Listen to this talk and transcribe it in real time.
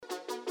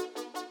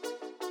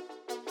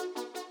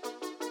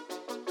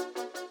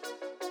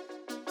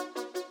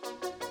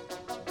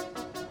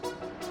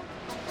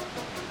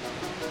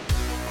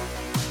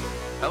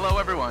Hello,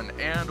 everyone,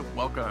 and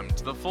welcome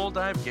to the Full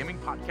Dive Gaming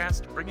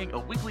Podcast, bringing a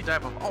weekly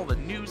dive of all the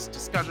news,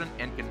 discussion,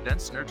 and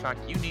condensed nerd talk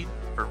you need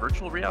for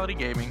virtual reality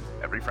gaming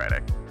every Friday.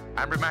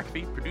 I'm Rick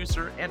McAfee,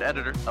 producer and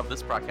editor of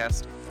this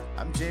podcast.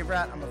 I'm Jay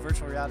Bratt. I'm a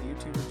virtual reality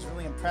YouTuber who's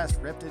really impressed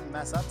Rip didn't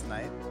mess up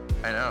tonight.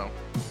 I know.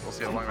 We'll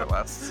see how long that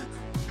lasts.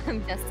 I'm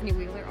Destiny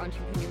Wheeler,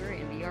 entrepreneur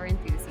and VR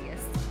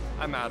enthusiast.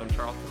 I'm Adam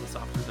Charlton, a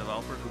software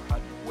developer who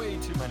had way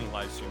too many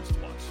live streams to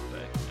watch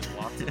today and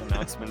lots of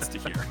announcements to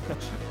hear.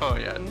 Oh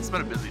yeah, it's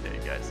been a busy day,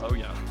 guys. Oh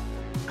yeah.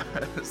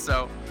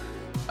 So,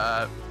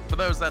 for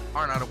those that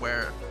are not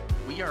aware,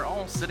 we are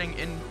all sitting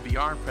in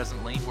VR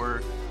presently.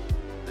 We're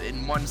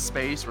in one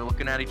space. We're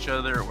looking at each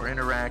other. We're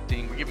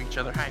interacting. We're giving each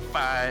other high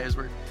fives.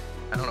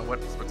 I don't know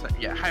what's that.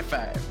 Yeah, high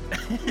five.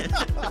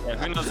 Yeah,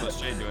 who knows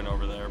what's Jay doing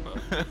over there, but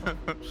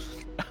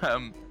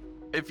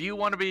if you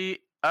want to be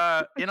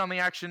in on the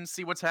action,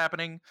 see what's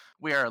happening,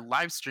 we are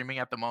live streaming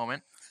at the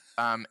moment.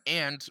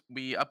 And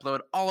we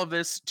upload all of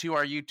this to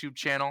our YouTube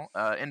channel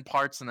in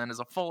parts and then as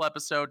a full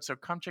episode. So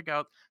come check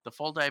out the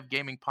Full Dive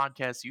Gaming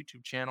Podcast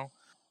YouTube channel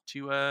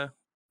to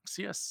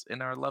see us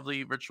in our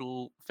lovely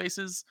virtual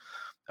faces.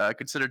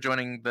 Consider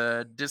joining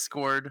the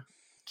Discord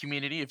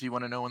community if you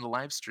want to know when the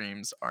live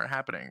streams are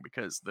happening,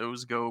 because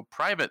those go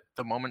private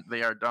the moment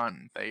they are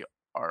done. They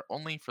are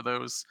only for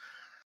those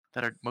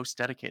that are most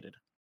dedicated.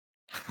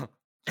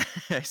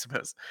 I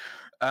suppose.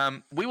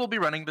 We will be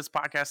running this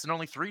podcast in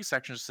only 3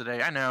 sections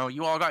today. I know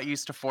you all got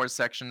used to 4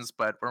 sections,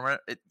 but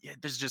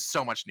there's just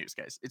so much news,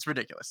 guys. It's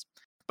ridiculous.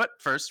 But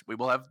first, we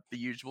will have the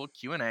usual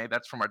Q&A.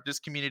 That's from our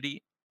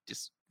community.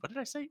 What did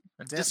I say?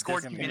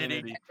 Discord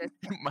community.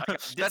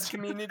 That's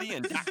community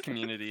and that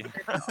community.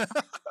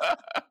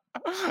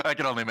 I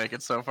can only make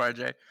it so far,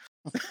 Jay.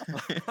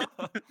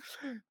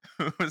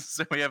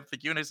 So we have the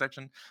Q&A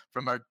section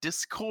from our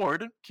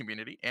Discord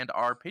community and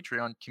our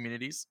Patreon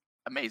communities.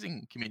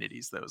 Amazing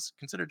communities, those.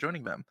 Consider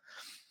joining them.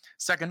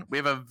 Second, we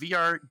have a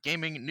VR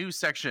gaming news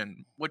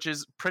section, which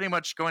is pretty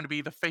much going to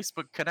be the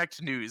Facebook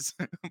Connect news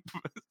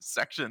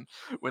section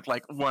with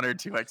like 1 or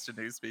 2 extra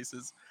news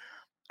pieces.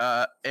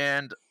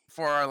 And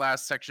for our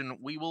last section,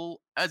 we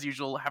will, as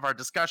usual, have our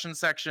discussion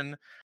section.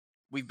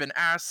 We've been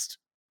asked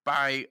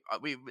by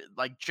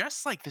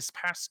just this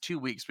past 2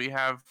 weeks, we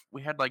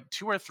had like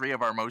 2 or 3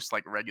 of our most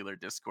like regular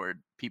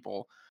Discord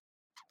people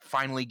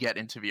finally get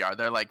into VR.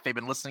 They've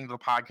been listening to the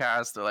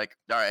podcast. They're like,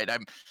 all right,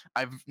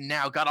 I've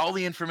now got all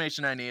the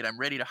information I need. I'm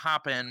ready to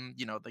hop in.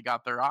 You know, they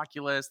got their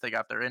Oculus, they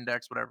got their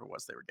Index, whatever it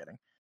was they were getting.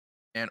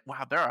 And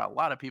wow, there are a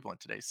lot of people in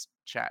today's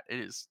chat. It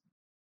is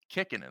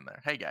kicking in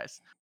there. Hey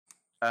guys.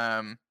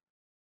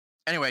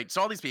 Anyway,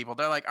 so all these people,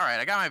 they're like, all right,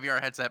 I got my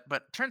VR headset,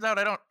 but turns out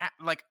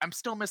I'm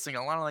still missing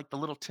a lot of like the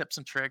little tips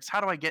and tricks.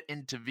 How do I get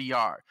into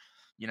VR?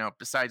 You know,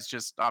 besides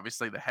just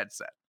obviously the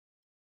headset.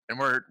 And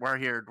we're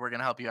here. We're going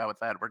to help you out with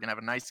that. We're going to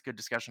have a nice, good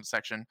discussion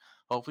section.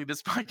 Hopefully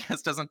this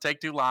podcast doesn't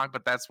take too long,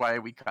 but that's why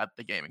we cut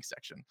the gaming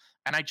section.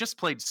 And I just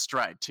played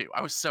Stride, too.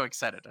 I was so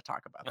excited to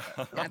talk about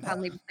that. I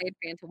finally played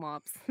Phantom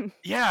Ops.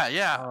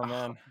 Yeah. Oh,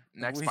 man.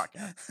 Next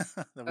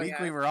podcast. The week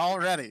we were all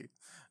ready.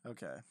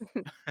 Okay.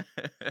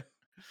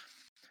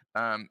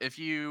 If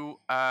you...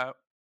 I'm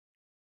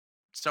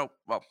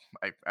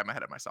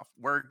ahead of myself.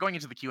 We're going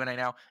into the Q&A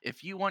now.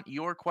 If you want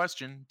your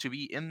question to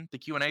be in the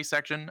Q&A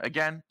section,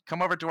 again,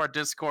 come over to our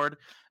Discord.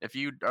 If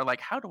you are like,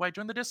 how do I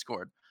join the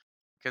Discord?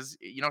 Because,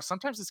 you know,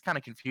 sometimes it's kind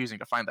of confusing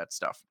to find that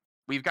stuff.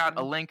 We've got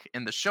a link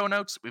in the show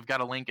notes. We've got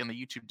a link in the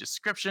YouTube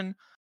description.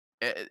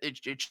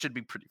 It should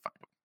be pretty fun.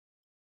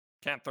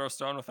 Can't throw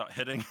stone without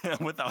hitting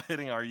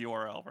our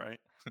URL, right?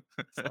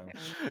 So.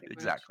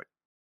 Exactly.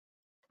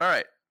 All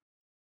right.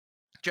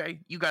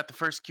 Jay, you got the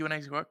first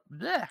Q&A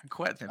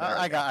question.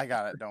 I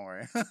got it. Don't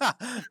worry.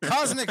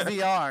 Cosmic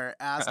VR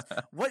asked,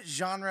 what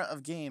genre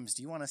of games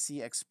do you want to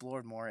see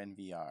explored more in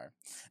VR?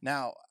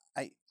 Now,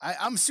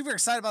 I'm super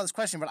excited about this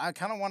question, but I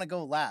kind of want to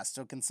go last.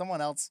 So can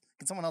someone else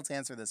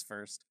answer this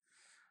first?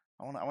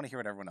 I want to hear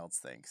what everyone else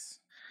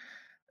thinks.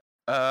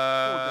 We'll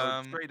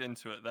go straight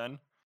into it then.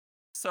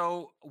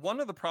 So one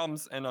of the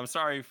problems, and I'm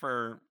sorry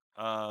for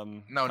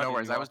no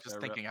worries. I was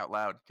just thinking out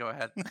loud. Go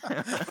ahead.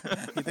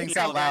 He thinks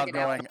out loud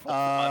going,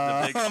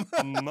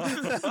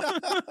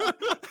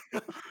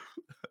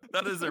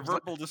 That is a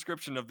verbal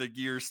description of the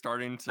gears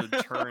starting to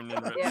turn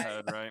in Rip's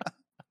head, right?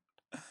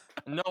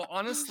 No,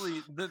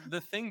 honestly,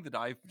 the thing that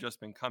I've just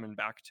been coming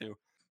back to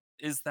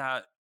is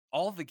that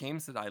all the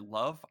games that I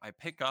love, I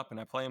pick up and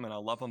I play them and I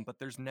love them, but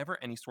there's never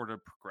any sort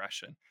of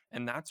progression.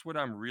 And that's what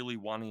I'm really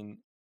wanting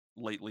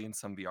lately in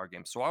some VR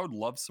games. So I would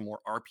love some more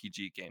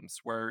RPG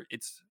games where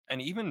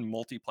and even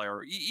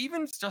multiplayer,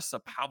 even just a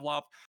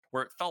Pavlov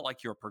where it felt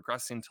like you're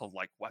progressing to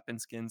like weapon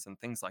skins and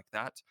things like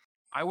that.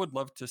 I would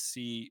love to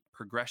see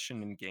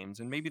progression in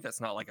games, and maybe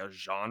that's not like a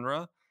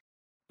genre,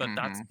 but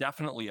that's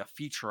definitely a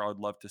feature I would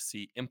love to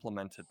see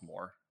implemented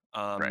more.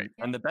 Right.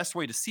 And the best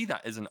way to see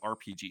that is in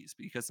RPGs,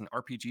 because in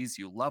RPGs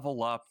you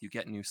level up, you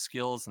get new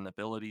skills and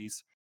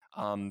abilities.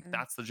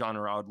 That's the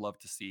genre I would love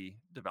to see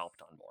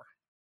developed on more.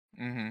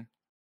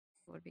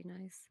 Would be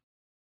nice.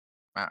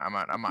 I'm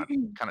not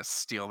kind of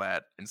steal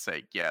that and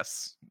say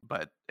yes,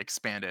 but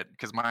expand it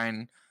because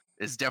mine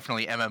is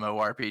definitely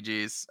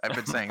MMORPGs. I've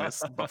been saying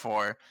this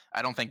before.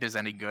 I don't think there's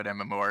any good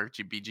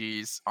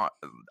MMORPGs.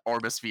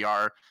 Orbis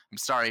VR. I'm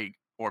sorry,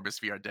 Orbis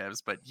VR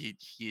devs, but you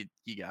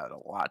got a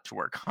lot to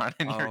work on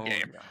in your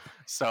game. Yeah.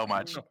 So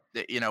much.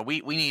 We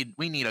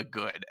need a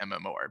good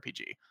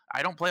MMORPG.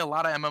 I don't play a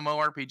lot of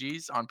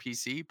MMORPGs on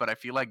PC, but I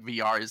feel like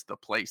VR is the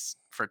place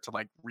for it to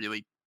like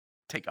really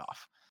take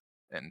off.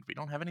 And we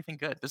don't have anything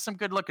good. There's some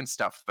good looking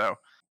stuff though.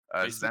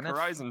 Basic Zenith,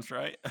 Horizons,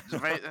 right?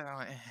 right?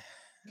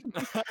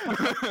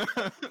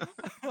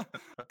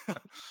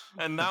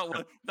 And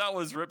that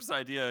was Rip's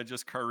idea,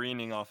 just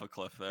careening off a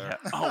cliff there.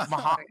 Yeah.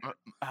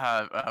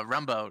 Oh,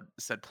 Rumbo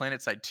said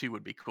PlanetSide 2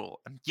 would be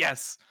cool. And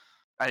yes,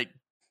 I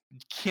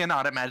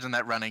cannot imagine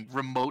that running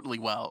remotely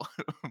well,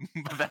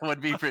 but that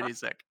would be pretty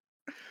sick.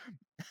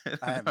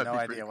 I have no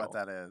idea what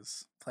that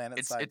is.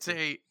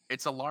 PlanetSide.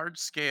 It's a large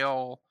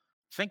scale.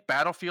 Think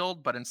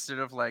Battlefield, but instead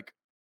of like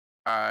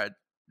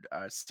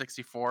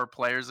 64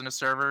 players in a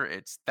server,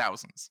 it's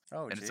thousands.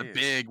 Oh, and geez. it's a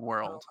big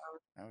world.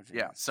 Oh,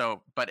 Yeah.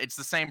 So, but it's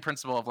the same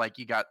principle of like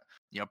you got,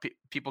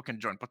 people can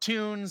join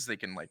platoons. They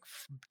can like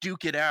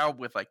duke it out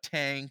with like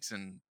tanks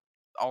and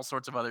all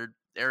sorts of other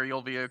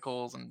aerial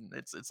vehicles, and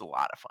it's a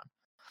lot of fun.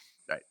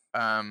 Right.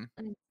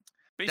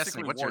 Basically,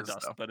 Destiny, what's War yours,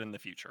 Dust, though? but in the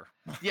future.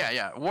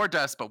 Yeah. War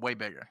Dust, but way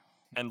bigger.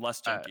 And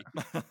less junky.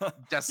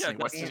 Destiny, Yeah,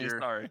 Destiny,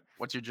 sorry.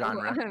 what's your Ooh,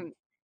 genre?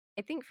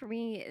 I think for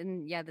me,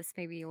 and yeah, this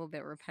may be a little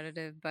bit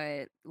repetitive, but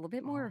a little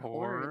bit more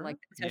horror, like Horror?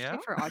 especially Yeah?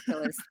 for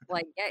Oculus.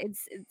 Like, yeah,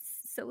 it's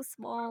so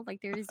small. Like,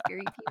 there's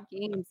very few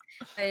games,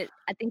 but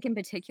I think in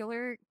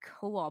particular,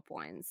 co-op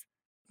ones.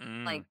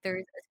 Like,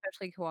 there's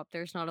especially co-op.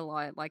 There's not a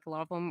lot, like a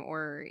lot of them,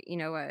 or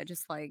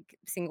just like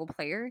single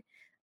player.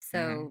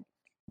 So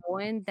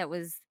one that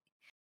was.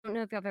 I don't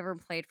know if y'all have ever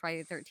played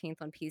Friday the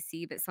 13th on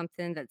PC, but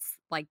something that's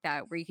like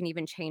that where you can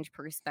even change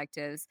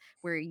perspectives,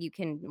 where you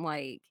can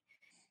like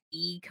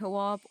be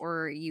co-op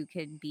or you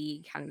could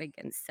be kind of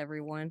against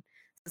everyone.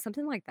 So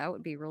something like that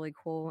would be really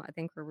cool. I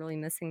think we're really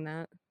missing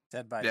that.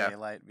 Dead by Yeah.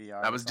 Daylight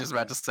VR. I or was just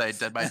about to something. say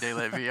Dead by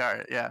Daylight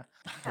VR. Yeah.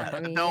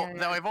 I mean, Though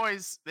yeah. I've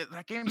always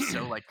that game's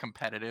so like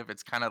competitive.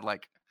 It's kind of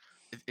like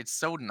it's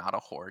so not a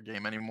horror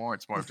game anymore.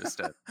 It's more of just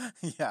a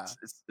Yeah.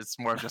 it's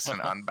more of just an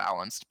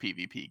unbalanced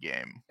PvP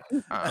game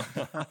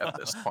at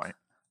this point.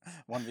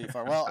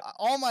 1v4. Well,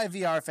 all my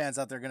VR fans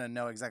out there are gonna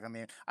know exactly what I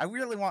mean. I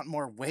really want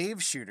more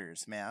wave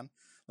shooters, man.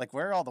 Like,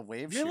 where are all the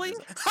wave Really?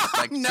 shooters?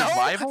 Like no,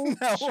 survival?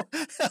 no.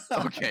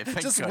 Okay,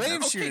 thank just goodness. wave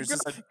Okay, shooters.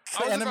 Just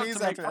I was enemies about to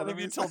make after fun of you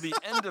enemies. till the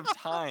end of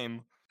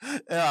time.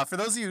 Yeah, for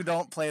those of you who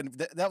don't play,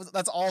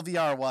 that's all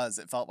VR was.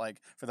 It felt like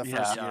for the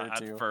first year or at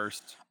two.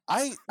 first.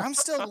 I'm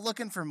still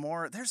looking for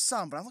more. There's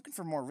some, but I'm looking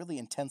for more really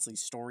intensely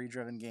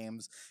story-driven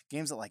games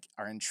that like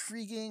are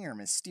intriguing or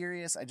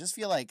mysterious. I just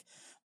feel like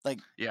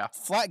Yeah.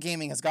 flat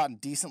gaming has gotten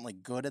decently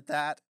good at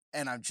that,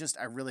 and I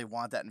really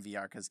want that in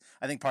VR because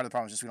I think part of the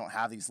problem is just we don't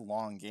have these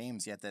long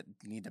games yet that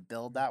need to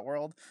build that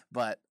world.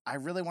 But I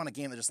really want a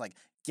game that just like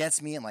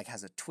gets me and like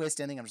has a twist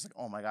ending. I'm just like,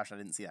 oh my gosh, I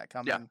didn't see that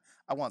coming.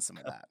 I want some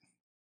of that.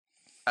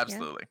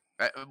 Absolutely.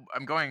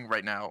 I'm going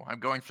right now.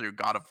 I'm going through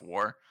God of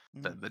War,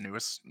 the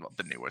newest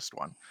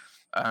one,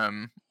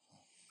 on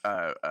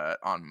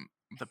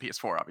the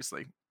PS4,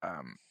 obviously.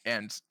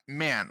 And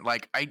man,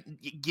 like I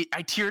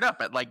teared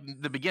up at like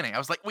the beginning. I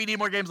was like, we need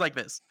more games like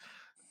this.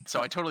 So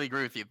I totally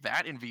agree with you.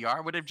 That in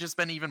VR would have just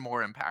been even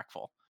more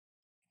impactful.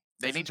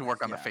 They need to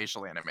work on the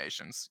facial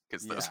animations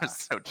because those Yeah. are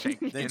so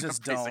janky. They in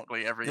just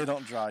basically every. They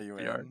don't draw you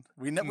VR. in.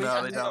 We No,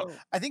 they don't.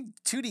 I think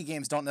 2D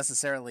games don't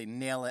necessarily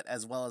nail it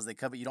as well as they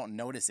could, but you don't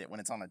notice it when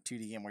it's on a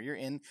 2D game. Where you're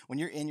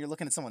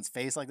looking at someone's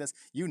face like this,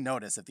 you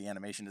notice if the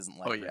animation isn't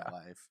like real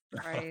life.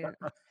 Right.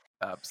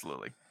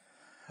 Absolutely.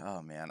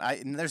 Oh man,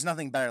 there's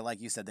nothing better, like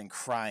you said, than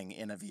crying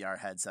in a VR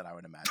headset. I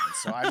would imagine.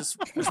 So I just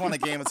want a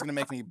game that's gonna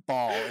make me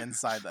bawl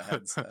inside the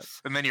headset.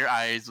 And then your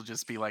eyes will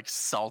just be like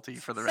salty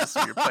for the rest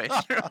of your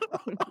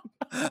playthrough.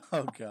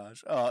 Oh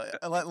gosh. Oh,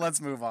 let's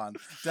move on.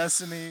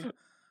 Destiny,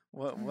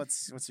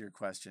 what's your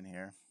question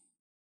here?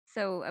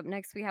 So up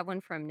next we have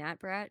one from Nat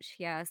Brat.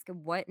 She asked,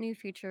 "What new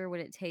feature would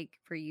it take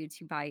for you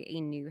to buy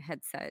a new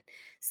headset?"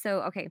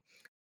 So okay,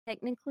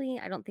 technically,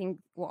 I don't think.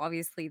 Well,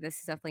 obviously, this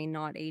is definitely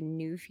not a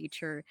new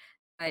feature,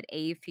 but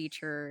a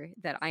feature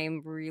that I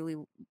am really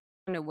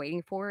kind of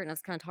waiting for, and I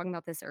was kind of talking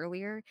about this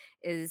earlier,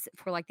 is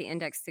for like the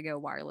Index to go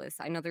wireless.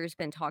 I know there's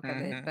been talk of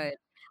it, but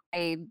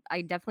I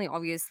definitely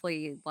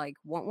obviously like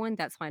want one.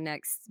 That's my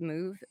next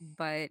move,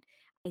 but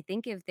I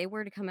think if they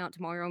were to come out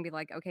tomorrow and be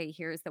like, okay,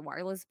 here's the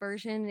wireless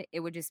version,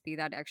 it would just be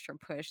that extra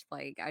push.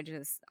 Like I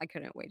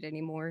couldn't wait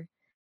anymore.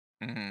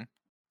 Mm-hmm.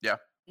 Yeah,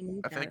 I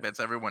need I think that. that's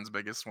everyone's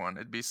biggest one.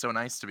 It'd be so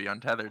nice to be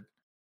untethered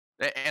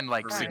and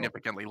like Right.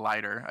 significantly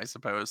lighter. I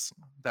suppose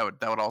that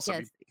would also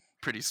Yes, be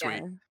pretty sweet.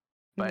 yeah.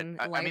 But Mhm,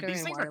 I mean, lighter these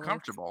and things are wireless.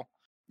 comfortable.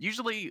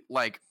 Usually,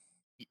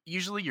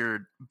 usually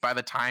you're by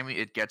the time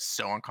it gets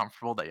so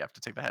uncomfortable that you have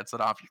to take the headset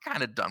off, you're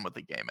kind of done with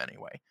the game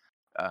anyway.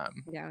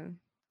 Yeah.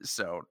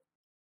 So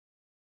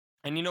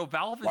And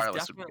Valve is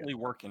Wireless would be good. definitely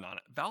working on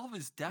it. Valve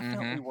is Mm-hmm.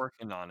 definitely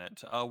working on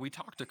it. We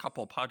talked a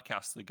couple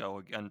podcasts ago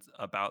again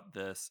about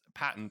this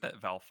patent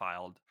that Valve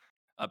filed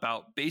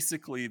about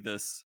basically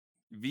this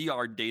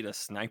VR data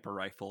sniper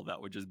rifle that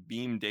would just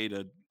beam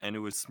data, and it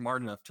was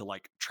smart enough to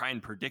like try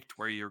and predict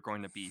where you're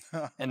going to be.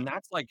 And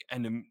that's like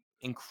an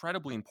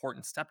incredibly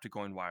important step to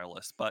going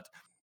wireless. But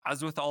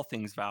as with all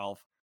things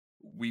Valve,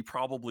 we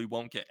probably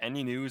won't get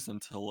any news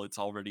until it's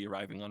already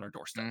arriving on our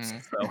doorsteps.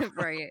 So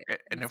Right.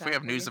 And if we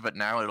have news exactly. of it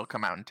now, it'll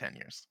come out in 10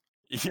 years.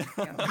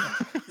 yeah.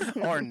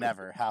 Or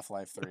never.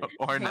 Half-Life 3.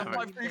 Or Maybe. never.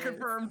 Half-Life 3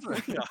 confirmed.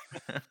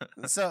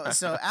 Yeah.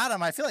 So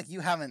Adam, I feel like you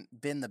haven't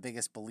been the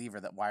biggest believer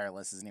that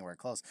wireless is anywhere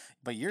close.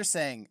 But you're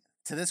saying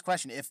to this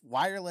question, if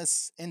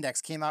wireless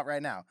index came out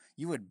right now,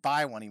 you would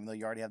buy one even though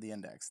you already have the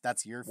index.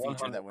 That's your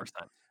feature that would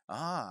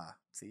 100%.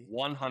 see.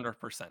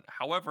 100%.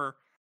 However,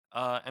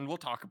 and we'll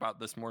talk about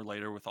this more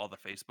later with all the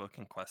Facebook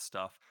and Quest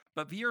stuff,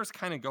 but VR is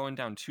kind of going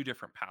down two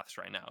different paths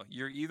right now.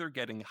 You're either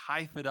getting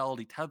high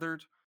fidelity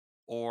tethered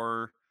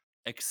or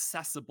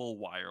accessible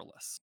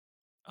wireless.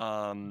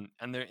 And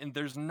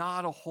there's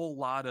not a whole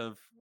lot of,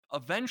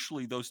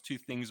 eventually those two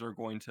things are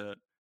going to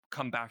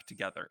come back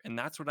together. And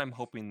that's what I'm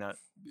hoping that,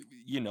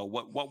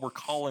 what we're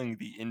calling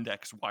the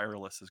index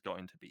wireless is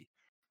going to be.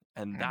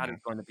 And that is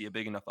going to be a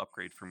big enough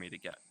upgrade for me to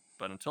get.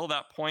 But until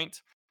that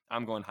point,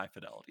 I'm going high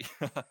fidelity.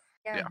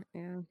 Yeah.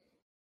 Don't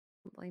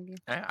blame you.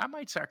 I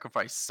might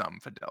sacrifice some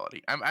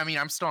fidelity. I mean,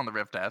 I'm still on the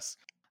Rift S,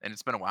 and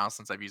it's been a while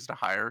since I've used a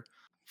higher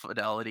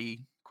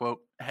fidelity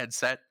quote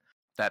headset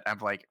that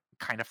I've like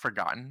kind of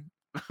forgotten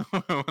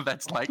what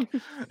that's like.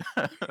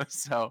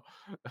 So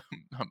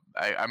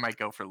I might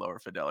go for lower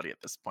fidelity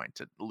at this point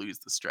to lose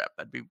the strap.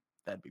 That'd be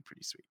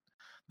pretty sweet,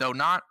 though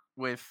not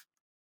with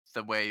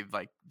the way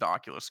like the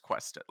Oculus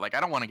Quest. Like I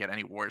don't want to get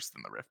any worse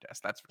than the Rift S.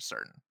 That's for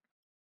certain.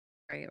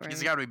 Right.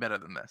 It's got to be better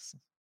than this,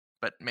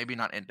 but maybe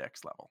not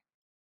index level.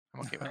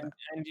 I'm okay with that.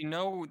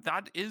 And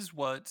that is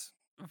what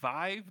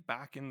Vive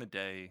back in the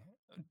day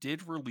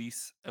did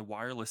release a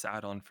wireless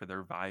add-on for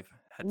their Vive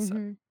headset.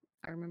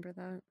 I remember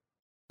that.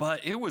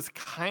 But it was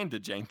kind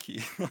of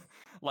janky.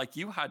 Like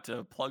you had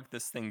to plug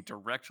this thing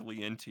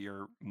directly into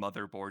your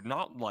motherboard,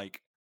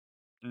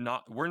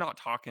 we're not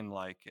talking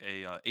like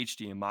a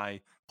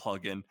HDMI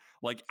plug-in,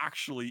 like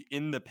actually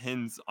in the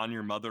pins on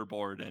your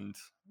motherboard and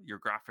your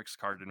graphics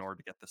card in order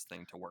to get this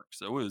thing to work.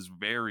 So it was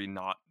very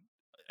not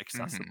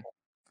accessible.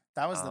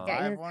 That was the Yeah,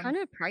 and Vive it's one. kind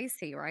of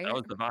pricey, right? That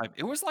was the Vive.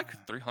 It was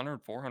like $300,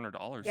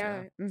 $400.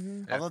 Yeah.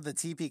 Yeah. Although the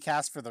TP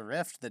cast for the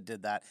Rift that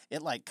did that,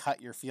 it like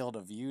cut your field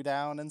of view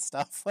down and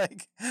stuff.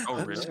 Like,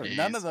 Oh, really?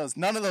 none of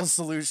those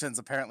solutions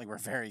apparently were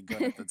very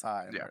good at the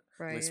time. Yeah.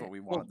 Or at least what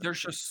we Well, wanted. them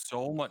there's to be. just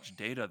so much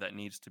data that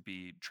needs to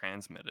be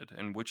transmitted,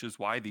 and which is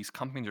why these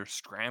companies are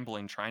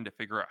scrambling trying to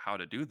figure out how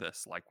to do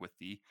this, like with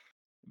the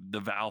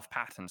Valve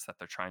patents that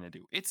they're trying to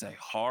do. It's a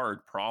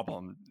hard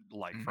problem,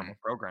 like from a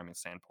programming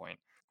standpoint.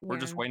 We're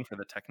just Yeah. waiting for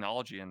the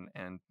technology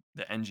and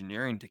the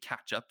engineering to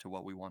catch up to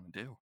what we want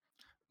to do.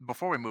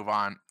 Before we move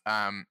on,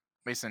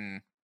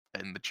 Mason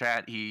in the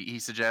chat he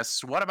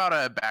suggests, what about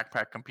a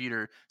backpack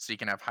computer so you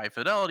can have high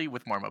fidelity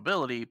with more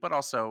mobility, but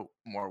also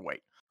more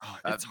weight?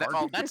 It's that- hard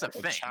well, to that's get a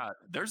the thing. chat.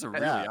 There's a Yeah.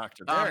 really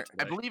active I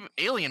today. believe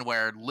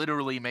Alienware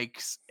literally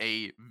makes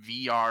a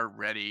VR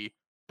ready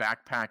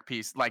backpack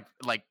piece, like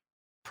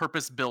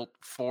purpose built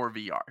for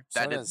VR.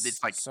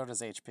 It's like So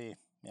does HP.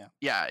 Yeah,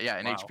 yeah,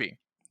 in Wow. HP.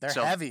 they're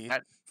So heavy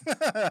that-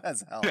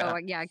 as hell. Yeah. Oh,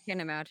 yeah, I can't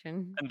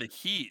imagine. And the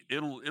heat,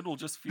 it'll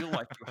just feel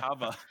like you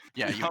have a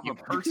Yeah, you have you- a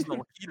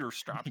personal heater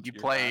strapped to You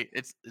your play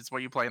back. it's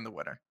what you play in the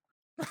winter.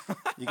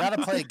 You got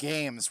to play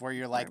games where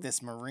you're like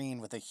this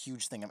Marine with a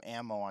huge thing of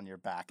ammo on your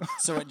back,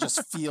 so it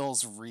just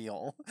feels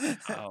real.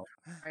 Oh,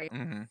 Right.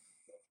 Mhm.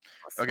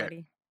 Okay.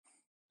 Sweaty.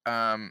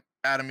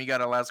 Adam, you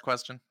got a last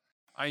question?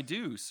 I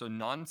do. So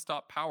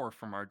Nonstop Power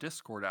from our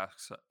Discord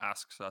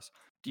asks us,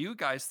 do you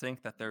guys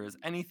think that there is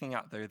anything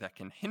out there that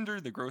can hinder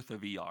the growth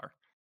of VR?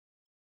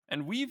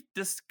 And we've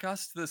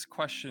discussed this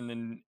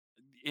question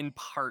in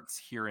parts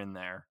here and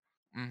there,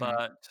 Mhm.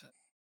 but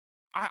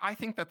I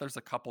think that there's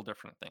a couple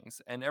different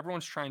things, and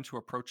everyone's trying to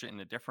approach it in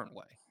a different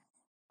way.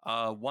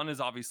 One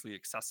is obviously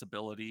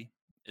accessibility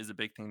is a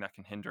big thing that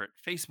can hinder it.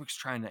 Facebook's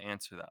trying to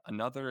answer that.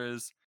 Another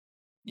is,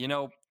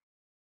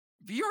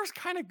 VR is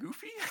kind of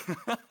goofy.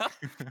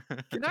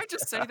 Can I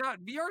just say that?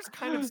 VR is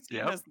kind of seen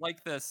Yep. as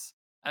like this,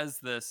 as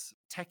this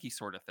techie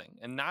sort of thing.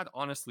 And that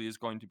honestly is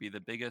going to be the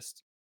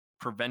biggest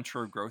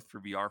preventer of growth for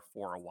VR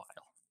for a while,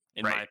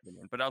 in my Right.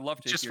 opinion. But I'd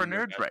love to Just hear for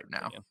your nerds guys' right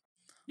now. opinion.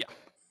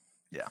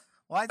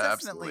 Well, I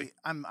Absolutely.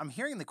 definitely, I'm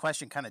hearing the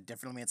question kind of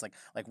differently. It's like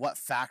what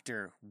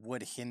factor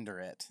would hinder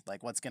it?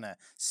 Like what's gonna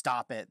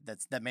stop it?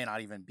 That may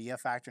not even be a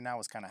factor now.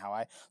 Was kind of how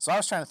I. So I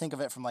was trying to think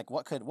of it from like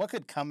what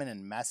could come in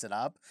and mess it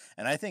up,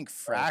 and I think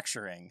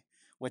fracturing,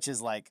 which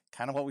is like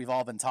kind of what we've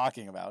all been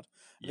talking about.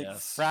 I think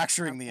Yes.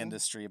 fracturing the Okay.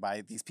 industry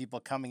by these people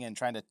coming in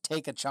trying to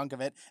take a chunk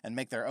of it and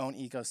make their own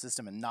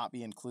ecosystem and not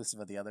be inclusive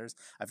of the others.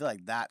 I feel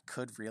like that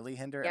could really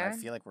hinder, and I Yeah.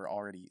 feel like we're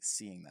already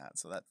seeing that.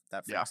 So that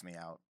Yeah. freaks me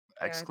out.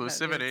 Yeah, that is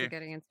Exclusivity. a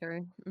good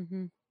answer.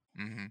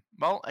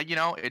 Well,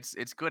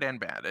 it's good and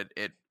bad.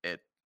 It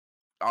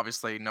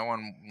obviously no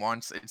one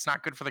wants. It's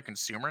not good for the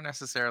consumer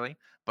necessarily,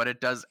 but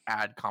it does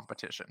add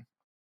competition.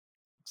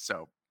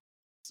 So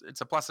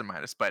it's a plus and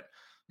minus. But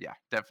yeah,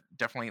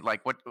 definitely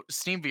like what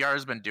Steam VR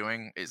has been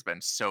doing has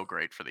been so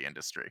great for the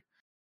industry.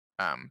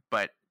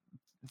 But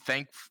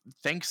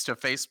thanks to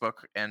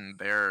Facebook and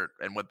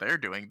what they're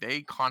doing,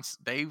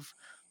 they've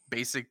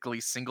basically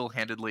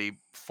single-handedly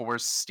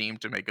forced Steam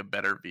to make a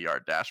better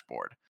VR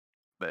dashboard.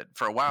 But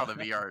for a while, the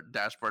VR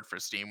dashboard for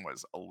Steam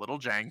was a little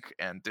jank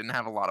and didn't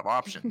have a lot of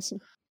options.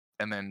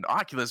 And then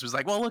Oculus was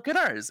like, well, look at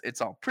ours. It's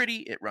all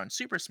pretty, it runs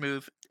super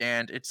smooth,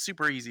 and it's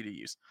super easy to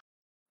use.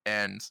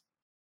 And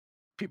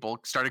people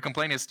started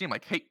complaining to Steam,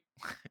 like, hey,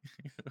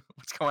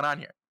 what's going on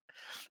here?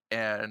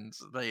 And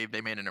they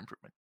made an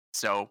improvement.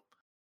 So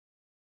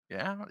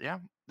yeah.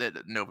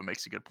 Nova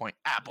makes a good point.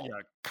 Apple.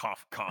 Yeah,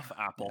 cough,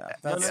 Apple.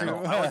 Yeah, no.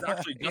 I was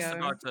actually just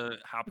about to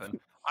happen.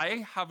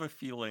 I have a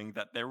feeling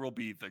that there will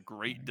be the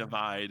great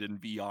divide in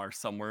VR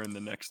somewhere in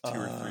the next 2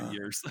 or 3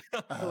 years.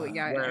 Oh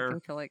yeah, I Where- can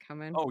feel it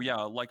coming. Oh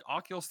yeah, like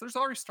Oculus. There's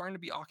already starting to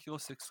be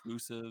Oculus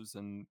exclusives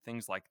and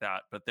things like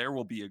that, but there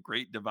will be a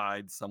great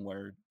divide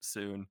somewhere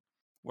soon,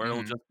 where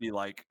it'll just be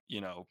like,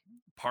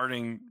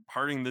 parting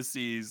the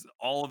seas.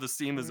 All of the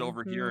Steam is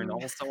over here, and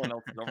all someone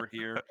else is over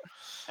here,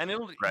 and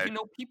it'll, Right.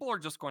 people are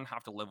just going to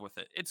have to live with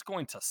it. It's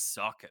going to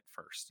suck at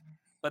first,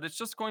 but it's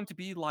just going to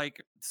be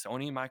like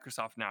Sony and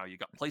Microsoft now. You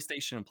got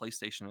PlayStation and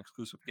PlayStation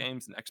exclusive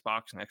games, and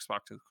Xbox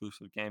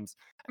exclusive games,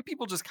 and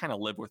people just kind of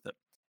live with it.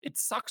 It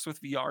sucks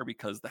with VR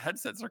because the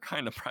headsets are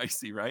kind of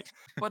pricey, right?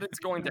 But it's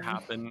going to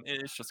happen.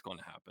 It's just going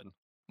to happen.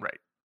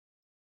 Right.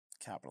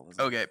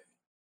 Capitalism. Okay.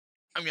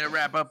 I'm going to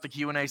wrap up the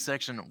Q&A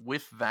section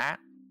with that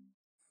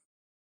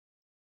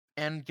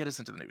and get us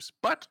into the news.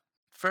 But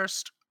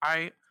first,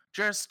 I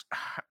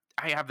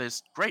have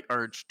this great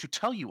urge to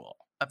tell you all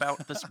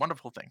about this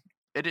wonderful thing.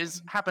 It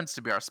happens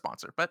to be our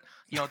sponsor, but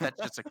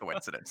that's just a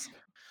coincidence.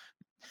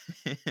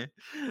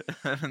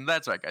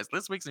 That's right, guys.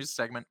 This week's news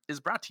segment is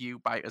brought to you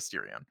by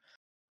Asterion.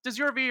 Does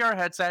your VR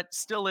headset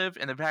still live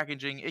in the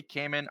packaging it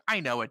came in? I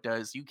know it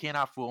does. You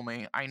cannot fool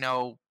me. I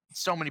know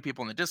so many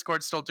people in the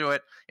Discord still do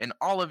it, and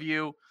all of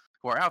you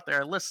who are out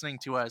there listening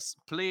to us,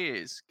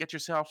 please get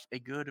yourself a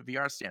good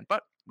VR stand.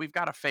 But we've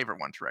got a favorite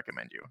one to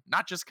recommend you,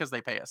 not just because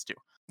they pay us to.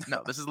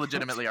 No, this is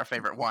legitimately our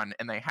favorite one,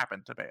 and they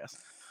happen to pay us.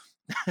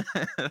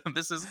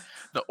 This is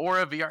the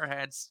Aura VR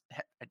I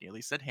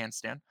nearly said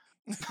handstand.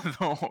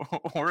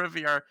 The Aura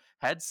VR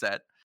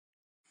headset.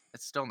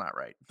 It's still not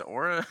right. The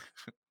Aura.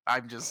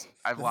 I've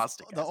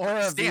lost it. Guys. The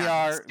Aura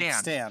VR stand.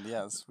 stand.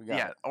 Yes, we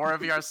got it. Aura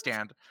VR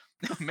stand,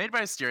 made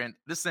by Asterion.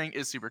 This thing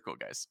is super cool,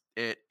 guys.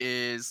 It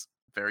is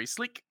very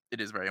sleek. It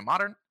is very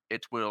modern.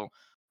 It will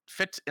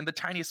fit in the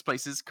tiniest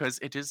places because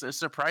it is a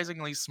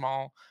surprisingly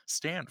small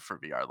stand for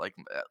VR. Like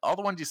all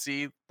the ones you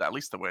see, at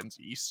least the ones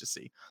you used to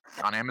see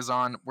on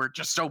Amazon, were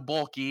just so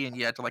bulky, and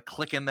you had to like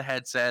click in the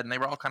headset, and they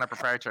were all kind of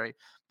proprietary.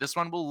 This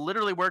one will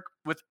literally work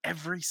with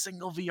every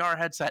single VR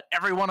headset,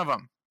 every one of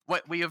them.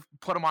 What we have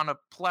put them on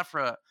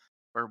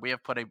we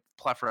have put a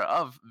plethora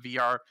of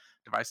VR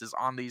devices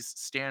on these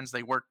stands.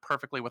 They work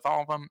perfectly with all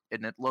of them,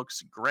 and it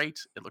looks great.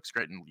 It looks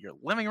great in your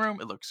living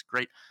room. It looks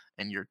great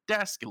in your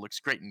desk. It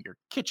looks great in your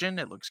kitchen.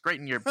 It looks great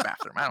in your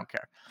bathroom. I don't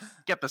care.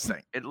 Get this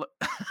thing.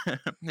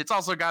 It's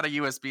also got a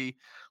USB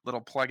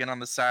little plug-in on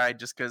the side,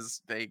 just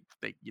because they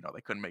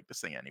couldn't make this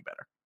thing any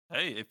better.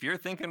 Hey, if you're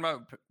thinking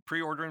about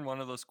pre-ordering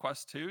one of those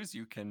Quest 2s,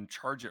 you can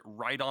charge it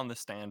right on the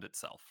stand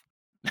itself.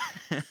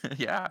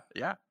 Yeah.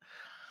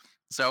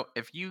 So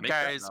if you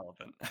guys,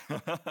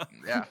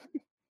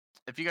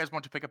 if you guys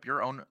want to pick up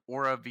your own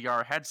Aura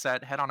VR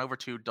headset, head on over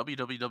to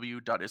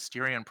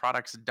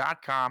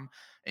www.asterionproducts.com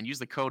and use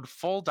the code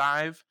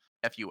FULLDIVE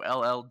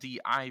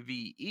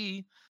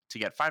FULLDIVE to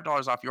get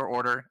 $5 off your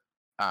order.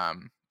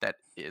 That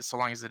is so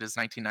long as it is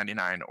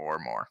 $19.99 or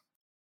more,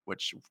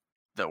 which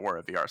the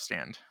Aura VR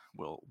stand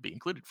will be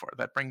included for.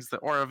 That brings the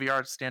Aura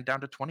VR stand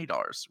down to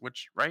 $20,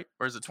 which or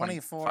is it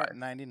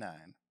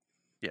 $24.99?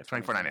 Yeah,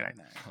 $24.99,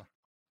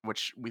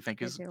 which we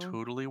think is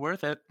totally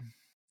worth it.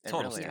 It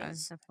Totally. really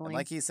is. Definitely. And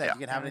like he said, you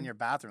can have it in your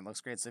bathroom. It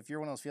looks great. So if you're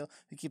one of those people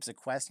who keeps a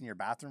Quest in your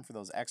bathroom for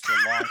those extra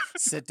long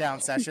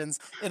sit-down sessions,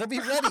 it'll be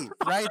ready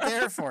right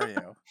there for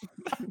you.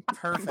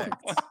 Perfect.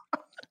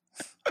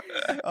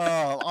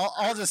 Oh,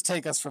 I'll just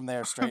take us from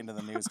there straight into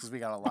the news because we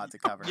got a lot to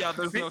cover. Yeah,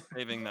 there's no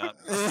saving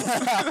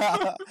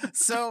that.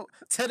 So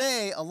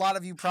today, a lot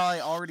of you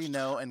probably already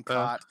know and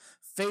caught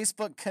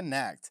Facebook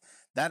Connect.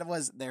 That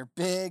was their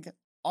big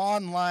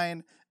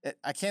online.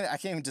 I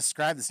can't even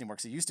describe this anymore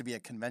because it used to be a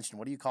convention.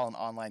 What do you call an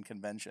online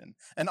convention?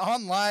 An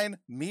online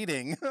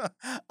meeting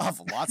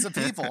of lots of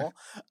people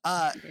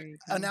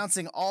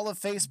announcing all of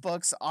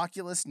Facebook's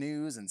Oculus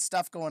news and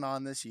stuff going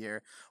on this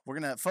year. We're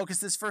going to focus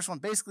this first one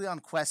basically on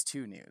Quest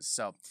 2 news.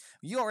 So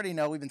you already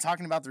know, we've been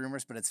talking about the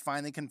rumors, but it's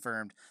finally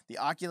confirmed. The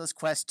Oculus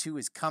Quest 2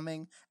 is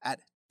coming at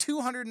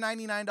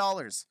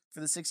 $299 for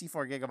the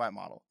 64 gigabyte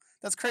model.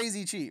 That's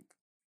crazy cheap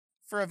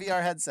for a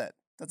VR headset.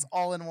 That's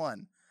all in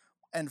one.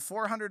 And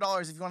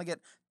 $400 if you want to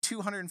get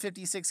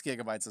 256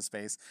 gigabytes of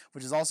space,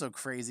 which is also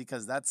crazy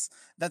because that's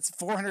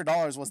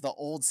 $400 was the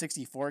old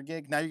 64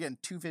 gig. Now you're getting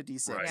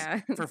 256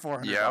 Yeah. for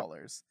 $400. Yep.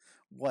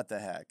 What the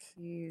heck?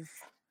 Jeez.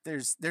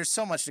 There's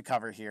so much to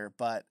cover here,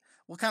 but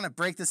we'll kind of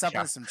break this up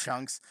Yeah. into some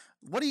chunks.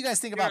 What do you guys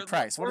think Here, about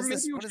price? What or does maybe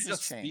this we what does should this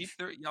just speed change?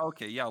 through. Yeah,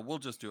 okay, yeah, we'll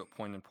just do it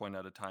point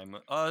at a time.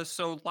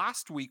 So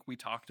last week we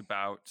talked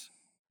about,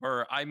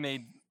 or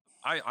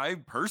I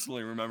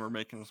personally remember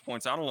making those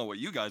points. I don't know what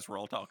you guys were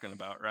all talking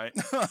about, right?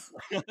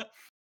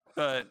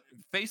 But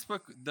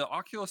Facebook, the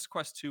Oculus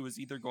Quest 2 is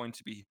either going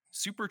to be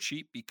super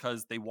cheap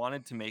because they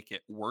wanted to make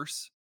it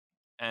worse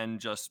and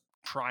just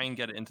try and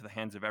get it into the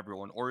hands of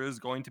everyone, or it was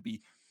going to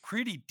be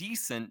pretty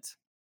decent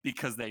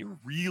because they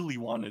really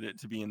wanted it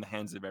to be in the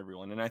hands of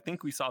everyone. And I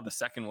think we saw the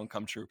second one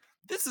come true.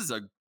 This is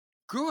a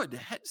good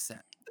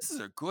headset. It's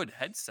better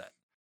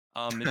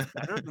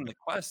than the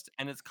Quest,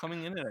 and it's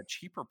coming in at a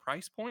cheaper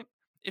price point.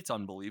 It's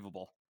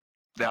unbelievable.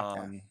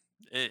 Yeah.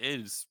 It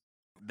is.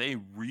 They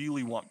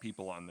really want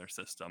people on their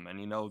system,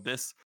 and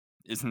this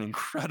is an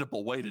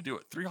incredible way to do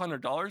it.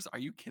 $300? Are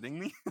you kidding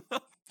me?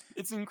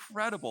 It's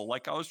incredible.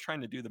 Like, I was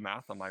trying to do the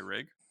math on my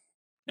rig.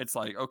 It's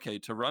like, okay,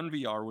 to run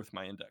VR with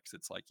my Index,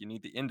 it's like you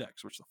need the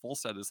Index, which the full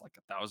set is like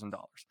 $1,000,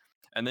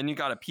 and then you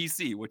got a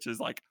PC, which is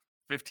like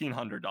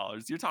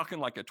 $1,500. You're talking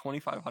like a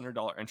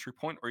 $2,500 entry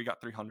point, or you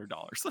got $300.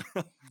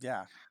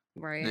 Yeah.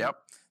 Right. Yep.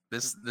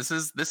 This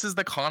is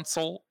the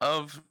console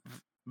of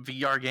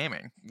VR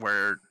gaming,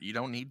 where you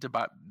don't need to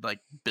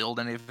build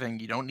anything.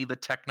 You don't need the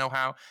tech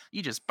know-how.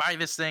 You just buy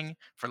this thing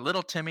for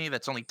little Timmy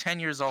that's only 10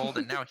 years old,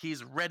 and now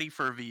he's ready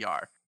for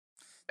VR.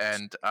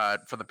 And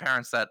for the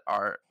parents that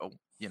are a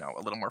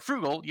little more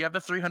frugal, you have the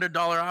 $300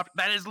 off.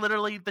 That is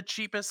literally the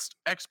cheapest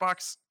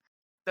Xbox.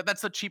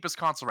 That's the cheapest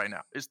console right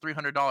now, is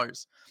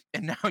 $300,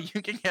 and now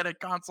you can get a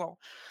console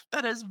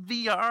that has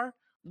VR.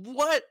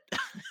 What?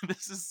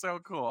 This is so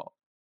cool.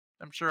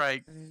 I'm sure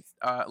I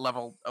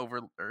leveled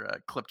over or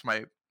clipped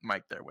my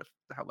mic there with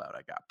how loud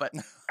I got, but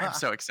I'm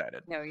so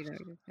excited. No, you're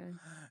good.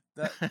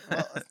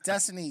 Well,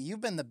 Destiny, you've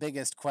been the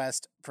biggest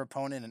Quest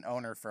proponent and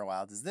owner for a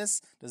while. Does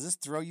this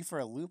throw you for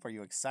a loop? Are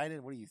you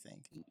excited? What do you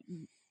think?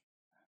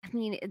 I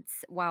mean,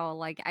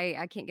 like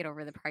I can't get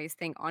over the price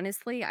thing.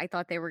 Honestly, I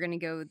thought they were going to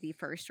go the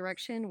first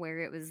direction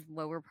where it was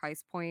lower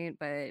price point,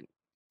 but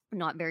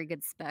not very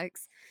good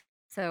specs.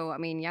 So, I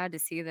mean, yeah, to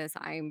see this,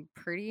 I'm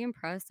pretty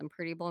impressed. I'm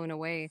pretty blown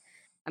away.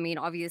 I mean,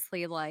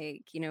 obviously,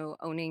 like,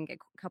 owning a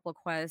couple of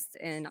Quests,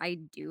 and I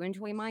do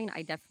enjoy mine.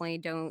 I definitely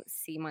don't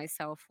see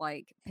myself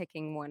like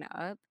picking one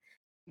up.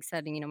 Like I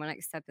said, my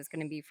next step is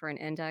going to be for an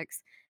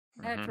Index.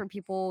 But Mhm. for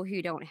people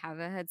who don't have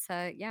a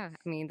headset, yeah,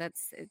 I mean,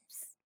 it's This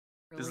is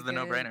really the good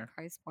no-brainer.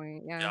 price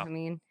point. Yeah, Yeah. I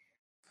mean,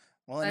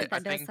 Well, but I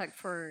that does think- suck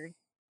for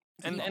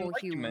And people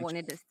like you who mentioned,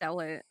 wanted to sell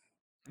it.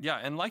 yeah,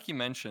 and like you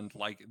mentioned,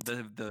 like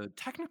the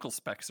technical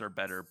specs are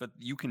better, but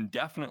you can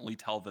definitely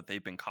tell that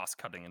they've been cost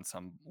cutting in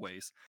some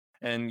ways.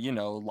 And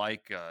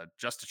like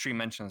Just a Tree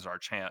mentions our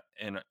chat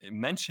and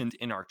mentioned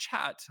in our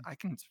chat, I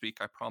can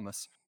speak, I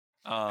promise.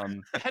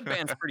 The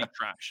headband's pretty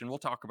trash, and we'll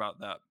talk about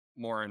that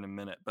more in a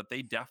minute. But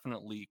they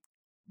definitely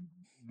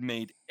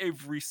made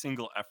every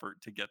single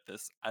effort to get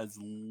this as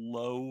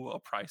low a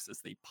price as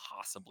they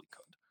possibly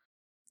could.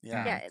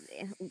 yeah.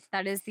 Yeah,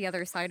 that is the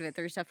other side of it.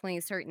 There's definitely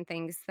certain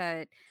things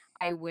that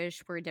I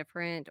wish were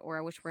different or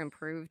I wish were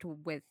improved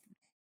with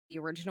the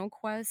original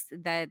Quest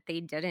that they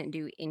didn't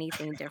do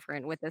anything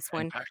different with this In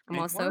one. fact, I'm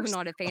made also worse.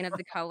 not a fan of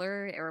the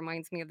color. It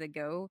reminds me of the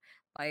Go.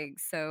 Like,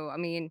 so, I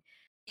mean,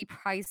 the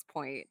price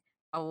point,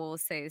 I will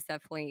say, is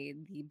definitely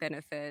the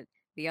benefit.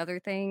 The other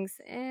things,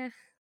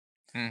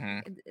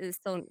 Mhm. it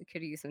still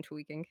could use some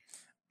tweaking.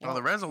 Well,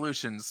 the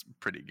resolution's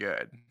pretty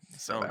good.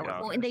 So Oh, that yeah.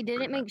 was Well, and they pretty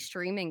didn't nice. make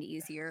streaming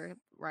easier,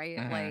 right?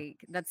 Mhm.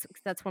 Like that's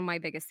one of my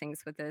biggest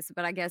things with this.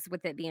 But I guess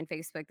with it being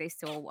Facebook, they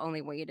still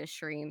only want you to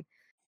stream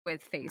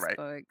with Right.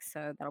 Facebook,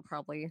 so that'll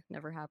probably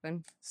never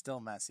happen. Still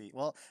messy.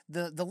 Well,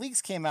 the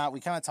leaks came out. We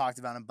kind of talked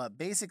about them, but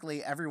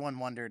basically everyone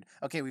wondered,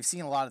 okay, we've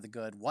seen a lot of the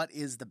good. What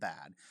is the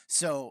bad?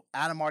 So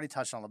Adam already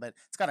touched on it a little bit.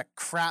 It's got a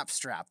crap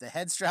strap. The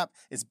head strap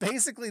is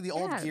basically the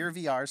old Yeah. Gear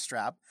VR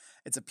strap.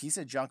 It's a piece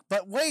of junk.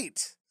 But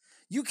wait,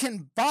 you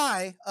can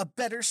buy a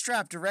better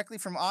strap directly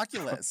from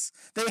Oculus.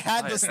 They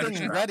had Buy a this better thing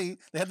strap. ready.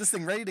 They had this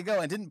thing ready to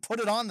go and didn't put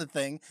it on the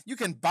thing. You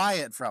can buy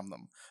it from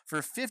them for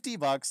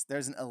 $50.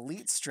 There's an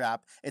Elite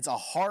strap. It's a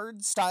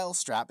hard style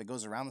strap. It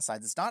goes around the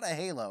sides. It's not a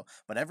Halo,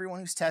 but everyone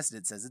who's tested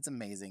it says it's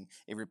amazing.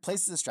 It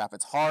replaces the strap.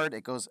 It's hard.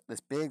 It goes this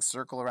big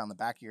circle around the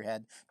back of your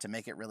head to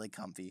make it really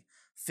comfy.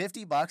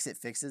 $50, it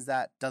fixes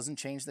that, doesn't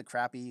change the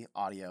crappy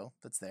audio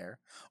that's there.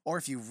 Or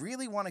if you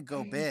really want to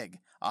go big,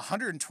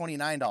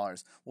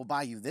 $129 will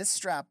buy you this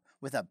strap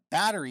with a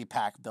battery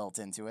pack built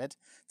into it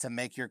to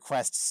make your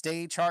Quest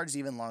stay charged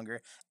even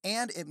longer,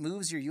 and it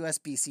moves your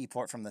USB-C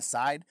port from the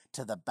side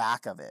to the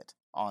back of it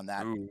on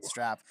that Ooh.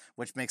 strap,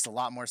 which makes a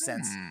lot more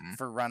sense Hmm.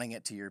 for running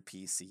it to your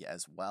PC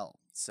as well.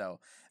 So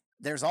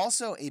there's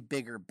also a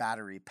bigger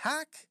battery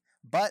pack,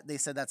 but they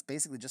said that's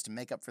basically just to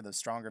make up for the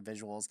stronger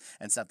visuals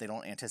and stuff. They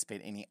don't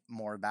anticipate any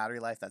more battery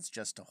life. That's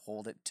just to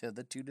hold it to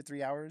the 2 to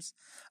 3 hours.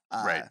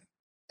 Right.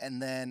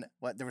 and then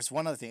there was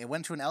one other thing. It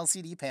went to an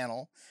LCD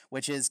panel,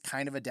 which is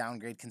kind of a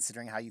downgrade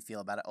considering how you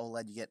feel about it.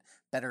 OLED, you get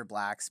better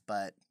blacks,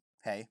 but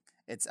hey,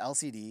 it's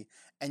LCD,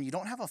 and you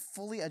don't have a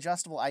fully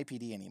adjustable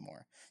IPD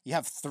anymore. You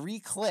have 3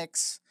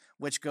 clicks,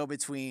 which go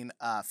between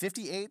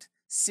 58,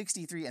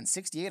 63, and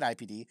 68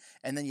 IPD,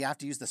 and then you have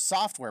to use the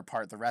software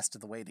part the rest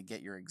of the way to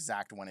get your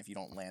exact one if you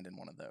don't land in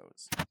one of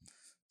those.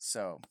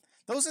 So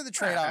those are the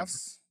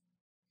trade-offs.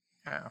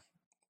 Yeah.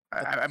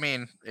 I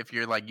mean, if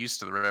you're like used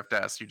to the Rift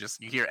S, you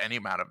hear any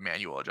amount of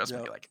manual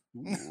adjustment, Yep.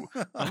 you're like, ooh.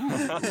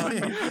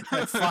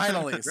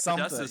 Finally, Rift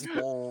something. S's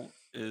goal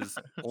is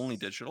only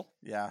digital.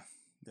 Yeah.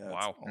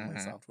 Wow. It's only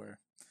software,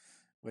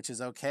 which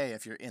is okay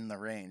if you're in the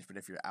range, but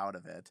if you're out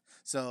of it.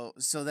 So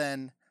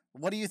then,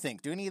 what do you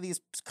think? Do any of these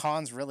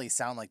cons really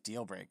sound like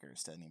deal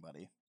breakers to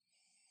anybody?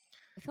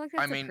 I feel like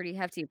that's a pretty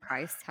hefty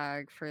price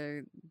tag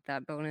for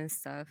that bonus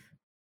stuff.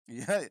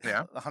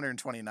 Yeah.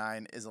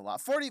 129 is a lot.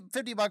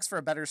 $50 for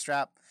a better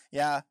strap.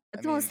 Yeah.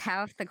 It's almost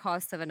half the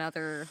cost of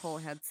another whole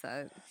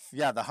headset.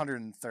 Yeah, the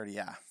 130,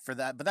 yeah. For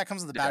that, but that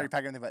comes with the battery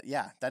pack and everything. But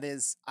yeah, that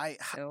is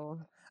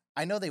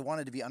I know they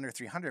wanted to be under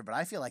 300, but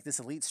I feel like this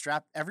Elite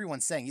strap,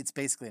 everyone's saying it's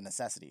basically a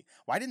necessity.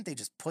 Why didn't they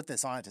just put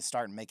this on it to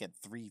start and make it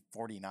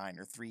 349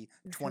 or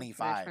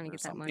 325 or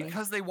something?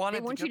 Because they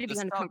wanted to get the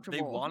sub.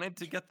 They wanted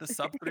to get the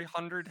sub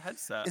 300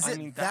 headset. Is I it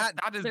mean, that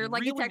is they're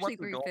like, really it's actually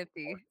what they're going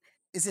 350. for.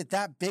 Is it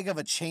that big of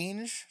a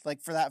change,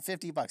 like for that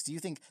 $50? Do you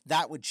think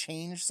that would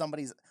change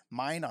somebody's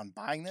mind on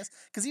buying this?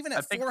 Because even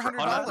at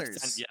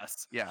 $400,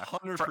 yes, yeah,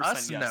 100%. For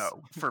us, yes.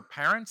 no. For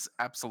parents,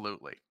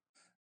 absolutely.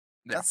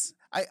 Yeah. That's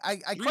I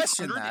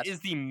question that.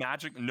 Is the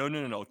magic?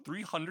 No.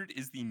 300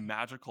 is the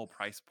magical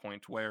price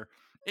point where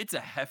it's a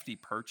hefty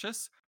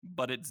purchase,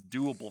 but it's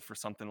doable for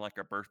something like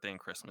a birthday and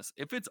Christmas.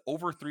 If it's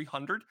over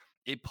 300,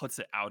 it puts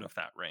it out of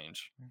that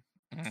range.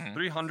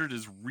 300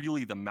 is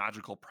really the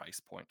magical price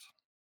point.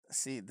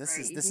 See, this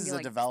is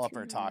a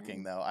developer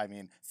talking though. I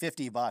mean,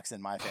 $50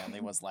 in my family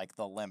was like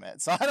the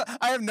limit. So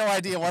I have no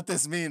idea what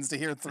this means to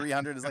hear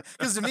 300 is like,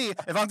 because to me,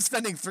 if I'm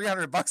spending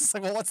 $300, it's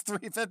like, well, what's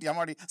 350? I'm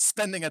already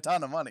spending a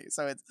ton of money.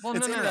 So it's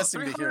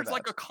interesting to hear that. It's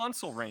like a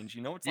console range,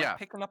 it's like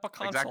picking up a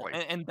console.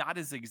 Exactly. And that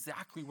is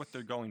exactly what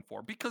they're going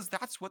for, because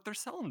that's what they're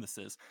selling this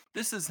is.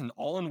 This is an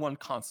all-in-one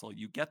console.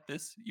 You get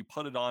this, you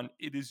put it on,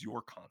 it is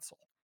your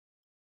console.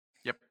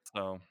 Yep.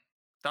 So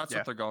that's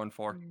what they're going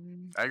for.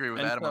 I agree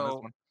with Adam on this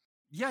one.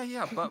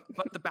 Yeah, but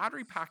the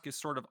battery pack is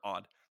sort of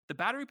odd. The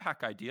battery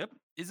pack idea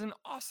is an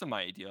awesome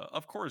idea.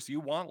 Of course,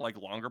 you want like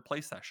longer play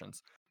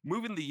sessions.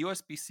 Moving the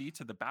USB-C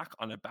to the back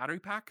on a battery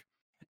pack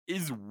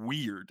is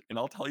weird, and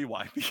I'll tell you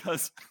why.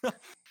 Because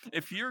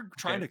if you're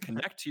trying to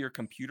connect to your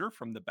computer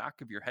from the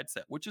back of your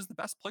headset, which is the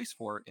best place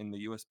for it in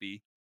the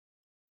USB,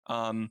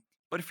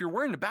 but if you're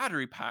wearing a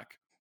battery pack,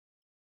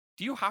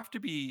 do you have to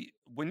be,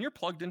 when you're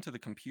plugged into the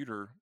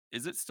computer,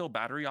 is it still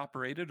battery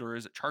operated, or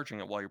is it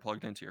charging it while you're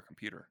plugged into your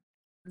computer?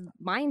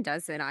 Mine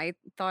doesn't. I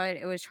thought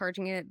it was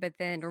charging it, but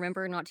then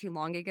remember not too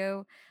long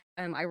ago,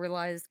 I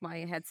realized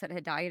my headset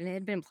had died and it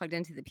had been plugged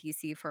into the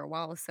PC for a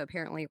while, so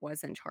apparently it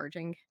wasn't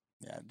charging.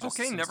 Yeah.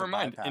 Okay, never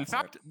mind. In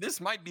fact,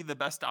 this might be the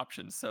best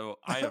option. So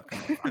I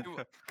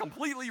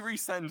completely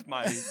rescind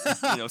my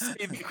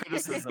scathing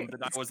criticism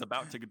that I was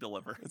about to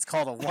deliver. It's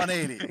called a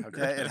 180.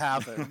 Okay, it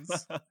happens.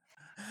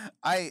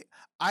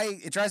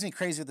 It drives me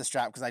crazy with the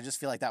strap because I just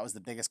feel like that was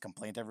the biggest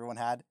complaint everyone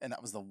had, and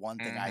that was the one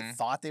thing I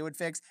thought they would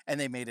fix, and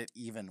they made it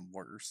even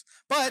worse.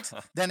 But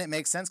then it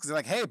makes sense because they're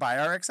like, "Hey, buy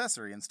our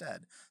accessory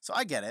instead." So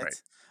I get it.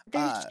 Right.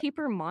 There's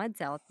cheaper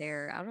mods out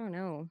there. I don't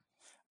know.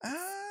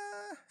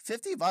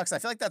 $50. I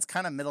feel like that's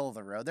kind of middle of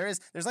the road. There's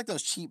like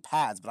those cheap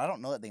pads, but I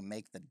don't know that they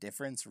make the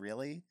difference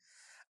really.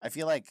 I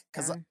feel like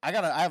because I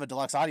have a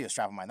deluxe audio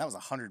strap on mine. That was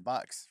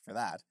 $100 for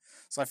that.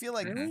 So I feel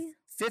like really?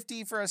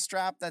 50 for a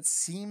strap, that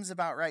seems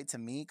about right to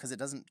me because it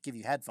doesn't give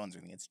you headphones or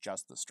anything. It's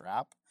just the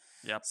strap.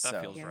 Yep,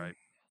 that feels right.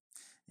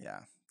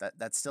 Yeah,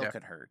 that still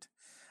could hurt.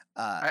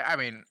 I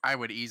mean, I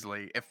would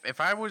easily,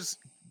 if I was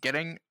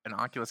getting an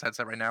Oculus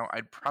headset right now,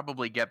 I'd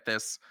probably get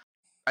this.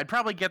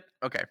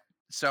 Okay,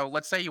 so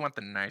let's say you want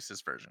the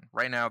nicest version.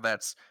 Right now,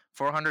 that's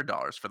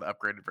 $400 for the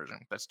upgraded version.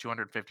 That's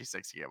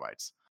 256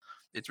 gigabytes.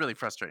 It's really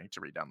frustrating to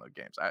re-download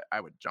games.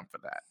 I would jump for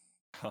that.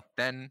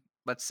 Then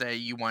let's say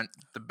you want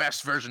the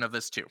best version of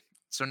this too.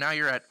 So now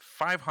you're at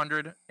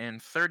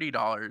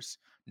 $530,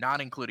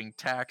 not including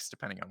tax,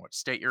 depending on what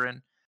state you're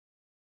in.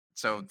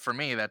 So for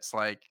me, that's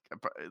like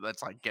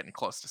getting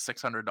close to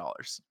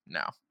 $600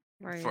 now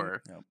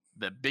for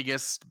the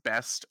biggest,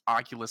 best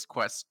Oculus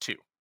Quest 2.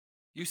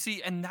 You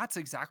see, and that's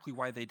exactly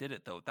why they did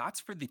it, though. That's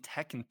for the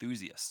tech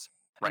enthusiasts.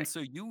 Right. And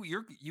so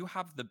you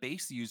have the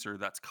base user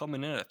that's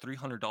coming in at a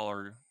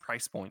 $300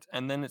 price point,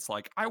 and then it's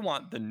like, I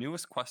want the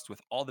newest Quest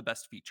with all the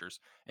best features,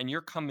 and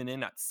you're coming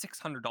in at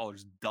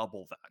 $600,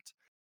 double that.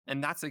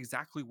 And that's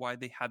exactly why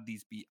they had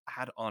these be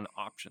add-on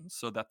options,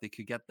 so that they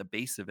could get the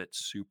base of it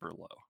super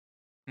low.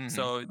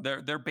 So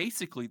they're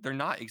basically, they're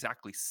not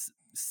exactly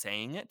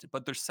saying it,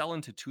 but they're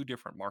selling to two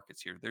different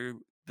markets here. They're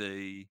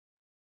the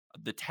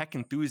tech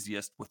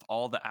enthusiast with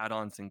all the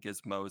add-ons and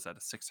gizmos at a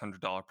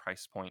 $600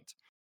 price point,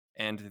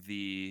 and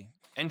the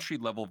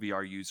entry-level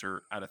VR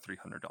user at a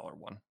 $300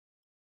 one.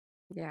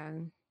 Yeah.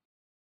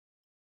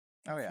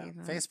 Oh yeah, See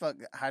that. Facebook.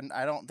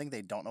 I don't think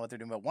they don't know what they're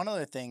doing. But one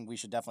other thing we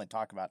should definitely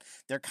talk about: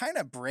 they're kind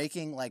of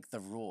breaking like the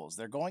rules.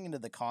 They're going into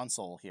the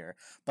console here,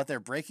 but they're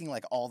breaking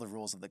like all the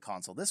rules of the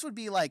console. This would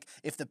be like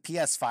if the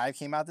PS5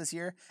 came out this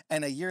year,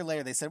 and a year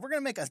later they said we're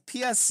going to make a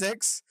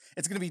PS6.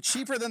 It's going to be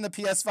cheaper than the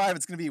PS5.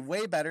 It's going to be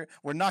way better.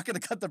 We're not going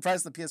to cut the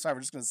price of the PS5. We're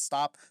just going to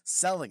stop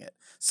selling it.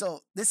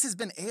 So this has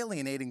been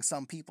alienating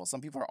some people.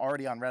 Some people are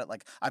already on Reddit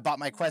like, I bought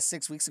my Quest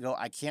 6 weeks ago.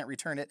 I can't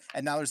return it,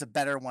 and now there's a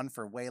better one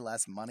for way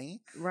less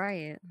money.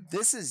 Right.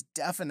 This is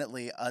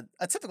definitely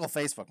a typical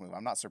Facebook move.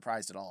 I'm not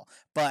surprised at all.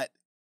 But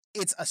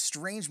it's a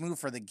strange move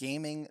for the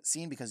gaming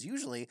scene because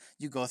usually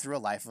you go through a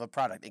life of a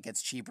product. It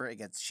gets cheaper,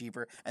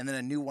 and then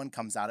a new one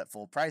comes out at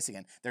full price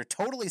again. They're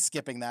totally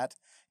skipping that,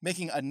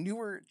 making a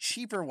newer,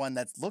 cheaper one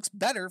that looks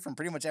better from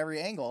pretty much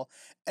every angle.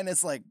 And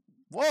it's like,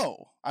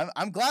 whoa,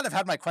 I'm glad I've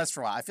had my Quest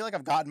for a while. I feel like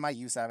I've gotten my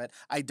use out of it.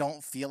 I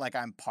don't feel like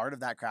I'm part of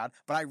that crowd,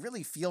 but I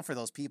really feel for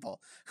those people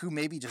who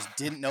maybe just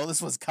didn't know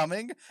this was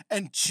coming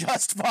and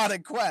just bought a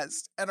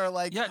Quest and are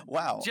like, Yeah,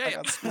 wow, I Jay,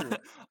 got screwed.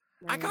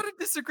 I gotta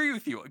disagree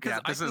with you because Yeah,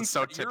 this is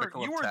so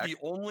typical you of are tech.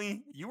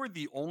 you are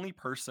the only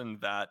person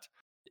that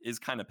is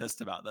kind of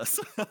pissed about this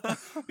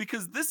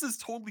because this is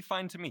totally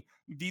fine to me.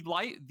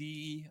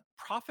 The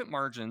profit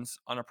margins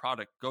on a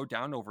product go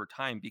down over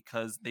time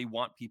because they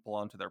want people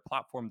onto their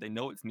platform. They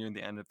know it's near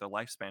the end of their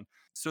lifespan,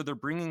 so they're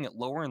bringing it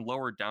lower and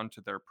lower down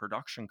to their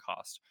production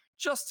cost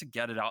just to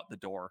get it out the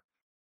door.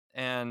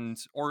 And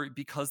or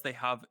because they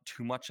have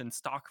too much in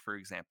stock, for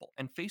example.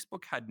 And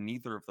Facebook had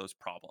neither of those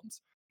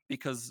problems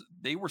because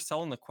they were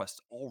selling the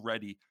Quest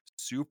already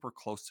super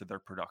close to their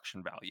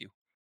production value.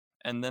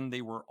 And then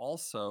they were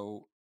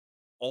also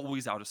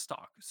always out of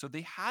stock. So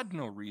they had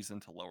no reason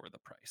to lower the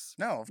price.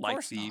 No, of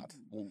course not.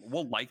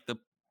 Like the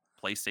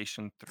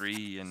PlayStation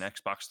 3 and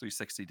Xbox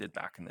 360 did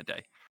back in the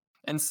day.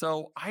 And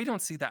so I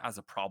don't see that as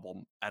a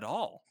problem at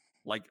all.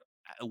 Like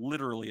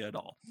literally at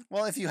all.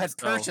 Well, if you had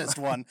purchased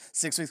one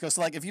 6 weeks ago,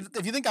 so like if you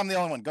think I'm the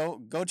only one,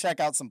 go check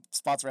out some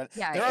spots Reddit.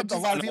 Yeah, there are it a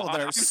just- lot of people that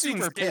are I've seen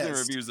super scathing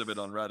pissed. reviews of it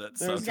on Reddit.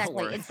 So There's- don't Exactly.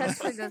 worry. It says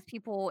for those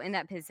people in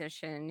that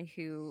position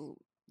who,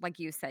 like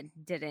you said,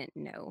 didn't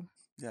know.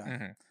 Yeah,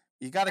 Mhm.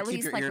 you got to At keep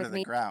least, your like, ear to with the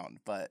me- ground.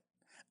 But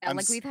Yeah, I'm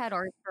like s- we've had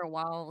ours for a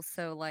while,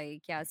 so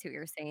like, yeah, I see what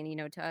you're saying.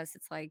 To us,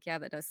 it's like, yeah,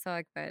 that does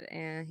suck, but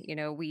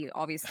we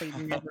obviously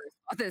never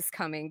saw this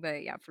coming.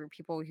 But yeah, for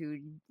people who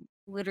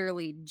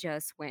literally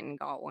just went and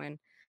got one,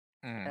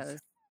 Mhm. it does.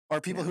 or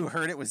people who No.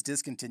 heard it was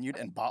discontinued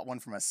and bought one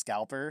from a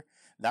scalper,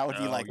 that would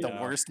be Oh, like the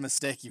yeah. worst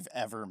mistake you've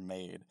ever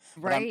made.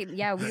 But Right?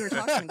 Yeah, we were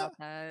talking about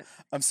that.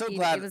 I'm so It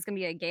glad. was gonna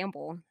be a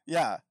gamble.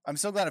 Yeah, I'm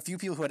so glad a few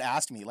people who had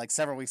asked me like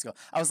several weeks ago,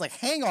 I was like,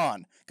 hang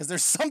on, because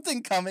there's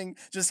something coming.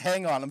 Just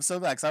hang on. I'm so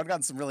glad because I've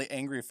gotten some really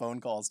angry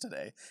phone calls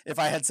today. If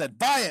I had said,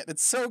 buy it,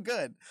 it's so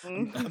good.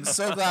 I'm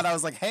so glad I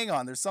was like, hang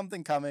on, there's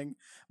something coming.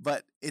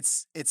 But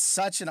it's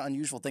such an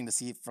unusual thing to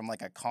see from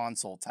like a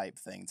console type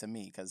thing to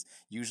me because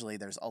usually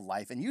there's a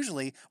life. And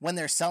usually when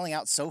they're selling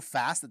out so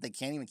fast that they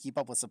can't even keep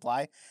up with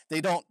supply, they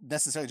don't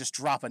necessarily just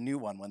drop a new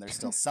one when they're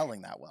still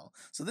selling that well.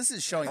 So this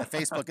is showing that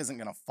Facebook isn't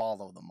going to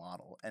follow the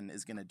model and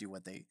is going to do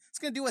what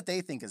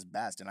they think is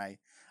best. And I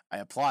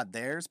applaud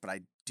theirs, but I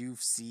do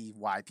see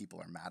why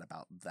people are mad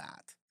about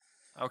that.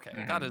 Okay,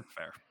 Mhm. that is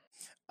fair.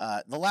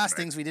 The last Right.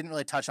 things we didn't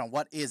really touch on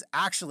what is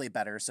actually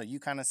better. So you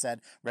kind of said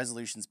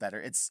resolution's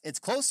better. It's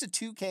close to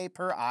 2K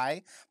per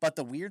eye, but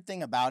the weird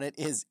thing about it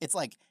is it's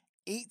like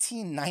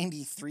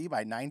 1893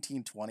 by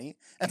 1920,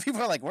 and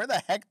people are like, where the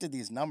heck did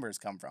these numbers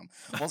come from?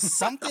 Well,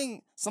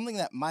 something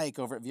that Mike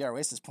over at VR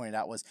Oasis pointed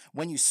out was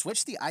when you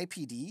switch the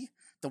IPD,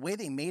 the way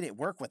they made it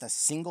work with a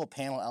single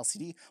panel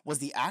LCD was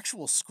the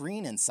actual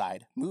screen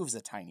inside moves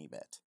a tiny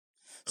bit.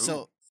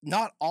 So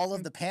not all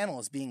of the panel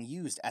is being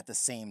used at the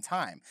same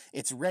time.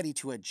 It's ready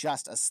to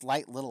adjust a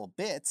slight little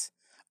bit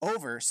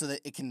over so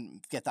that it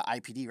can get the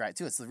IPD right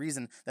too. It's the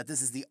reason that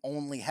this is the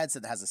only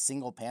headset that has a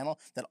single panel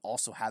that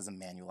also has a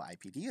manual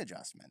IPD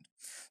adjustment.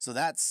 So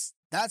that's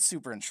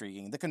super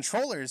intriguing. The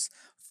controllers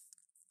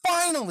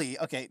finally,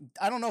 okay,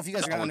 I don't know if you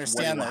guys are That going to was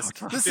way understand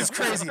this. loud. This is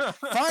crazy.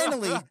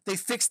 Finally, they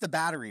fixed the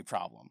battery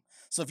problem.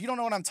 So if you don't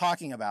know what I'm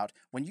talking about,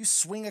 when you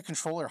swing a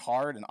controller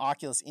hard, an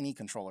Oculus any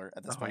controller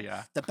at this Oh point,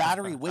 yeah. the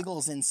battery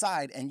wiggles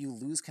inside and you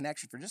lose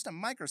connection for just a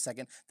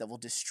microsecond that will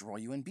destroy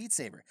you in Beat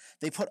Saber.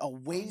 They put a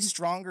way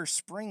stronger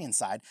spring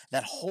inside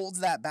that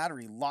holds that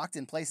battery locked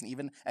in place and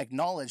even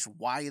acknowledged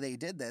why they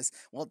did this.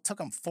 Well, it took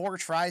them 4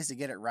 tries to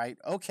get it right.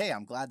 Okay,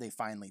 I'm glad they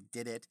finally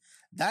did it.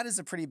 That is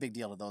a pretty big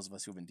deal to those of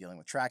us who've been dealing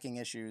with tracking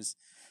issues.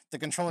 The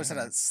controllers had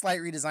a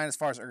slight redesign as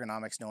far as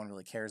ergonomics. No one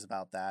really cares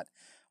about that.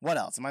 What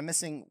else? Am I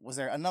missing? Was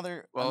there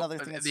another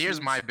thing that's here's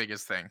huge? my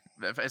biggest thing,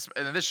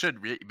 and this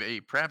should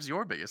be perhaps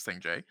your biggest thing,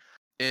 Jay,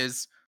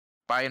 is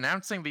by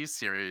announcing these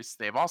series,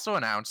 they've also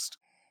announced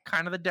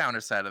kind of the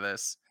downer side of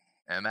this,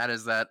 and that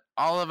is that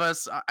all of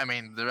us, I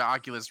mean, the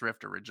Oculus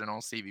Rift original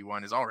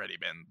CV1 has already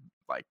been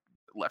like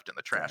left in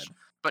the trash, Dead.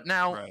 but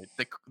now Right.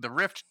 the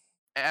Rift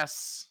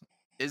S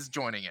is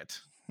joining it.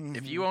 If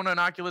Mm-hmm. you own an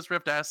Oculus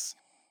Rift S,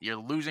 You're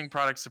losing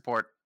product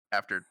support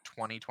after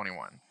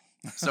 2021.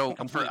 So for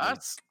Completely.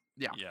 us,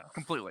 yeah,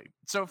 completely.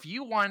 So if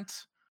you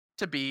want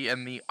to be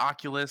in the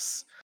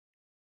Oculus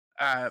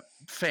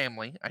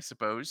family, I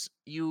suppose,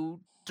 you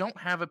don't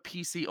have a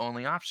PC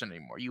only option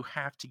anymore. You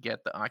have to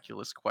get the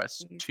Oculus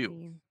Quest 2.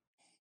 Easy.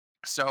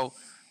 So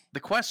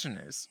the question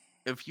is,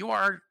 if you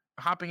are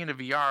hopping into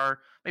VR,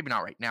 maybe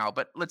not right now,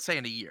 but let's say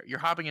in a year, you're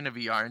hopping into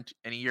VR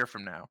in a year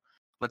from now.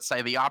 Let's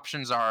say the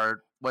options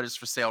are what is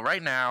for sale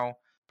right now,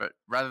 but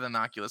rather than the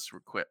Oculus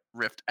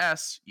Rift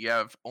S, you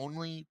have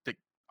only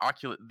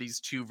these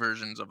two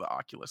versions of the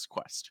Oculus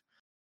Quest.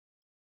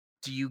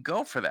 Do you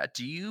go for that?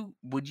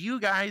 Would you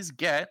guys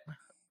get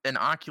an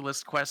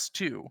Oculus Quest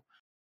 2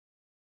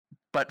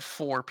 but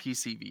for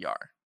PC VR?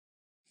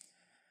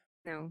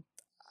 No.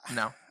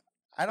 No.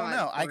 I don't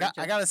know. I got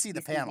to see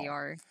the PC panel.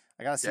 VR.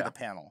 I got to see the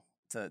panel.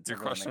 To Your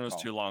really question make a was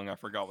call. too long. I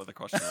forgot what the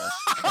question was.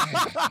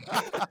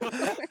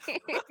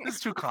 It's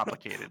too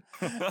complicated.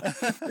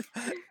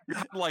 You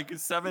had like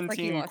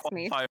 17 lost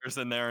me. qualifiers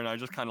in there, and I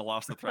just kind of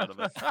lost the thread of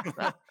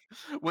it.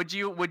 Would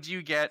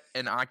you get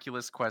an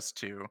Oculus Quest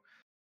 2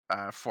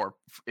 for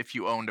if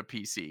you owned a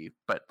PC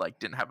but like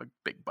didn't have a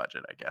big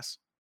budget, I guess?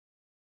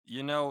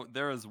 You know,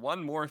 there is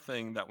one more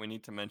thing that we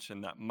need to mention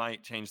that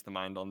might change the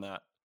mind on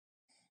that.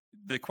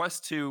 The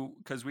Quest 2,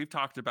 because we've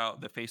talked about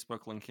the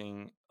Facebook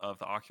linking of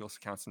the Oculus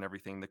accounts and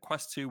everything, the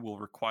Quest 2 will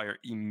require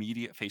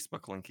immediate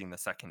Facebook linking the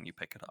second you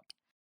pick it up.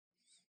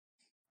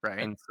 Right.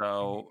 And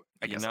so,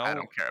 I guess I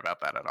don't care about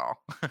that at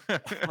all.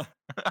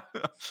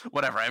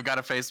 Whatever. I've got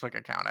a Facebook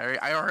account.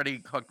 I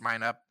already hooked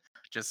mine up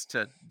just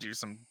to do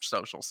some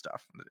social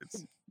stuff.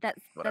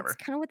 That's whatever.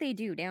 kind of what they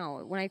do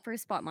now. When I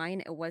first bought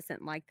mine, it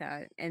wasn't like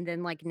that. And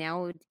then like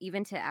now,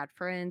 even to add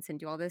friends and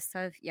do all this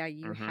stuff, yeah,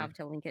 you have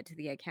to link it to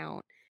the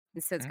account.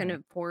 And so it's going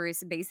to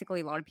force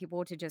basically a lot of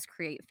people to just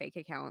create fake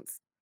accounts.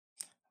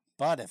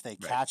 But if they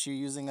catch you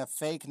using a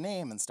fake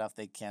name and stuff,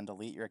 they can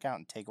delete your account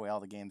and take away all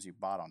the games you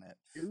bought on it.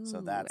 Ooh, So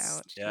that's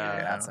ouch.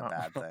 that's a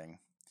bad thing.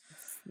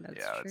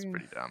 That's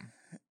pretty dumb.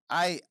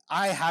 I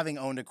having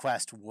owned a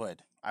Quest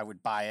I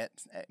would buy it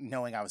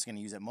knowing I was going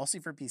to use it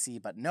mostly for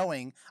PC, but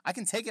knowing I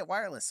can take it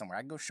wireless somewhere.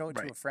 I can go show it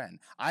to a friend.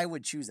 I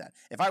would choose that.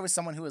 If I was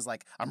someone who was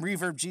like, I'm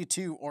Reverb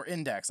G2 or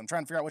Index, I'm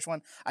trying to figure out which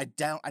one, I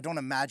don't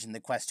imagine the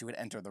Quest 2 would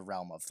enter the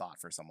realm of thought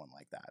for someone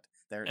like that.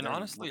 They're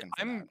honestly,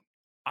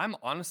 I'm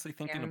honestly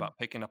thinking about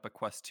picking up a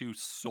Quest 2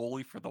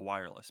 solely for the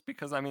wireless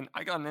because, I mean,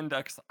 I got an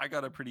Index. I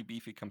got a pretty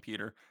beefy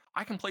computer.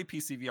 I can play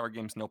PC VR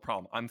games no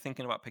problem. I'm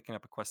thinking about picking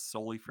up a Quest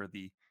solely for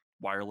the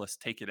wireless,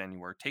 take it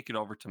anywhere, take it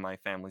over to my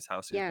family's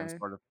house. Yeah. And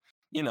sort of,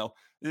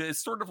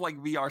 it's sort of like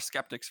VR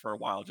skeptics for a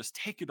while. Just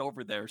take it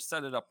over there,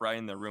 set it up right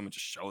in their room and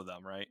just show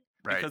them, right?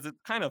 Because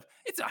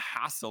it's a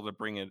hassle to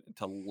bring it,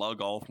 to lug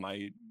all of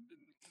my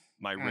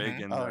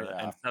rig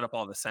and set up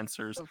all the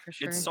sensors. Oh, for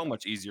sure. It's so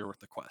much easier with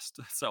the Quest.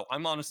 So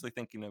I'm honestly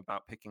thinking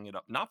about picking it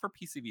up, not for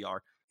PC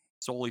VR,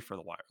 solely for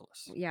the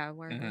wireless. Yeah,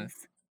 wireless.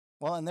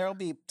 Well, and there'll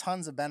be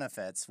tons of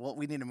benefits. Well,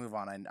 we need to move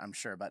on, I'm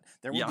sure, but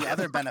there will be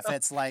other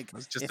benefits like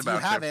if you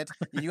have it,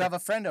 you have a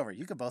friend over,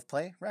 you could both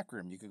play Rec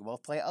Room, you could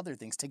both play other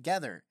things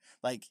together.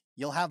 Like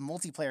you'll have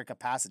multiplayer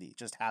capacity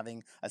just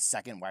having a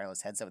second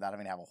wireless headset without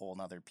having to have a whole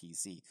nother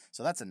PC.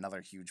 So that's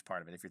another huge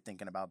part of it. If you're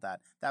thinking about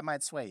that, that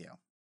might sway you.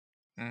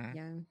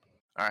 Yeah.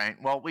 All right.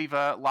 Well, we've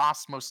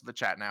lost most of the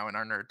chat now in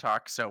our nerd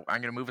talk, so I'm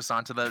going to move us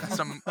on to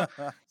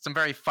some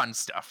very fun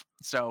stuff.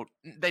 So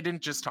they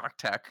didn't just talk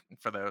tech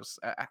for those.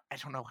 I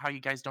don't know how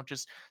you guys don't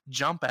just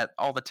jump at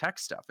all the tech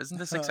stuff. Isn't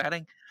this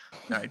exciting?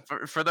 All right.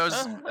 For those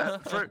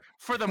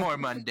for the more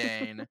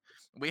mundane,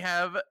 we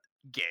have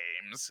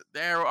games.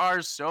 There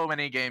are so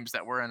many games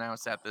that were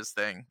announced at this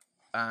thing.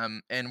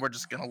 And we're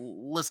just gonna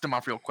list them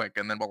off real quick,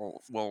 and then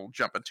we'll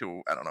jump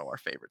into our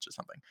favorites or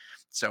something.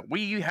 So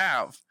we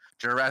have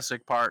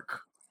Jurassic Park.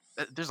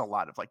 There's a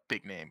lot of like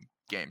big name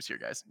games here,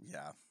 guys.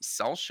 Yeah.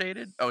 Cell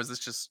shaded. Oh, is this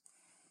just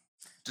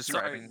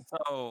describing?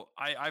 So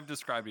I've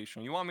described each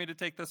one. You want me to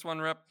take this one,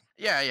 Rip?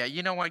 Yeah.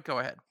 You know what? Go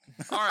ahead.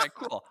 All right,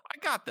 cool. I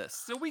got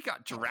this. So we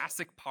got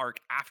Jurassic Park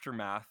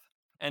Aftermath,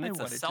 and it's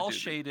a cell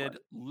shaded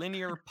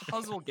linear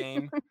puzzle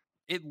game.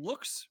 It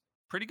looks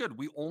pretty good.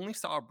 We only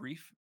saw a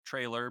brief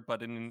trailer,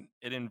 but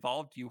it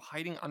involved you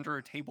hiding under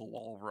a table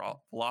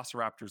while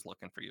velociraptors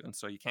looking for you, and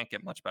so you can't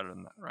get much better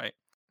than that, right?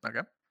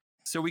 Okay.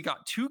 So we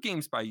got two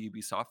games by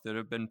Ubisoft that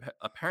have been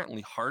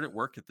apparently hard at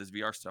work at this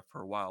VR stuff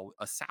for a while: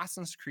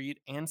 Assassin's Creed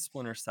and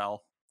Splinter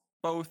Cell,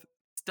 both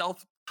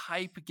stealth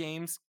type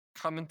games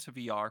coming to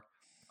VR.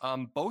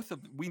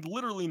 We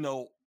literally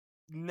know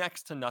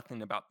next to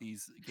nothing about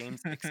these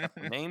games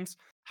except the names.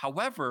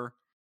 However,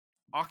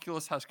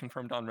 Oculus has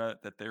confirmed on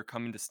Reddit that they're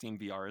coming to Steam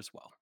VR as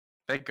well.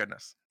 Thank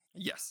goodness.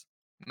 Yes.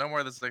 No more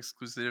of this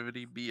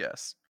exclusivity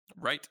BS.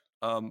 Right.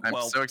 I'm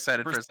so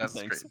excited for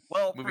Assassin's Creed.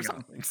 Well, moving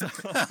on.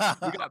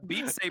 We got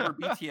Beat Saber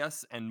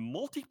BTS and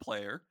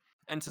multiplayer.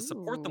 And to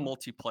support the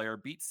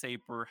multiplayer, Beat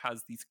Saber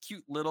has these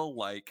cute little,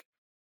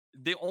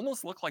 they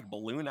almost look like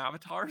balloon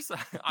avatars.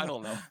 I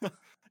don't know.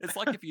 It's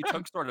like if you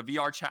took sort of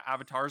VR chat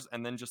avatars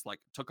and then just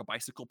took a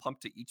bicycle pump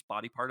to each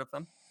body part of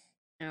them.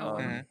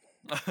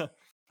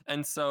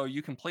 And so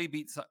you can play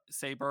Beat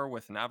Saber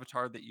with an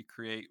avatar that you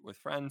create with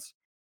friends.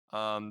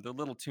 The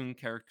little toon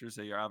characters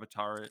are your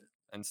avatar.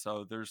 And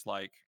so there's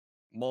like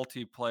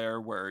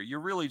multiplayer where you're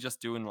really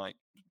just doing like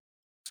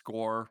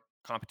score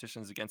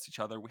competitions against each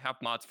other. We have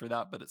mods for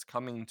that, but it's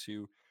coming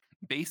to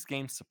base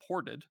game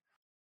supported.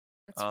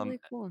 That's really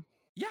cool.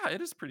 Yeah,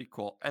 it is pretty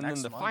cool. And Next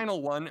then the month.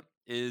 final one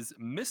is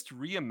Myst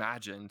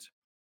Reimagined,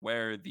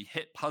 where the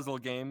hit puzzle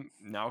game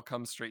now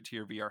comes straight to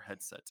your VR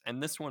headset.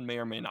 And this one may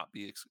or may not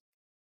be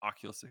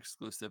Oculus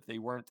exclusive. They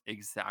weren't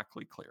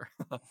exactly clear.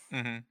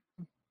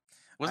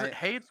 Was I- it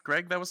Hayes,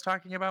 Greg, that was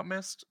talking about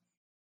Myst?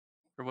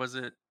 Or was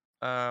it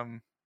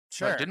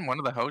Sure. didn't one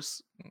of the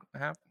hosts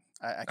have?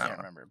 I I can't don't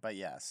remember, but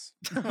yes.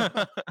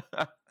 Man,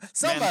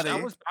 Somebody.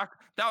 that was back,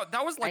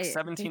 that was like I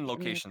 17 think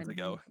locations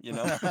anybody- ago, you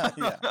know?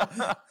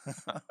 Yeah.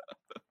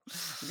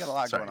 We got a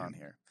lot Sorry. going on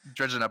here.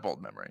 Dredging up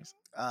old memories.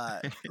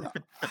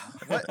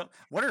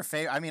 What are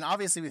favorite? I mean,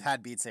 obviously we've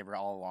had Beat Saber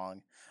all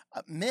along.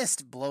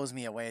 Myst blows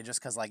me away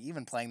just because, like,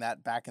 even playing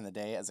that back in the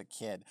day as a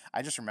kid,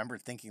 I just remember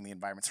thinking the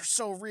environments are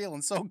so real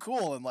and so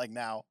cool. And like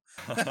now,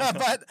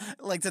 but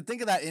like to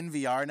think of that in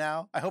VR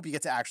now, I hope you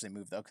get to actually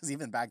move though, because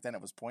even back then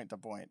it was point to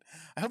point.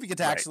 I hope you get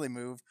to Right. actually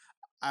move.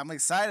 I'm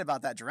excited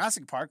about that.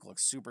 Jurassic Park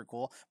looks super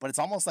cool, but it's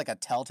almost like a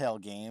Telltale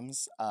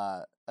Games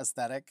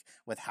aesthetic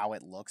with how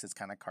it looks. It's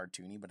kind of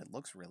cartoony, but it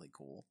looks really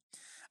cool.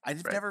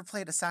 I've Right. never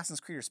played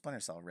Assassin's Creed or Splinter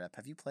Cell. Rip,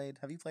 have you played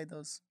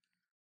those?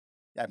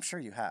 Yeah, I'm sure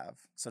you have.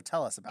 So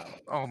tell us about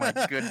it. Oh my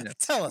goodness.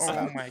 Tell us Oh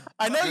about it. my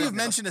I know you've goodness.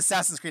 mentioned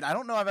Assassin's Creed. I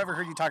don't know I've ever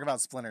heard you talk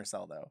about Splinter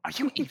Cell though. Are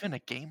you even a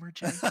gamer,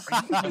 Jay?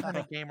 Are you even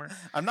a gamer?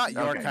 I'm not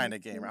your Okay. kind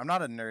of gamer. I'm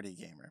not a nerdy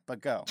gamer.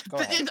 But go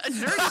ahead.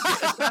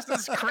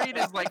 Assassin's Creed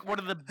is like one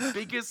of the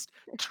biggest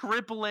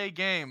AAA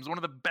games, one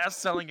of the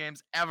best-selling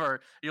games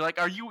ever. You're like,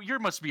 you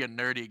must be a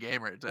nerdy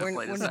gamer to One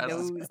play of Assassin's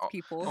those Creed.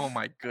 people. Oh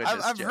my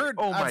goodness, I've Jay. heard.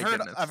 Oh my I've heard.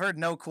 goodness. I've heard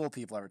no cool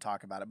people ever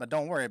talk about it. But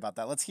don't worry about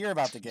that. Let's hear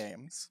about the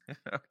games.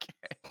 Okay.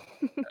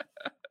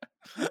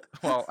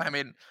 Well, I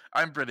mean,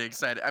 I'm pretty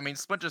excited. I mean,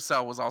 Splinter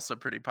Cell was also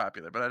pretty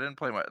popular, but I didn't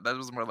play much. That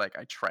was more like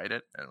I tried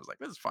it and it was like,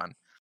 this is fun.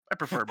 I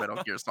prefer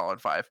Metal Gear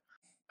Solid 5.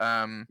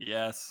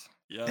 Yes.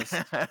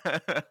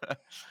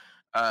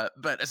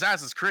 But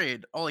Assassin's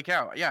Creed, holy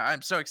cow. Yeah,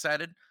 I'm so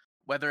excited.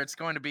 Whether it's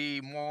going to be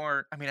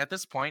more, I mean, at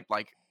this point,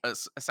 like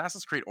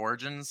Assassin's Creed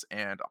Origins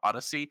and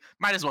Odyssey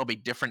might as well be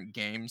different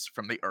games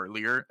from the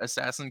earlier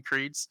Assassin's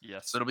Creeds.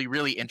 Yes. So it'll be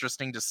really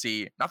interesting to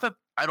see. Not that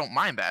I don't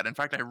mind that. In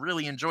fact, I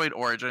really enjoyed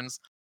Origins.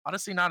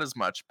 Odyssey, not as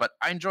much, but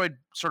I enjoyed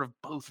sort of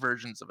both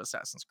versions of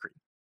Assassin's Creed.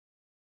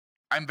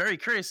 I'm very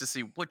curious to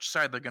see which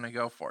side they're going to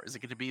go for. Is it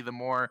going to be the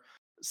more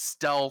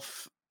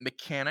stealth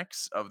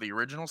mechanics of the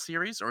original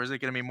series, or is it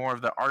going to be more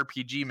of the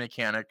RPG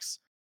mechanics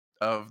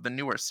of the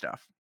newer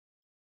stuff?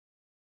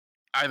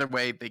 Either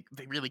way, they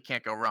really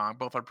can't go wrong.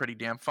 Both are pretty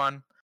damn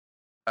fun.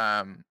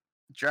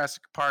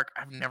 Jurassic Park,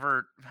 I've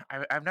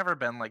never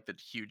been like the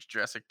huge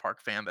Jurassic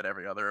Park fan that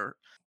every other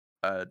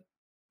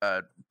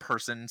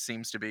person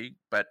seems to be,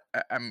 but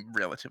I'm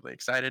relatively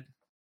excited.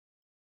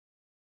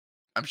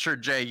 I'm sure,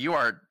 Jay, you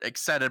are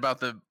excited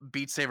about the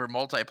Beat Saber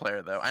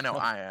multiplayer, though. I know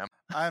I am.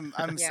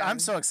 Yeah. I'm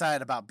so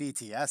excited about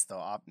BTS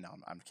though. No,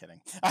 I'm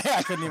kidding.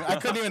 I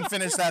couldn't even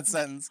finish that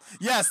sentence.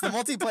 Yes, the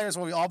multiplayer is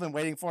what we've all been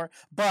waiting for,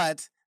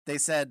 but they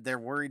said they're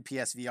worried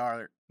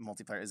PSVR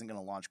multiplayer isn't going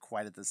to launch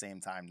quite at the same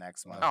time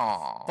next month.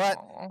 Oh, But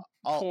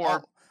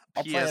poor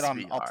I'll play it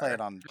on. I'll play PSVR. it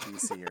on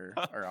PC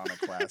or on a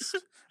Quest,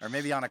 or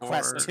maybe on a Poor-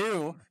 Quest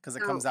 2 because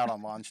it comes out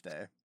on launch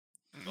day.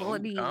 Will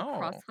it be Oh.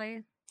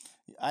 crossplay?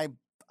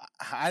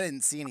 I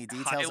didn't see any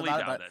details Highly about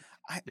it, doubt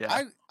but it.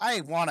 Yeah.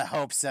 I want to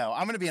hope so.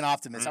 I'm going to be an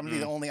optimist. I'm going to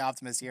be the only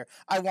optimist here.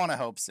 I want to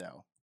hope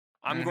so.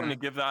 I'm going to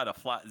give that a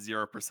flat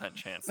 0%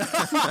 chance.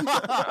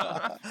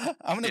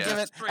 I'm going to Yeah, give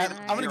it. straight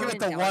I'm going to give it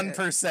the zero.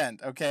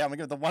 1%. Okay, I'm going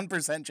to give it the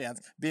 1% chance.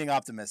 Being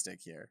optimistic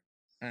here.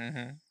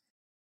 Mm-hmm.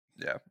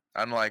 Yeah,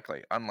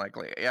 unlikely.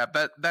 Yeah,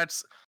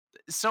 that's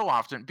so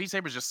often. Beat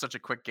Saber is just such a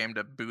quick game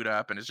to boot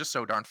up, and it's just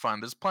so darn fun.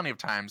 There's plenty of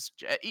times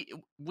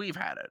we've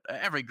had it.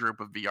 Every group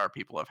of VR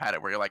people have had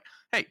it, where you're like,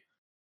 "Hey,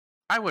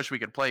 I wish we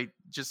could play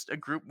just a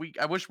group.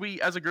 I wish we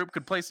as a group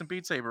could play some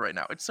Beat Saber right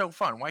now. It's so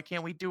fun. Why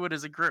can't we do it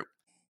as a group?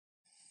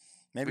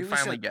 Maybe we we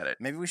finally should get it.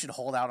 Maybe we should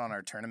hold out on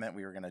our tournament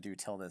we were going to do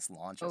till this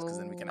launches because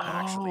then we can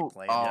actually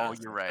play. Oh, it.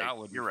 you're right. that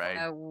would be You're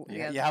fun.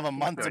 right. You have a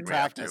month to good. We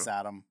have practice, to.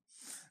 Adam.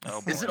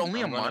 Oh, Is it boy,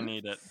 only a I'm gonna month?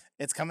 Need it.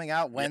 It's coming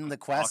out when Yeah, the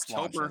Quest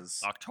October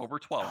launches. October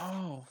 12th.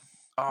 Oh,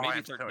 Maybe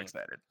I'm so 13th.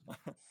 excited.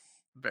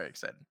 Very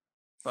excited.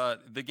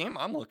 But the game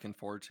I'm looking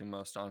forward to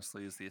most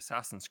honestly is the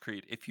Assassin's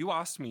Creed. If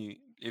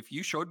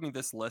you showed me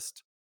this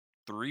list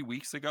 3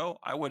 weeks ago,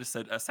 I would have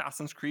said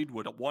Assassin's Creed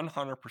would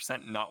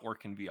 100% not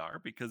work in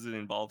VR because it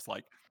involves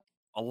like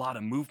a lot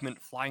of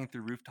movement, flying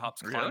through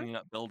rooftops, Really? climbing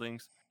up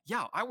buildings.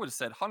 Yeah, I would have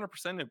said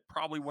 100% it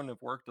probably wouldn't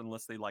have worked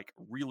unless they like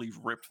really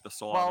ripped the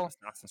soul out Well- of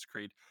Assassin's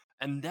Creed.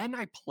 And then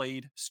I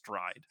played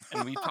Stride,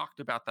 and we talked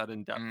about that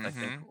in depth, I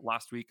think,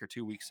 last week or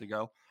 2 weeks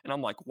ago. And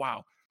I'm like,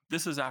 wow,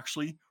 this is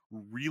actually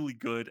really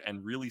good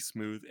and really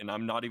smooth, and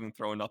I'm not even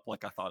throwing up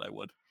like I thought I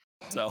would.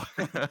 So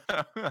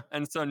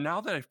and so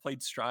now that I've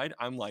played Stride,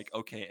 I'm like,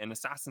 okay, an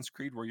Assassin's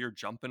Creed where you're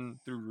jumping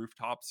through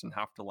rooftops and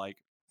have to like,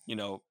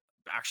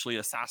 actually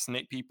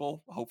assassinate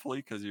people, hopefully,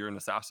 because you're an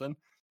assassin.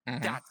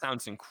 Mhm. That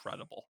sounds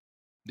incredible.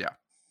 Yeah.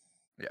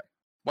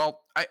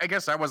 Well, I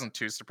guess I wasn't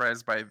too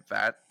surprised by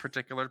that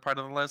particular part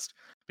of the list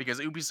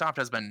because Ubisoft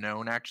has been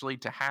known actually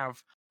to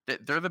have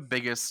they're the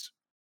biggest,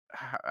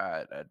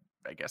 I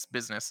guess,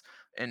 business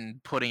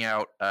in putting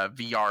out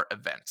VR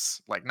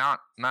events. Like not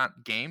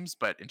games,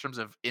 but in terms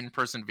of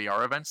in-person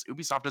VR events,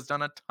 Ubisoft has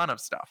done a ton of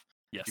stuff.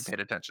 If you Yes.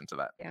 paid attention to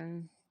that. Yeah.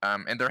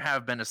 And there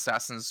have been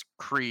Assassin's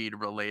Creed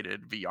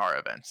related VR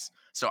events.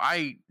 So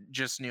I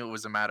just knew it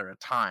was a matter of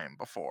time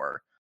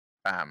before.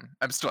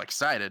 I'm still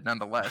excited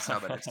nonetheless now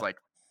that it's like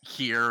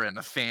here and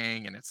a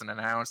thing and it's an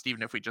announced,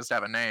 even if we just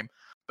have a name.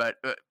 But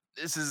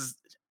this has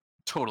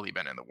totally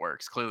been in the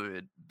works.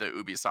 Clearly, the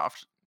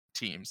Ubisoft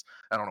teams,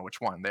 I don't know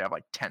which one, they have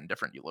like 10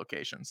 different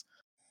locations.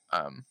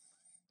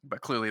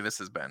 But clearly, this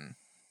has been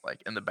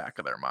like in the back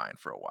of their mind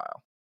for a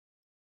while.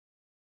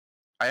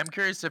 I am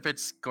curious if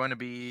it's going to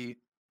be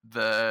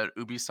the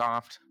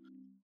Ubisoft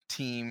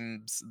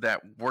teams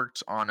that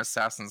worked on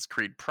Assassin's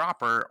Creed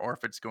proper, or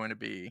if it's going to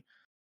be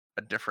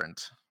a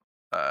different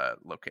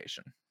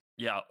location.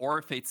 Yeah, or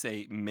if it's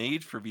a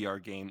made for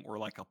VR game or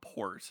like a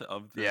port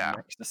of the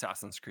next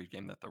Assassin's Creed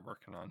game that they're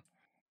working on.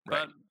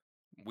 Right. But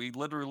we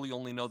literally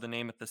only know the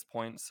name at this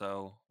point,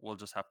 so we'll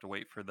just have to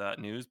wait for that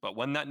news. But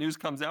when that news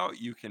comes out,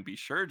 you can be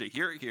sure to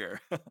hear it here.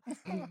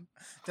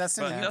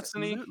 Destiny, But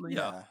Destiny, absolutely.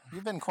 yeah.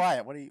 you've been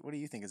quiet. What do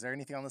you think? Is there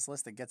anything on this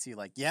list that gets you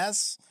like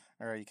yes,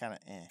 or are you kind of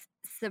eh?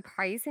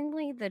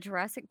 Surprisingly, the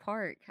Jurassic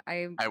Park.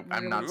 I'm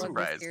really not love the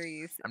surprised.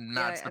 series. I'm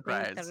not I think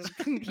that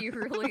surprised. would be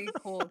really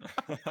cool.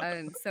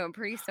 So I'm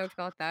pretty stoked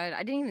about that.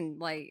 I didn't even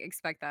like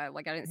expect that.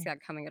 Like I didn't see that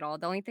coming at all.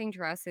 The only thing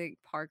Jurassic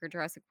Park or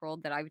Jurassic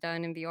World that I've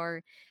done in VR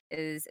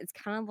is it's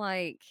kind of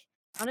like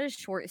not a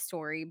short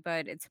story,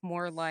 but it's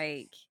more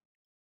like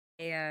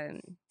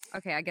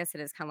okay, I guess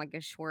it is kind of like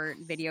a short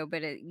video,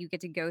 but you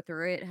get to go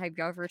through it. Have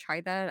you ever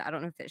tried that? I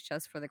don't know if it's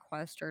just for the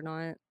quest or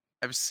not.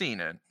 I've seen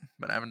it,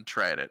 but I haven't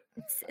tried it.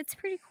 It's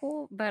pretty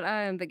cool, but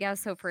yeah,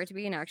 so for it to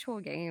be an actual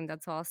game,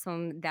 that's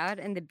awesome. That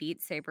and the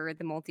Beat Saber,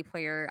 the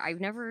multiplayer. I've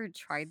never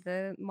tried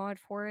the mod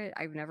for it.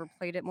 I've never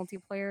played it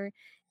multiplayer,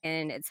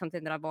 and it's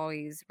something that I've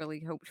always really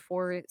hoped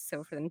for.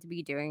 So for them to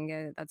be doing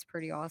it, that's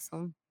pretty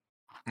awesome.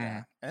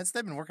 Yeah, and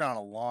they've been working on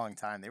a long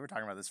time. They were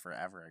talking about this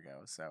forever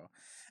ago. So,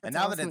 and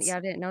That's now awesome. that it's Yeah, I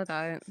didn't know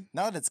that.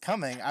 now that it's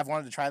coming, I've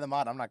wanted to try the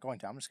mod. I'm not going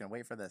to. I'm just gonna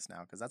wait for this now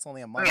because that's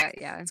only a month.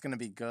 Yeah, It's gonna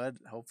be good.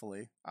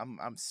 Hopefully,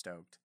 I'm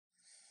stoked.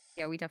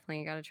 yeah, we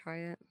definitely got to try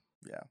it.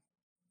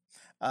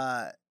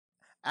 Yeah.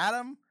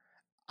 Adam,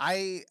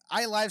 I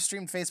live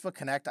streamed Facebook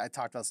Connect. I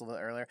talked about this a little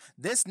bit earlier.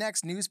 This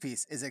next news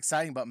piece is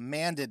exciting, but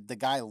man, did the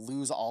guy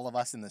lose all of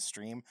us in the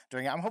stream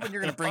during it. I'm hoping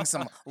you're gonna bring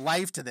some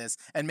life to this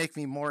and make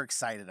me more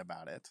excited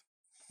about it.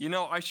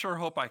 I sure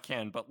hope I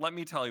can, but let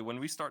me tell you, when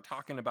we start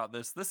talking about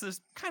this is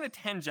kind of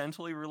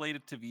tangentially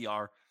related to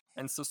VR.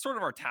 And so sort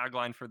of our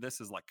tagline for this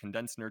is like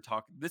condensed nerd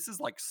talk. This is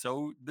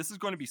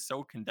going to be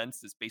so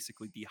condensed it's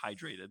basically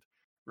dehydrated,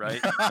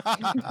 right?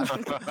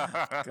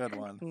 Good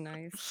one.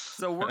 Nice.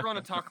 So we're going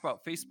to talk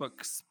about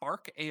Facebook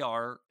Spark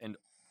AR and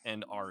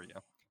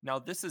Aria. Now,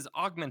 this is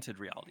augmented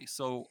reality.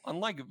 So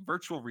unlike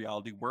virtual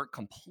reality where it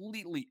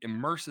completely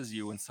immerses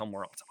you in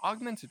somewhere else,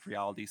 augmented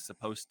reality is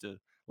supposed to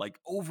like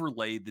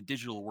overlay the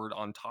digital world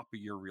on top of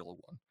your real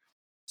one.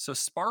 So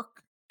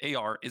Spark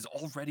AR is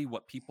already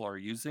what people are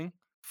using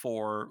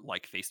for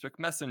like Facebook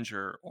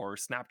Messenger or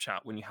Snapchat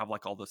when you have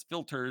like all those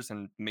filters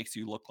and makes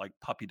you look like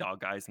puppy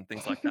dog guys and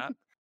things like that.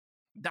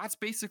 That's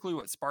basically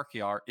what Spark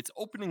AR. It's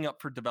opening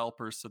up for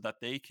developers so that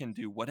they can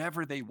do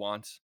whatever they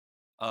want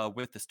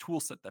with this tool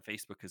set that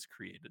Facebook has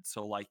created.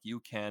 So like you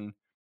can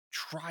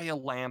try a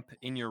lamp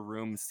in your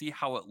room, see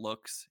how it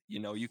looks.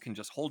 You can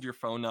just hold your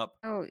phone up,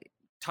 Oh,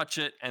 touch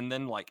it, and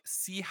then like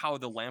see how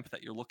the lamp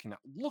that you're looking at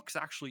looks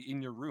actually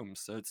in your room.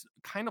 So it's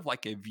kind of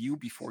like a view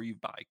before you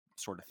buy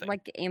sort of thing.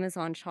 like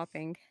Amazon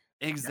shopping.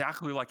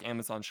 Exactly like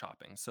Amazon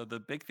shopping. So the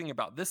big thing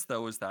about this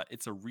though is that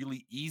it's a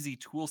really easy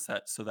tool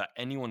set so that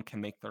anyone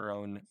can make their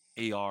own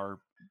AR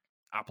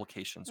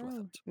applications with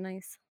Oh, it.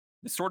 nice.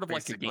 It's sort of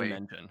like a game Basically-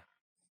 engine.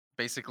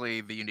 Basically,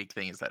 the unique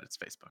thing is that it's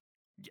Facebook.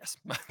 Yes.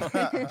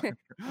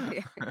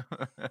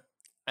 Yeah.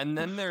 And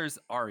then there's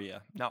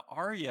Aria. Now,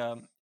 Aria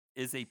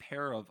is a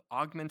pair of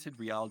augmented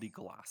reality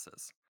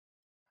glasses.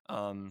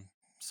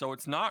 So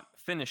it's not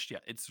finished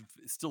yet. It's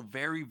still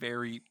very,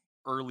 very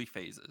early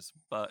phases.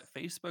 But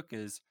Facebook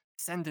is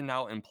sending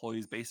out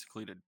employees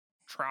basically to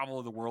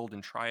travel the world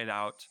and try it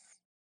out.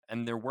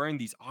 And they're wearing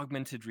these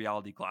augmented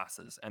reality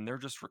glasses and they're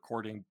just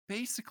recording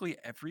basically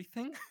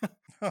everything.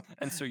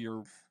 And so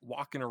you're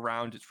walking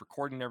around, it's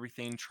recording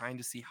everything, trying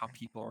to see how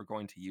people are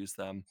going to use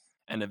them.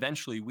 And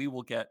eventually we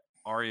will get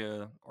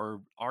Aria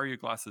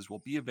glasses will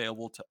be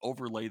available to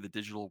overlay the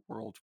digital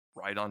world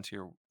right onto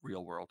your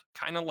real world.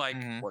 Kind of like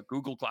Mhm. what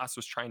Google Glass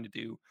was trying to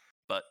do,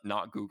 but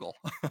not Google.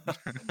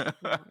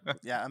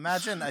 Yeah,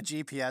 imagine a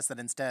GPS that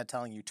instead of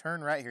telling you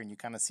turn right here and you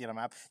kind of see it on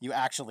a map, you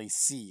actually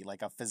see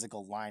like a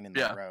physical line in the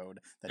Yeah. road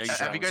that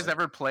Exactly. Have you shows guys it.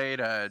 ever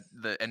played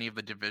any of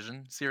the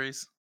Division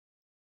series?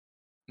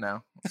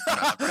 No,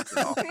 I'm not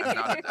surprised at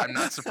all. I'm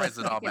not surprised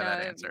at all by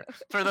that answer.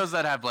 For those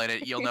that have played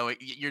it, you'll know it.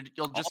 You'll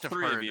just All have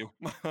three heard. of you.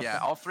 Yeah,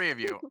 all three of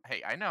you.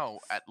 Hey, I know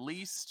at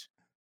least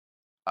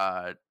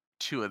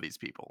two of these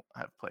people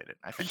have played it,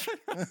 I think.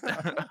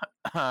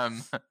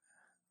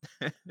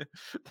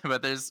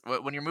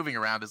 But when you're moving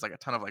around, there's like a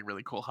ton of like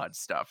really cool HUD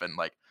stuff, and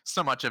like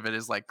so much of it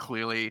is like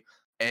clearly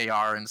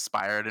AR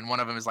inspired, and one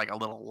of them is like a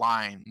little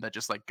line that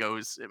just like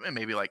goes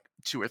maybe like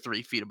 2 or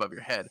 3 feet above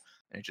your head,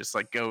 and it just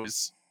like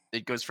goes.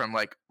 It goes from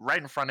like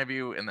right in front of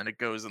you, and then it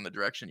goes in the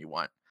direction you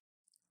want,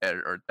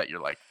 or that you're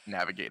like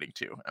navigating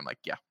to. I'm like,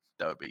 yeah,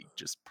 that would be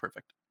just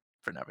perfect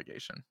for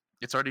navigation.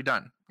 It's already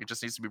done. It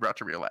just needs to be brought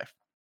to real life.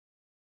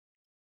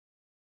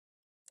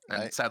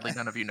 And sadly,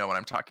 none of you know what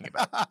I'm talking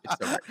about. It's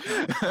so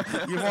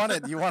great.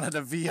 you wanted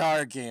a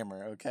VR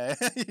gamer, okay?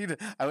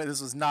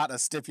 This was not a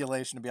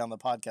stipulation to be on the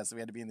podcast that we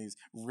had to be in these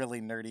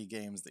really nerdy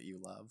games that you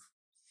love.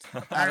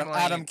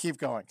 Adam, keep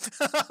going.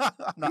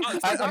 I'm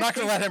not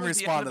going to let him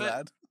respond to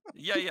that.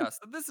 Yeah.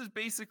 So this is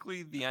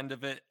basically the end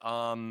of it.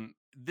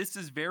 This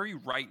is very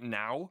right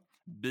now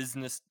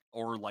business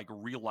or like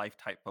real life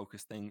type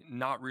focus thing,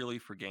 not really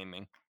for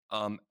gaming.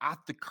 At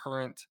the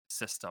current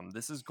system,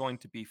 this is going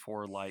to be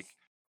for like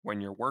when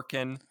you're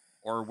working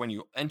or when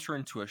you enter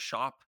into a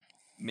shop.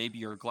 Maybe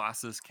your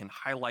glasses can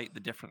highlight the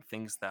different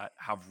things that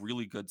have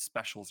really good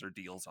specials or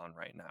deals on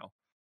right now.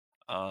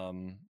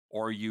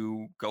 Or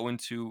you go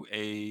into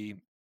a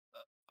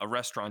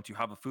restaurant, you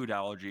have a food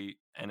allergy,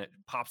 and it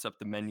pops up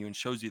the menu and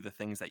shows you the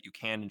things that you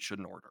can and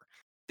shouldn't order.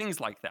 Things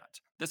like that.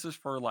 This is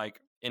for like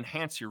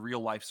enhance your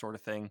real life sort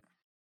of thing.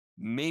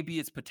 Maybe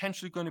it's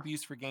potentially going to be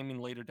used for gaming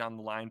later down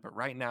the line, but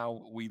right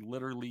now we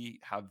literally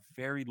have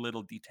very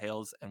little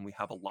details and we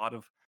have a lot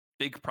of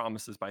big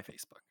promises by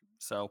Facebook.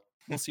 So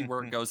we'll see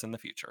where it goes in the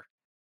future.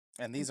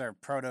 And these are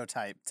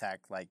prototype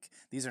tech. Like,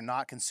 these are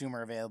not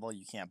consumer available.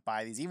 You can't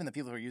buy these. Even the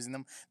people who are using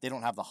them, they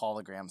don't have the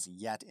holograms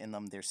yet in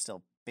them. They're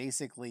still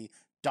basically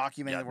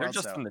documenting the world.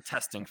 They're just in the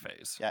testing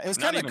phase. Yeah, it was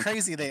kind of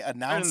crazy they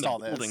announced all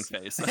this.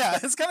 Phase. Yeah,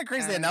 it's kind of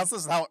crazy they announced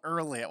this, how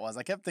early it was.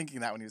 I kept thinking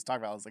that when he was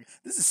talking about it. I was like,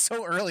 this is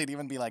so early to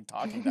even be like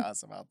talking to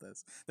us about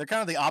this. They're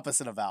kind of the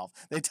opposite of Valve.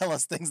 They tell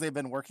us things they've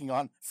been working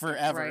on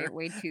forever. Right,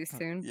 way too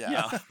soon.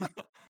 Yeah.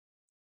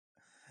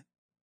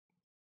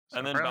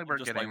 And then Valve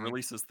just like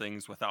releases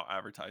things without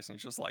advertising.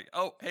 It's just like,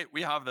 oh, hey,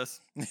 we have this,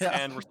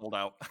 and we're sold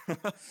out.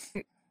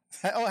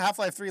 Oh,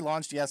 Half-Life 3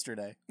 launched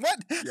yesterday. What?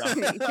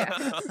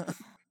 Yeah.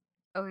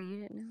 Oh,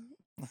 you didn't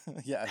know?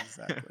 Yeah,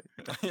 exactly.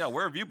 Yeah,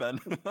 where have you been?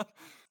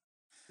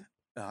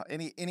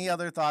 Any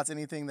other thoughts?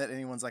 Anything that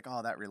anyone's like,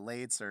 oh, that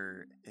relates,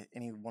 or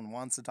anyone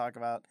wants to talk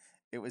about?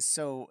 It was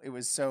so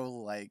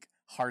like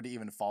hard to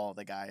even follow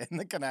the guy in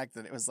the Connect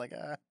that it was like,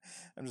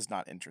 I'm just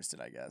not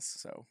interested, I guess.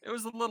 So it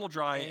was a little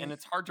dry, and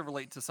it's hard to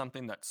relate to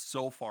something that's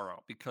so far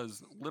out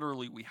because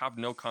literally we have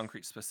no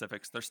concrete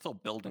specifics. They're still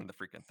building the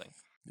freaking thing.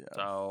 Yeah.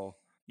 So,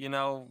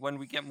 when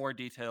we get more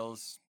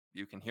details,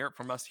 you can hear it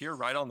from us here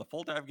right on the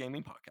Full Dive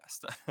Gaming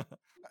Podcast.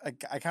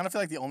 I kind of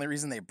feel like the only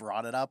reason they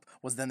brought it up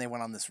was then they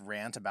went on this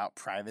rant about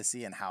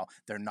privacy and how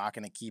they're not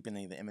going to keep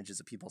any of the images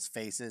of people's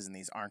faces and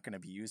these aren't going to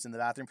be used in the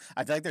bathroom.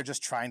 I feel like they're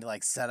just trying to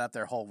like set up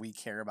their whole "we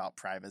care about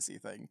privacy"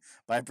 thing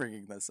by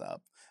bringing this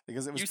up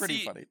because it was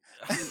pretty funny.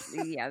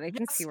 Yeah, they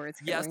can see where it's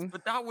going. Yes,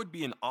 but that would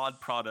be an odd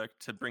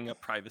product to bring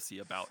up privacy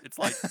about. It's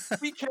like,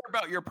 we care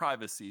about your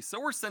privacy, so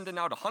we're sending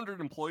out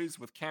 100 employees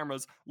with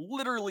cameras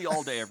literally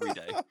all day, every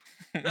day.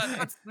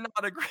 That's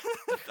not a great.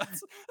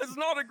 That's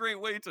not a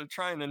great way to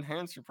try and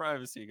enhance your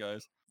privacy,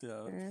 guys.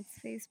 Yeah, that's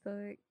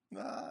Facebook.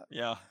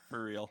 Yeah,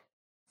 for real.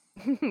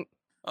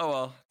 Oh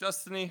well,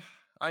 Destiny,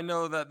 I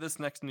know that this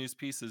next news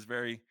piece is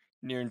very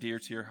near and dear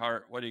to your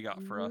heart. What do you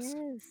got for us?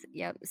 Yes.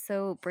 Yep.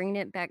 So bringing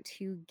it back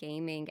to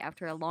gaming.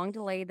 After a long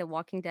delay, The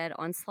Walking Dead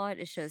Onslaught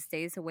is just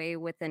days away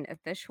with an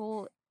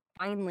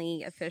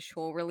finally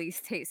official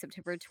release date,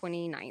 September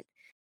 29th.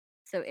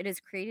 So it is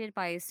created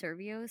by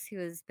Servios, who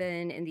has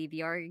been in the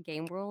VR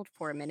game world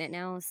for a minute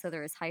now. So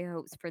there is high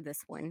hopes for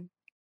this one.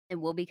 It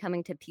will be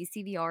coming to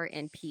PC VR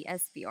and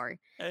PSVR.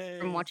 Hey.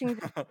 From watching the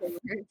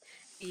trailer,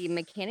 the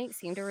mechanics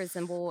seem to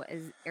resemble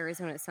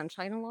Arizona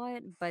Sunshine a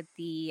lot, but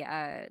the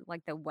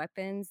the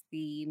weapons,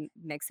 the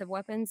mix of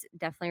weapons,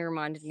 definitely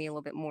reminded me a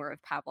little bit more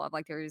of Pavlov.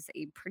 Like there's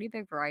a pretty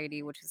big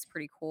variety, which is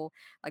pretty cool.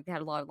 Like they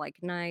had a lot of like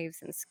knives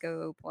and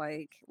scope,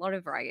 like a lot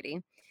of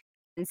variety.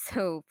 And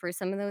so for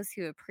some of those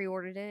who have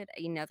pre-ordered it,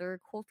 another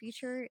cool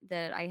feature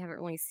that I haven't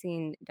really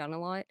seen done a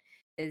lot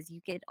is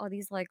you get all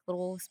these like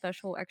little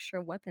special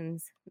extra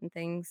weapons and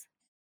things.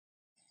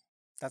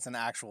 That's an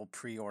actual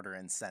pre-order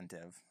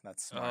incentive.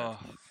 That's smart.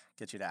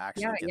 Get you to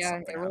actually get yeah,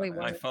 something. it really out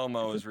of it. My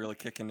FOMO is really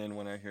kicking in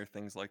when I hear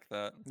things like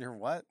that. Your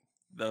what?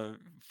 The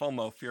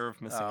FOMO, fear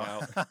of missing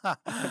out.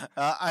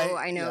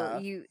 I know.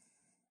 Yeah.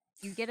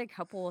 You get a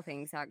couple of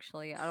things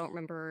actually. I don't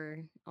remember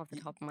off the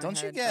top of my head.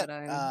 Don't you get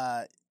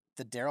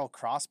the Daryl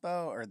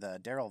crossbow or the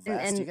Daryl And,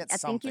 vest. You and get I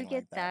think you something get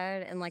like that.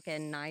 that and like a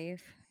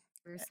knife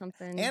or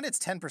something. And it's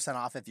 10%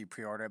 off if you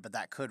pre-order it, but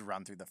that could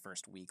run through the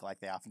first week. Like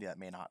they often do, that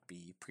may not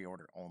be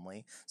pre-order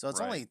only. So it's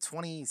only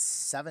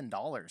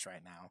 $27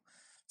 right now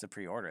to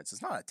pre-order it. So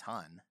it's not a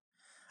ton.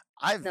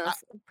 No,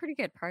 it's a pretty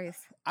good price.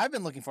 I've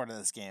been looking forward to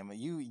this game.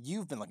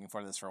 You've been looking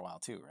forward to this for a while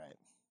too, right?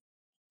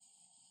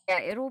 Yeah,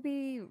 it'll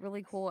be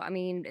really cool. I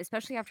mean,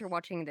 especially after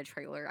watching the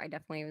trailer, I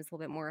definitely was a little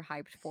bit more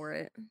hyped for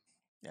it.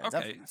 Yeah,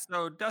 Okay,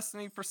 so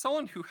Destiny, for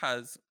someone who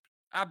has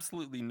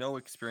absolutely no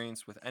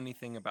experience with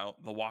anything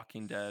about The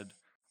Walking Dead,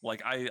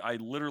 like I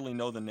literally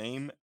know the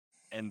name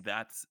and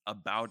that's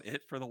about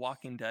it for The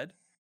Walking Dead.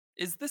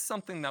 Is this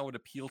something that would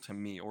appeal to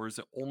me, or is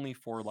it only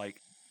for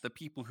like the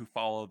people who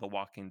follow The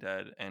Walking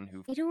Dead and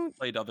who've I don't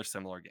played other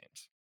similar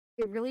games?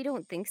 I really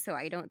don't think so.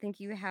 I don't think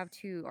you have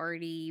to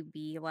already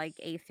be like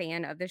a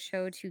fan of the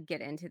show to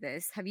get into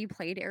this. Have you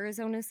played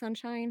Arizona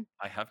Sunshine?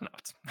 I have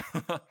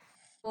not.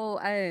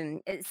 Well,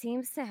 it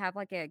seems to have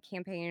like a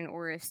campaign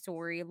or a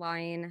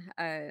storyline,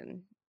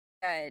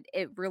 that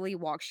it really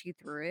walks you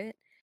through it.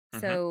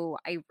 Mhm. So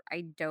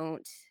I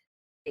don't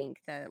think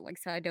that, like,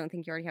 so I don't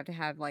think you already have to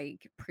have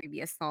like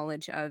previous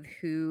knowledge of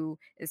who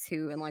is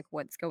who and like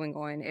what's going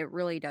on. It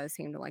really does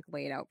seem to like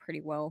lay it out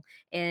pretty well.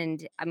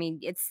 And I mean,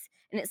 it's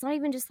not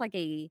even just like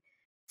a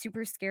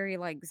super scary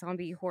like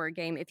zombie horror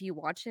game. If you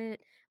watch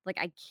it, like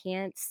I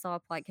can't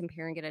stop like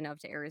comparing it enough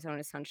to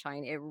Arizona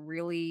Sunshine. It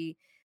really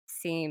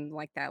seemed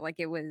like that. Like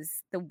it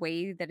was the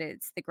way that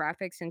it's the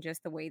graphics and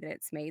just the way that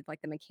it's made, like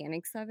the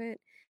mechanics of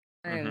it.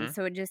 Mhm.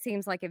 So it just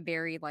seems like a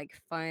very like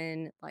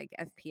fun like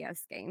FPS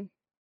game.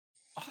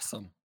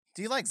 Awesome.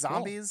 Do you like Cool.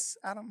 zombies,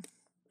 Adam?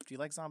 Do you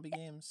like zombie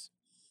games?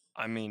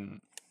 I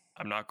mean,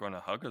 I'm not going to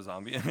hug a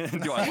zombie.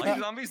 Do I like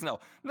zombies?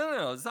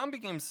 No. Zombie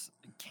games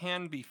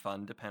can be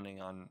fun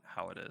depending on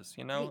how it is.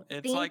 You know, I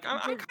it's think like I'm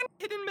that kind of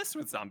hit and miss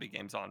with zombie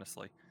games,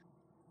 honestly.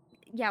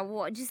 yeah,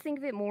 well, just think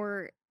of it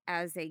more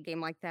as a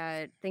game like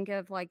that. Think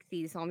of like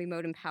the zombie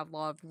mode in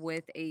Pavlov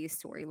with a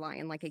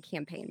storyline, like a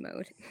campaign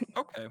mode.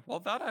 Okay, well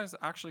that is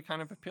actually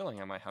kind of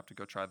appealing. I might have to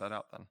go try that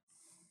out then.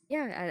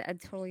 Yeah, I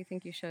totally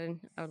think you should.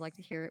 I would like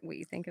to hear what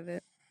you think of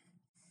it.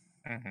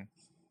 Mhm.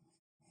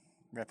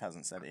 Rip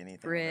hasn't said anything.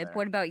 over Rip, there.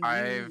 what about you?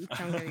 I've- You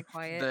sound very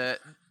quiet.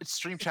 The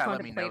stream chat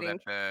let me know Contemplating.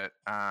 that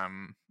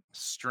the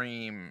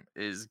stream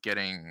is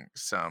getting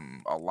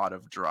a lot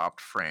of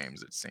dropped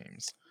frames, it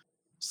seems.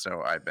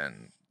 So I've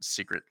been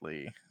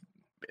secretly,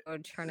 Oh,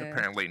 trying to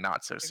apparently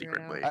not so figure it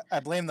out. secretly. I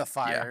blame the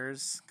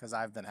fires because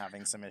I've been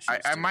having some issues.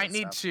 I too might with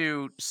need stuff.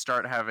 to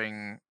start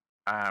having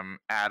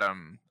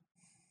Adam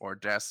or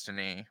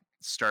Destiny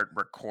start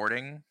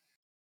recording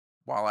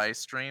while I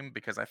stream,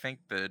 because I think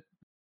the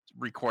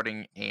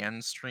recording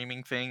and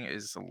streaming thing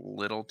is a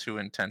little too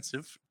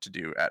intensive to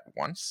do at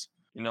once.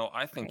 You know,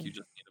 I think Okay. you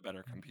just need a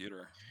better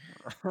computer.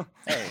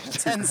 Hey, the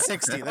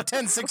 1060. The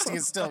 1060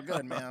 is still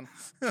good, man.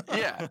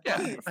 Yeah.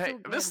 It's Hey,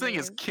 so this good, thing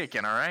is man.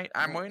 kicking, all right?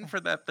 I'm waiting for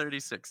that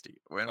 3060.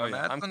 When Oh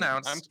yeah, that's I'm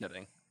announced.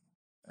 kidding.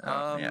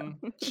 Yeah.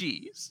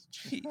 Jeez.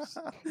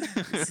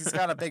 He's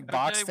got a big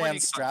box Okay, what do you fan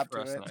got strapped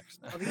for to us it. next?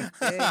 All these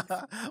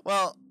pigs.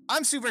 Well,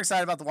 I'm super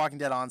excited about the Walking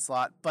Dead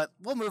Onslaught, but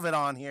we'll move it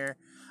on here.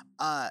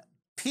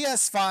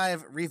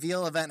 PS5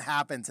 reveal event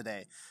happened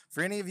today.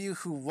 For any of you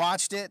who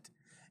watched it,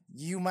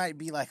 you might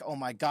be like, oh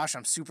my gosh,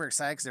 I'm super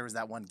excited because there was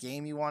that one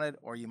game you wanted,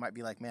 or you might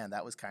be like, man,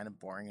 that was kind of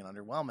boring and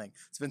underwhelming.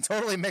 It's been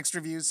totally mixed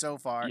reviews so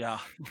far. Yeah.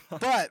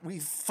 But we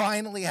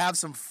finally have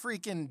some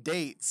freaking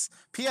dates.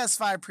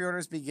 PS5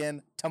 pre-orders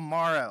begin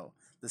tomorrow,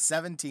 the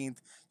 17th.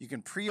 You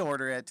can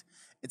pre-order it.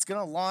 It's going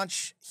to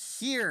launch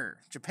here,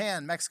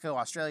 Japan, Mexico,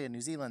 Australia, New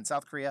Zealand,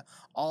 South Korea,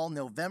 all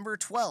November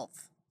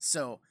 12th.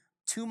 So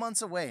 2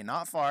 months away,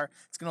 not far.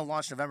 It's going to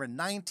launch November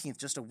 19th,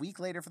 just a week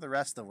later for the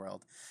rest of the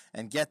world.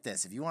 And get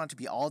this, if you want it to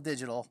be all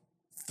digital,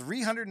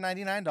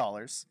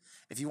 $399.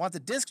 If you want the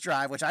disc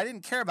drive, which I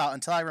didn't care about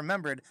until I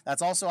remembered,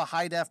 that's also a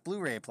high-def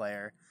Blu-ray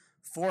player,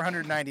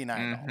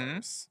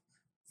 $499.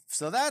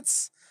 So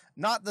that's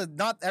not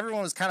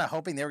everyone was kind of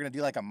hoping they were going to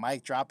do like a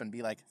mic drop and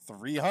be like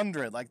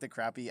 300 like the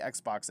crappy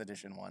Xbox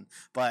edition one.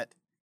 But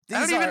I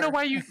don't these even know are-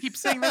 why you keep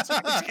saying this.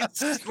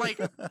 It's like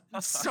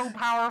so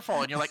powerful,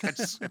 and you're like,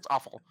 it's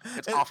awful.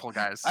 It's awful,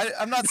 guys.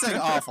 I'm not saying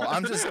awful.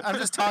 I'm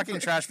just talking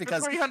trash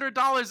because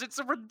 $300. It's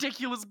a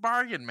ridiculous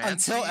bargain, man.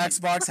 until Jeez.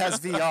 Xbox has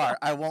VR,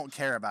 I won't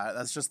care about it.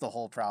 That's just the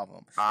whole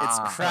problem. It's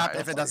crap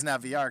if it doesn't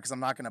have VR because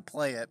I'm not going to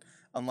play it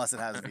unless it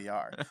has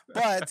VR.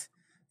 But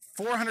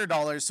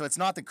 $400, so it's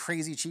not the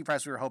crazy cheap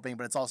price we were hoping,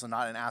 but it's also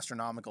not an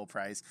astronomical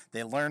price.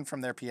 They learned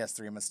from their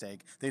PS3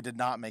 mistake. They did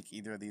not make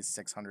either of these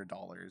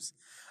 $600.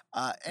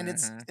 And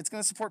it's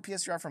going to support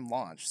PSVR from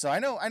launch. So I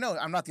know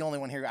I'm not the only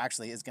one here who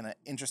actually is going to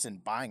interested in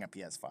buying a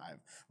PS5.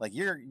 Like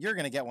you're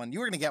going to get one. You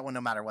were going to get one no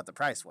matter what the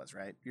price was,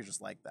 right? You're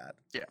just like that.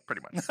 Yeah,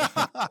 pretty much.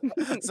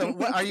 So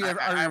what, are you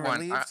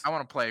relieved? I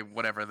want to play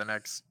whatever the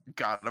next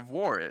God of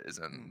War is,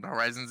 and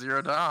Horizon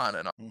Zero Dawn,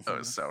 and all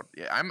those. So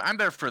yeah, I'm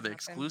there for the Okay.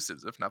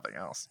 exclusives, if nothing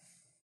else.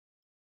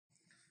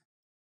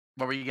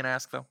 What were you gonna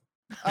ask though?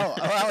 Oh,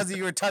 that was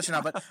you were touching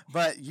on,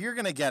 but you're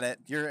gonna get it.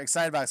 You're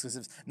excited about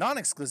exclusives.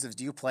 Non-exclusives.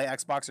 Do you play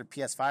Xbox or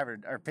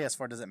PS5 or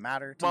PS4? Does it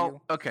matter to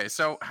you? Okay,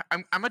 so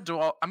I'm a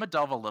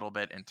delve a little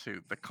bit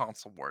into the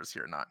console wars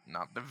here, not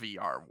the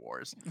VR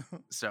wars.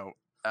 So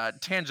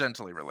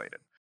tangentially related.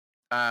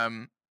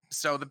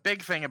 So the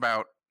big thing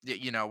about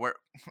we're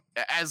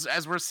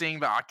as we're seeing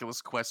the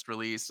Oculus Quest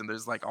release, and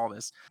there's like all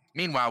this.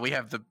 Meanwhile, we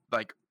have the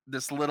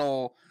this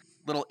little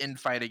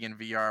infighting in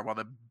VR while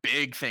the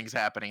big thing's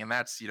happening, and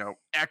that's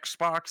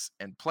Xbox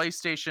and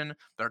PlayStation.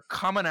 They're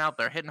coming out,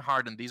 they're hitting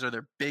hard, and these are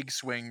their big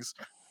swings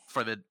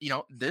for the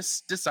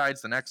this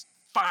decides the next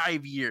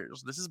 5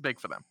 years. This is big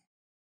for them.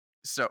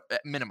 So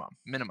at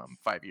minimum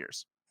 5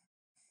 years.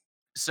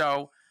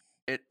 So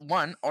it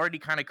already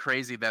kind of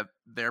crazy that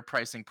their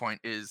pricing point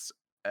is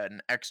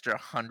an extra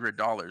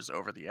 $100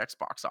 over the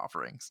Xbox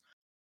offerings.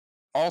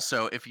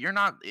 Also, if you're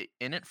not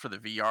in it for the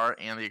VR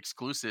and the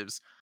exclusives,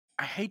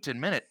 I hate to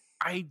admit it,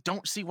 I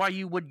don't see why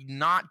you would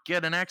not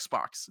get an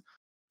Xbox.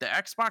 The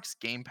Xbox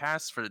Game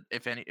Pass, for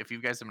if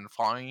you guys have been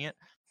following it,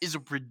 is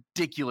a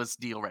ridiculous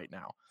deal right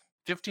now.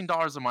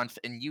 $15 a month,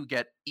 and you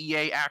get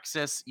EA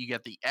access, you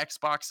get the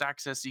Xbox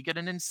access, you get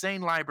an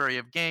insane library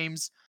of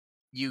games,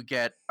 you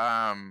get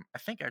I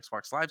think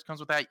Xbox Live comes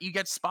with that. You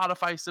get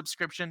Spotify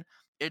subscription.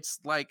 It's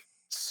like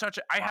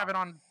I have it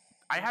on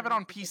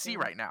PC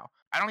right now.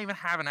 I don't even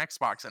have an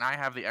Xbox, and I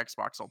have the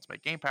Xbox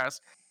Ultimate Game Pass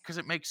because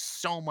it makes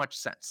so much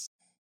sense.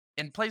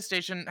 And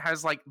PlayStation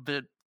has like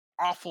the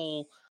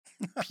awful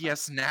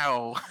PS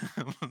Now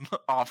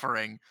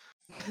offering.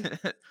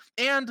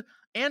 and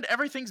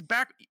everything's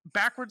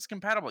backwards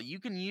compatible. You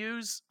can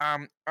use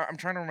I'm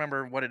trying to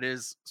remember what it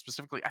is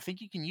specifically. I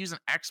think you can use an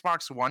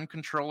Xbox One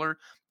controller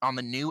on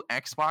the new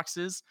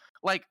Xboxes.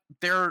 Like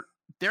the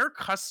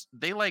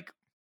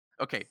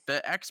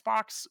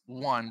Xbox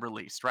One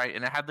released, right?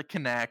 And it had the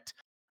Kinect,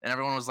 and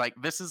everyone was like,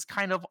 this is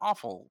kind of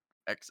awful.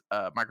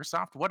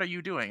 Microsoft, what are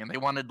you doing? And they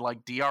wanted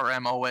like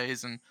DRM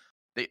always, and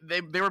they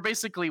were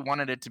basically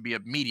wanted it to be a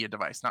media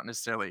device, not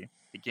necessarily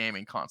a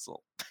gaming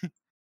console.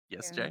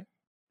 Yes, Yeah.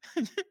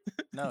 Jay?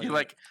 No, you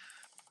like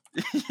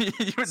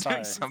you were Sorry.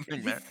 doing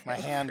something there. My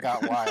hand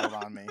got wild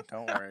on me.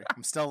 Don't worry,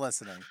 I'm still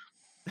listening.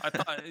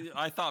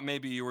 I thought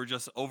maybe you were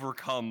just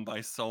overcome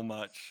by so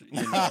much,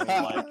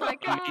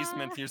 like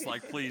amazement. You're just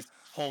like, please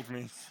hold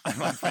me.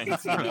 My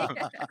face,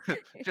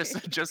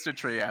 Just a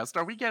tree asked,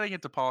 are we getting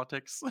into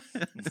politics?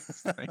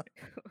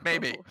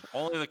 Maybe.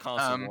 Only the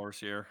console wars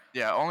here.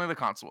 Yeah, only the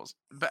consoles.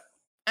 But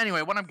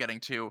anyway, what I'm getting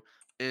to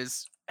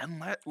is,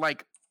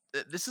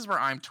 this is where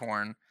I'm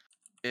torn,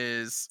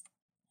 is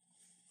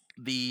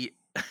the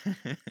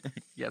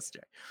yes, Jay.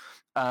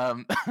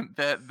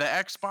 The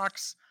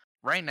Xbox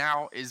right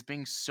now is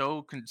being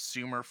so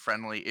consumer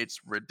friendly,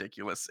 it's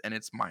ridiculous and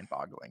it's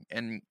mind-boggling.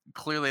 And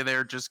clearly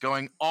they're just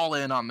going all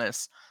in on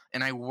this.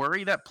 And I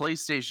worry that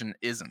PlayStation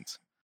isn't.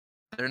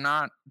 They're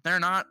not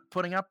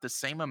putting up the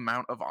same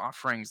amount of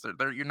offerings.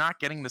 You're not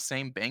getting the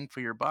same bang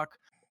for your buck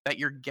that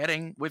you're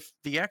getting with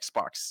the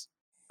Xbox.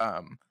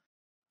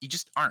 You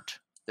just aren't.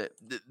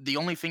 The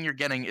only thing you're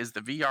getting is the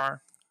VR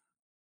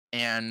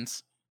and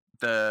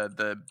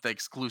the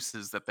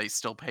exclusives that they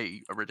still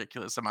pay a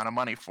ridiculous amount of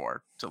money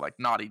for to like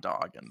Naughty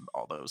Dog and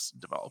all those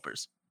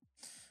developers.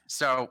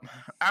 So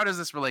how does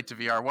this relate to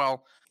VR?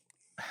 Well,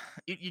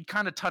 you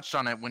kind of touched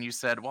on it when you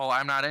said, well,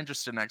 I'm not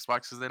interested in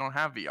Xbox because they don't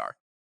have VR.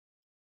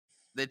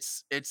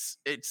 It's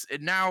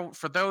now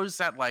for those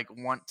that like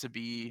want to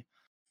be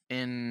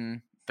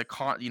in the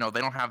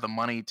they don't have the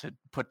money to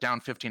put down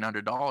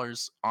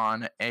 $1,500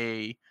 on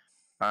a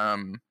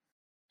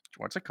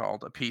what's it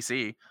called? A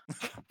PC.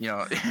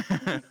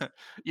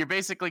 You're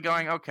basically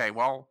going, okay,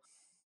 well,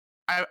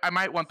 I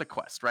might want the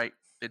Quest, right?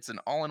 It's an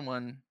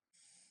all-in-one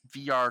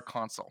VR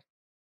console.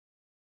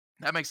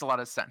 That makes a lot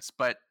of sense.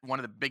 But one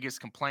of the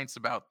biggest complaints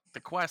about the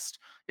Quest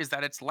is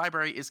that its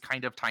library is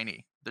kind of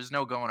tiny. There's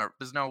no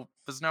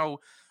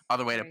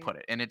other way to put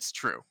it. And it's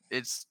true.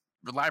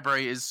 The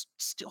library is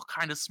still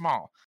kind of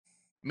small.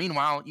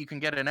 Meanwhile, you can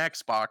get an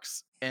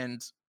Xbox,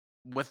 and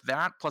with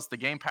that plus the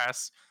Game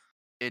Pass,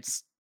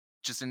 it's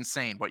just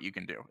insane what you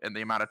can do and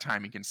the amount of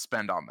time you can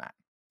spend on that.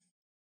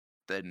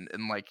 Then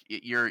and like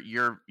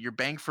your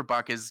bang for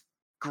buck is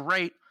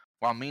great,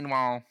 while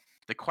meanwhile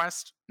the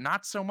Quest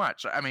not so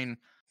much. I mean,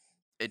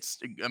 it's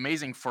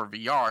amazing for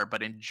VR,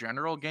 but in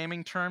general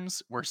gaming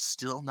terms, we're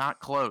still not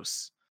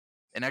close.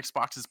 And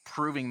Xbox is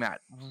proving that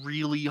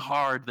really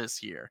hard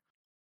this year.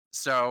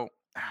 So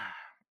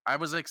I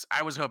was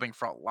hoping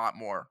for a lot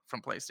more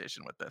from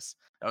PlayStation with this.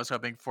 I was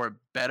hoping for a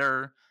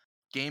better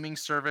gaming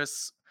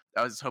service.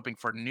 I was hoping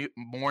for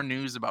more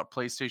news about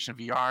PlayStation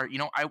VR.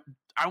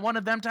 I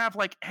wanted them to have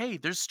like, hey,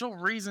 there's still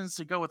reasons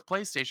to go with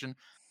PlayStation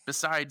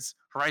besides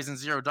Horizon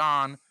Zero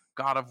Dawn,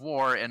 God of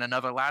War, and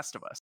another Last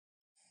of Us.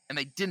 And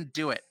they didn't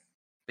do it.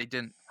 They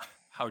didn't.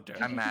 How dare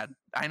I'm mad.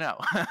 I know.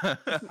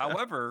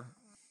 However,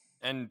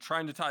 and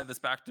trying to tie this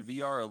back to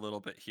VR a little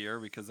bit here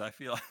because I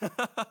feel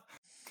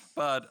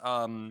but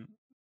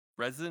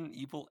Resident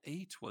Evil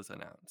 8 was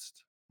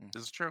announced.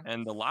 This is true.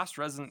 And the last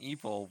Resident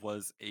Evil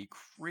was a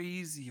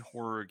crazy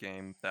horror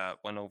game that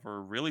went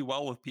over really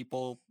well with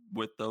people,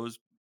 with those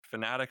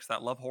fanatics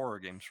that love horror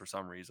games for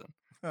some reason.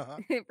 Uh-huh.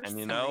 For And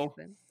some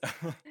reason.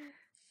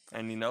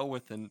 and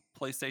with the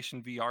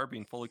PlayStation VR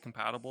being fully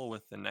compatible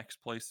with the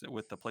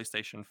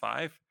PlayStation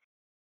 5,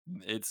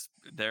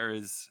 there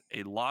is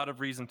a lot of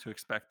reason to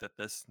expect that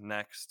this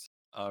next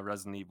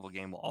Resident Evil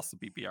game will also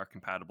be VR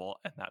compatible,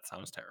 and that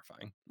sounds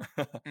terrifying.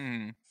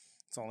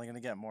 It's only going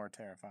to get more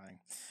terrifying.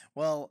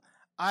 Well,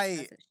 I As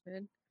it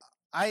should.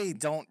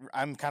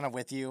 I'm kind of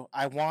with you.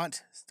 I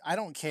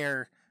don't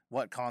care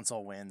what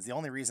console wins. The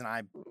only reason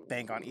I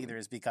bank on either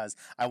is because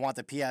I want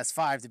the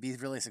PS5 to be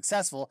really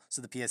successful,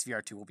 so the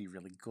PSVR 2 will be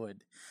really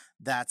good.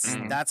 That's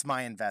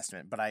my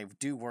investment. But I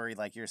do worry,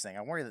 like you're saying,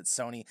 I worry that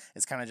Sony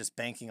is kind of just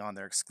banking on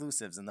their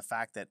exclusives and the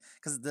fact that,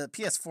 because the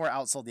PS4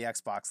 outsold the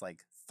Xbox like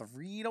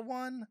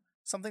 3-1,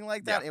 something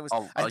like that. Yeah, It was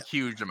a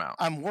huge amount.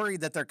 I'm worried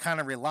that they're kind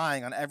of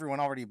relying on everyone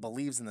already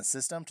believes in the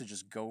system to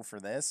just go for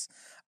this.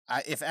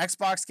 If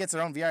Xbox gets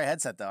their own VR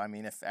headset, though, I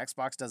mean, if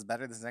Xbox does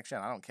better this next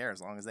gen, I don't care as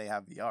long as they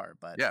have VR.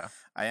 But yeah,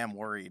 I am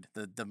worried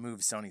the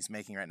move Sony's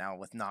making right now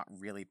with not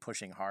really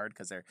pushing hard,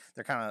 because they're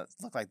kind of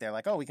look like they're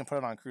like, oh, we can put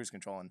it on cruise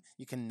control, and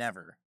you can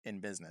never in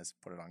business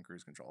put it on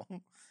cruise control.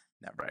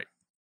 Never. Right.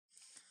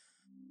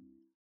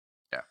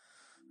 Yeah.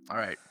 All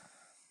right.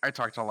 I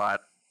talked a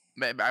lot.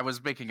 I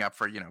was making up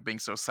for being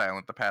so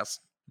silent the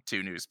past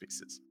 2 news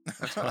pieces.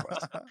 That's what it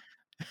was.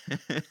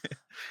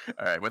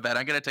 All right, with that,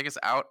 I'm going to take us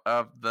out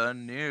of the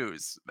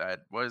news.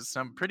 That was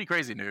some pretty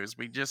crazy news.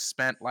 We just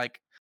spent like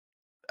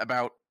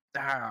about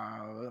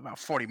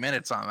 40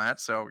 minutes on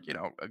that, so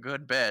a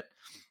good bit.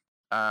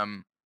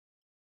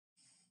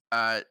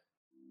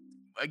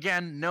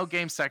 Again, no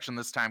game section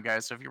this time,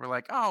 guys. So if you were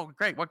like, oh,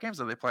 great, what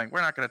games are they playing? We're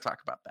not going to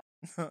talk about that.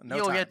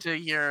 You'll get to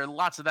hear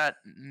lots of that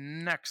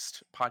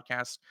next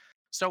podcast.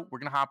 So we're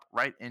going to hop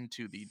right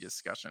into the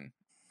discussion.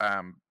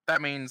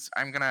 That means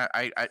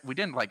we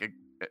didn't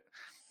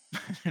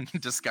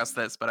discuss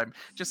this, but I'm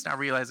just now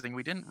realizing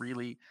we didn't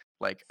really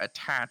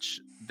attach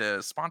the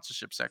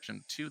sponsorship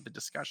section to the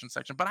discussion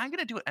section, but I'm going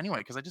to do it anyway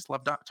because I just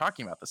love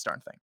talking about this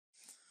darn thing.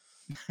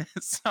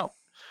 So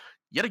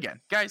yet again,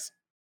 guys,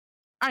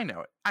 I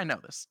know it. I know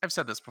this. I've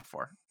said this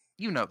before.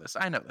 You know this.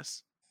 I know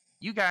this.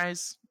 You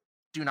guys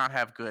do not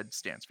have good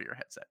stands for your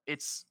headset.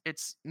 It's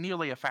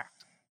nearly a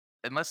fact.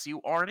 Unless you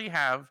already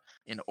have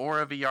an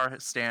Aura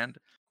VR stand,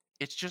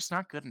 it's just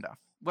not good enough.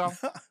 Well,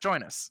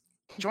 join us.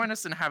 Join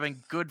us in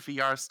having good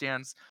VR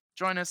stands.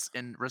 Join us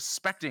in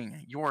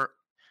respecting your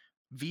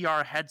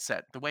VR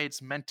headset the way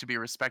it's meant to be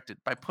respected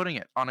by putting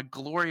it on a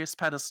glorious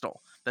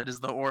pedestal that is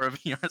the Aura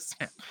VR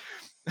stand.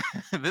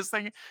 This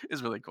thing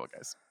is really cool,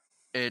 guys.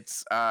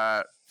 It's,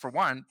 for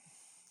one,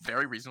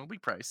 very reasonably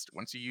priced.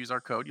 Once you use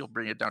our code, you'll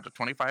bring it down to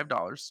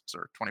 $25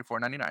 or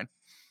 $24.99.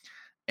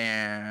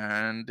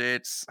 And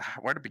it's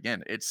where to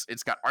begin. It's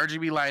got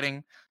RGB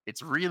lighting.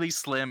 It's really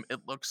slim. It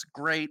looks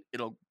great.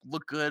 It'll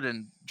look good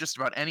in just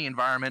about any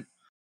environment.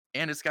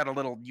 And it's got a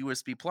little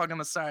USB plug on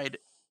the side.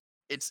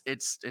 It's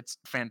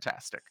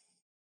fantastic.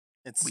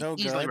 It's we so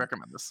easily good.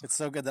 recommend this. It's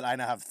so good that I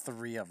now have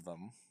 3 of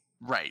them.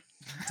 Right.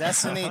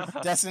 Destiny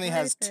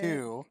has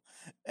 2,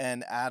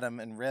 and Adam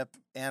and Rip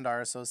and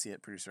our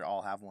associate producer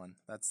all have 1.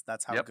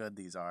 That's how good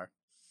these are.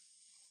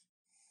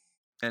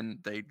 And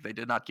they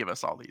did not give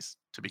us all these,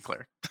 to be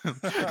clear. we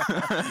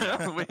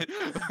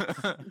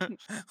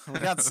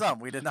got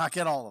some. We did not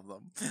get all of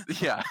them.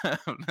 Yeah,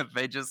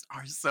 they just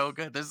are so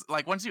good. There's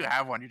once you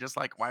have one, you're just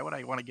like, why would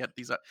I want to get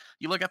these?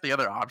 You look at the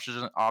other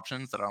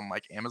options that are on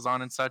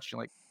Amazon and such.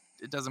 You're like,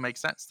 it doesn't make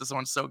sense. This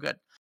one's so good.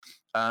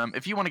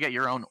 If you want to get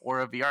your own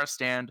Aura VR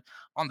stand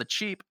on the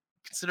cheap,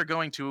 consider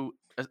going to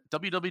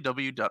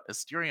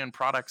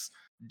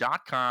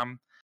www.asterianproducts.com.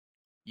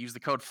 Use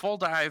the code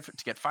FULLDIVE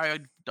to get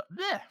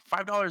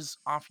 $5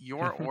 off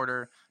your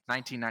order,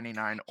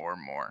 $19.99 or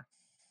more.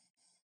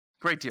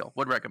 Great deal.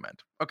 Would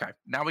recommend. Okay,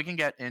 now we can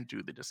get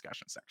into the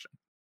discussion section.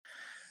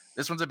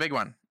 This one's a big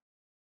one.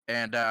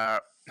 And,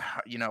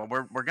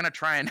 we're going to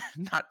try and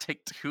not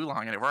take too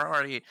long. And we're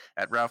already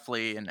at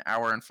roughly an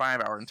hour and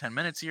 5, 10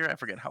 minutes here. I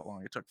forget how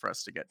long it took for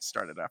us to get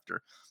started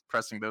after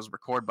pressing those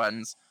record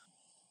buttons.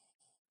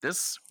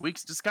 This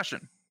week's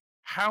discussion.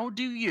 How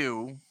do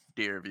you,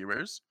 dear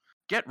viewers,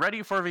 get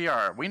ready for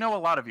VR? We know a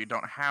lot of you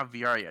don't have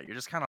VR yet. You're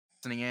just kind of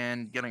listening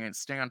in,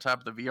 staying on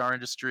top of the VR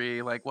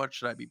industry. Like, what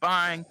should I be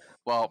buying?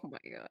 Well, Oh my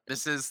God.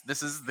 this is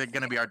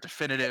going to be our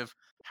definitive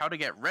how to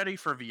get ready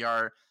for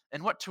VR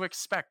and what to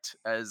expect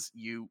as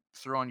you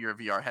throw on your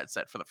VR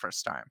headset for the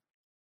first time.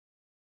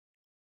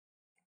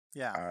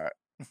 Yeah.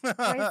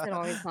 Why is it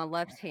always my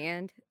left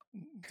hand?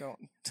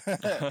 Don't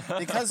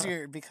because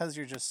you're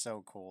just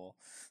so cool.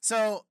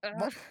 So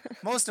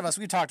most of us,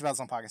 we've talked about this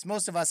on podcasts.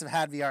 Most of us have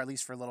had VR at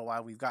least for a little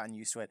while. We've gotten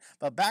used to it.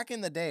 But back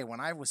in the day when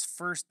I was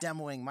first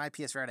demoing my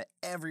PSVR to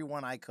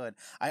everyone I could,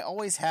 I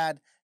always had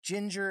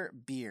ginger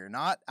beer,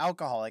 not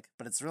alcoholic,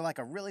 but it's really like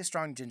a really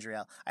strong ginger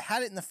ale. I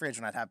had it in the fridge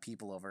when I'd have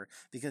people over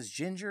because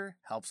ginger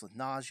helps with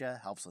nausea,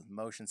 helps with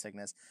motion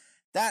sickness.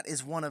 That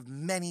is one of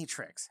many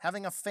tricks.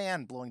 Having a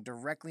fan blowing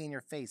directly in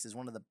your face is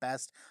one of the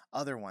best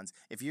other ones.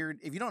 If you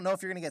don't know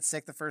if you're going to get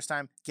sick the first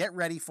time, get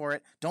ready for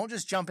it. Don't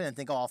just jump in and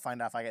think, "Oh, I'll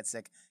find out if I get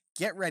sick."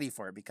 Get ready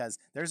for it because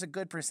there's a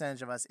good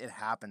percentage of us it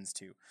happens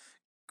to.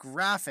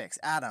 Graphics,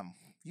 Adam,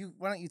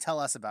 why don't you tell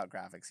us about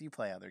graphics? You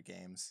play other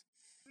games.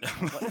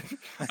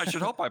 I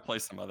should hope I play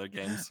some other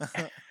games.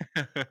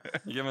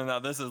 Given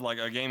that this is like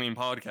a gaming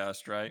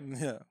podcast, right?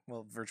 Yeah,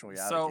 well, virtual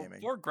reality gaming.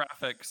 So for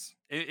graphics,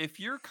 if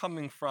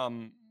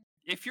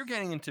you're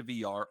getting into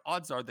VR,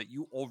 odds are that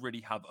you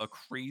already have a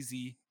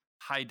crazy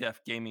high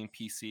def gaming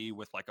PC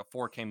with like a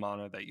 4K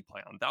monitor that you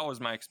play on. That was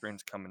my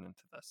experience coming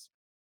into this.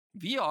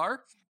 VR,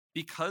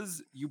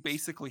 because you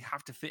basically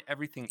have to fit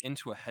everything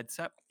into a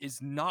headset,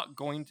 is not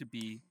going to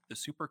be the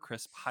super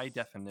crisp high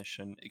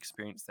definition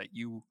experience that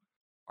you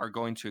are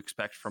going to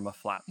expect from a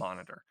flat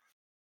monitor.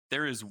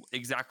 There is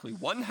exactly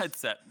one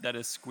headset that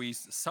is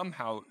squeezed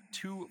somehow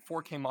 2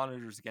 4K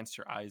monitors against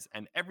your eyes,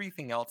 and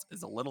everything else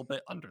is a little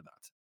bit under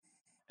that.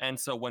 And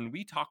so when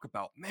we talk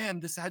about,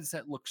 man, this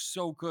headset looks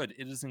so good,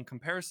 it is in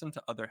comparison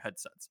to other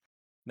headsets.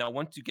 Now,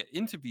 once you get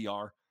into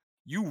VR,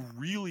 you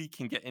really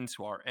can get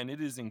into VR, and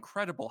it is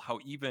incredible how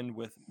even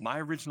with my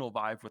original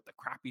Vive with the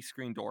crappy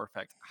screen door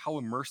effect, how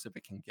immersive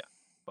it can get.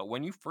 But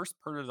when you first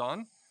put it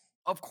on,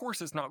 of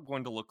course it's not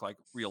going to look like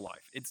real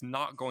life. It's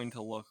not going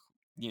to look,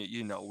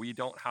 we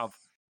don't have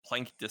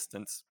plank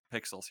distance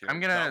pixels here.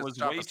 That was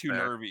way too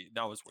nerdy.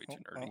 That was way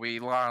too nerdy. We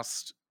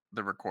lost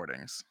the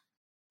recordings.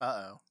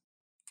 Uh-oh.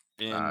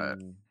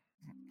 The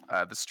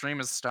stream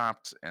has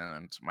stopped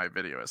and my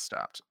video has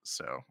stopped.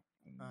 So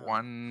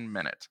 1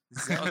 minute.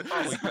 That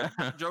was probably good.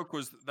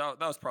 That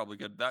was probably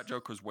good. That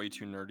joke was way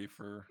too nerdy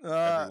for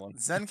everyone.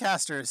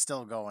 Zencastr is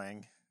still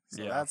going.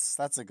 So yeah.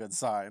 That's a good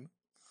sign.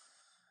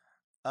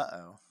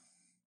 Uh-oh.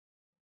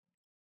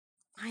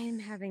 I am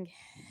having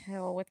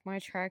hell with my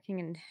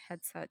tracking and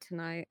headset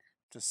tonight.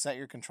 Just set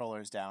your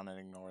controllers down and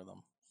ignore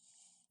them.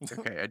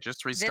 Okay, I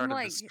just restarted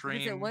the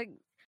stream.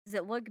 Does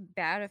it look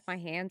bad if my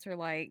hands are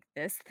like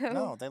this though?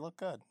 No, they look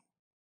good.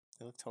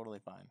 They look totally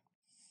fine.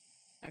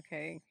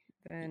 Okay,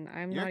 then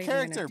I'm Your not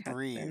character even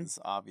breathes,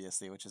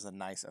 obviously, which is a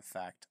nice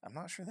effect. I'm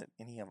not sure that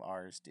any of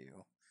ours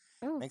do.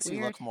 Oh, Makes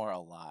you look more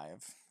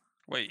alive.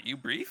 Wait, you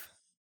breathe?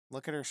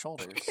 Look at her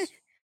shoulders.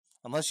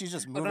 Unless she's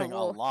just moving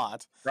a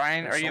lot.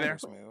 Ryan, are you there?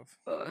 Move.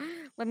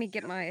 Let me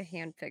get my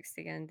hand fixed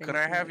again. Could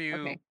I have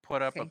you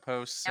put up a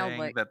post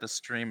saying that the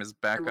stream is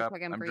back up?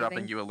 Like I'm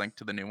dropping you a link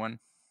to the new one.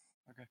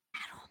 Okay.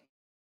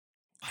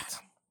 What?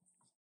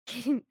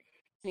 Can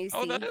you see?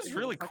 Oh, that is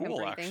really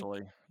cool,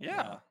 actually.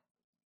 Yeah.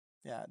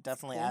 Yeah, it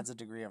definitely adds a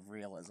degree of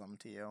realism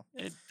to you.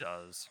 It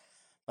does.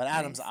 But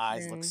Adam's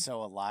eyes look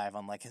so alive,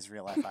 unlike his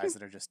real life eyes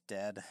that are just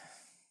dead.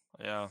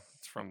 Yeah,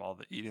 it's from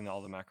eating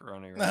all the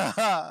macaroni. Right?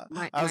 I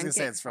was gonna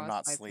say it's from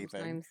not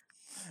sleeping.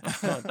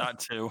 That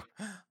too.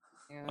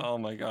 Yeah. Oh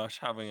my gosh,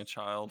 having a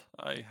child.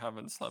 I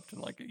haven't slept in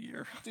like a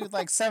year. Dude,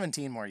 like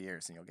 17 more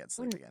years and you'll get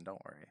sleep again.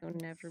 Don't worry.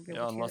 You'll never be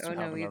able to. Unless you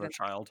have another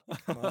child.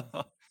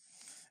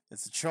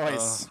 It's a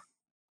choice.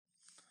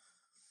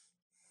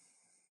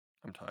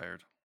 I'm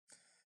tired.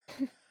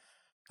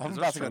 I'm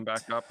about to go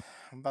back up.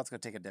 I'm about to go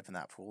take a dip in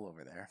that pool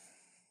over there.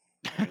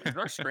 Is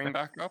our stream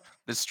back up?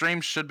 The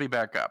stream should be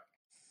back up.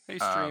 Hey,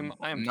 stream.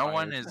 I am no tired.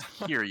 one is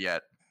here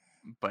yet,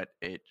 but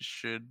it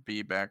should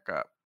be back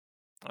up.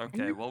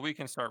 Okay, well, we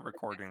can start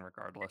recording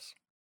regardless.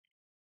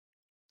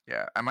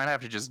 Yeah, I might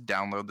have to just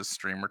download the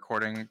stream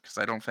recording because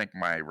I don't think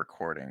my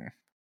recording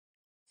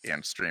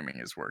and streaming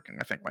is working.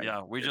 I think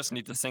Yeah, we just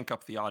need to sync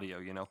up the audio,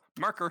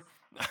 Marker.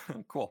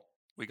 Cool.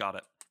 We got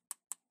it.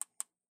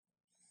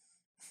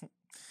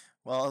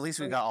 Well, at least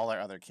we got all our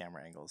other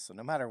camera angles, so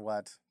no matter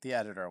what, the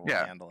editor will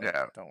handle it.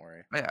 Yeah. Don't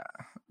worry.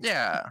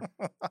 Yeah.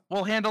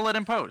 We'll handle it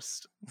in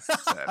post.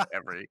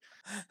 Every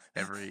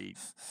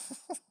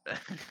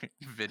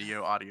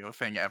video, audio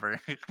thing ever.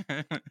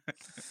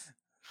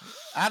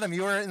 Adam,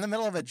 you were in the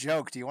middle of a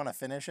joke. Do you want to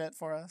finish it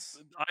for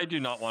us? I do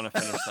not want to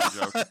finish that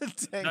joke.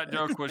 That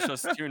joke was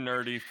just too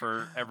nerdy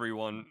for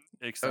everyone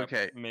except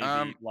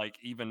maybe like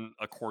even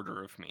a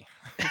quarter of me.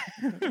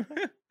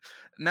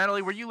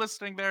 Natalie, were you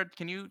listening there?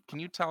 Can you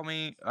tell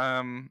me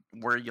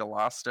where you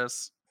lost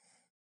us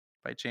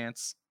by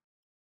chance?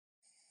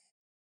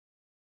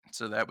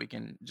 So that we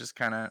can just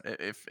kind of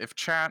if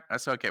chat.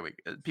 So okay,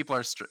 people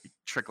are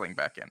trickling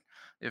back in.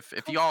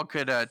 If y'all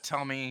could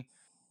tell me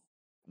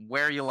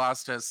where you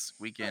lost us,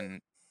 we can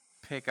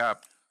pick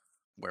up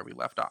where we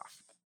left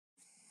off.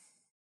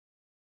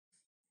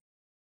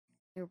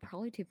 They were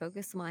probably too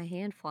focused on my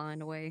hand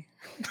flying away.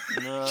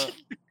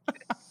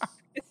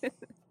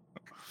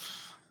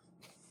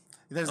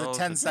 There's a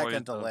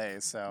 10-second delay,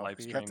 so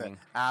you have to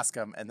ask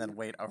them and then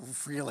wait a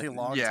really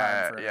long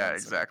time for an answer.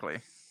 Exactly.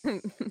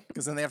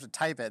 Because then they have to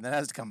type it, and then it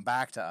has to come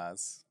back to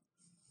us.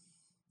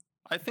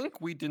 I think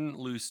we didn't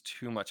lose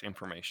too much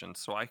information,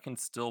 so I can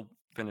still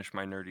finish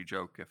my nerdy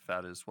joke if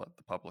that is what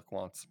the public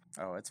wants.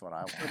 Oh, it's what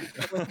I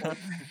want.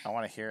 I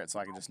want to hear it so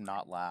I can just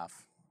not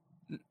laugh.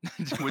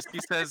 Whiskey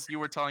says you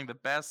were telling the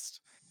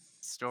best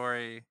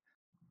story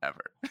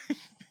ever.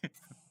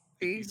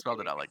 He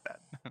spelled it out like that.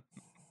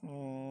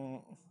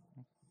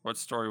 What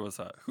story was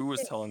that? Who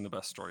was telling the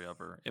best story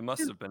ever? It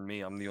must have been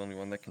me. I'm the only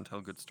one that can tell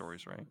good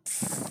stories, right?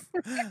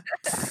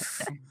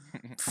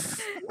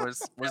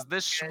 Was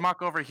this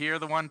schmuck over here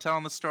the one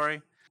telling the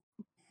story?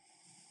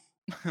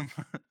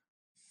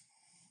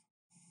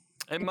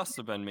 It must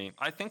have been me.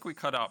 I think we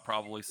cut out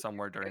probably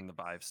somewhere during the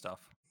Vive stuff.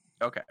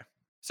 Okay.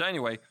 So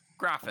anyway,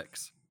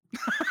 graphics.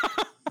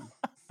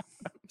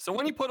 So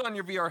when you put on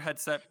your VR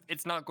headset,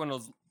 it's not going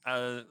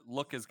to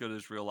look as good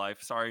as real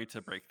life. Sorry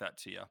to break that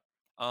to you.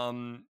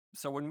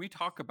 So when we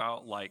talk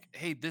about like,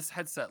 hey, this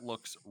headset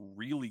looks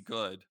really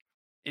good,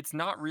 it's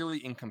not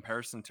really in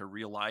comparison to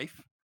real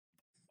life,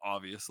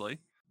 obviously.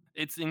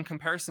 It's in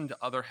comparison to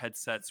other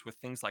headsets with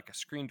things like a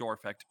screen door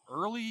effect,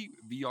 early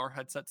VR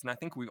headsets, and I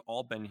think we've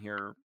all been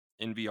here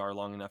in VR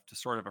long enough to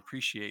sort of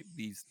appreciate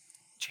these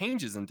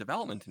changes in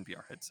development in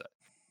VR headset.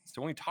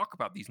 So when we talk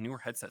about these newer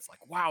headsets,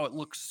 like, wow, it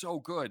looks so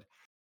good,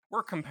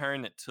 we're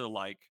comparing it to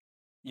like,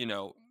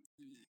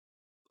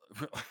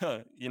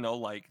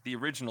 like the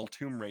original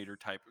Tomb Raider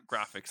type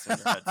graphics in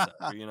your headset,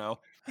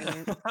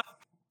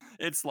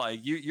 It's like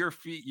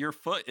your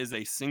foot is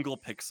a single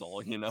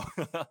pixel,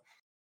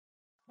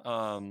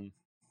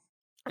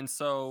 and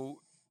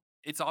so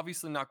it's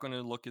obviously not going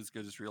to look as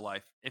good as real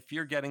life. If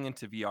you're getting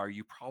into VR,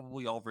 you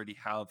probably already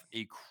have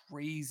a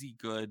crazy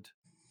good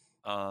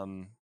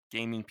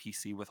gaming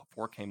PC with a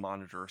 4K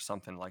monitor or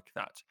something like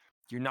that.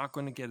 You're not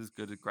going to get as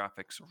good at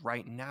graphics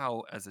right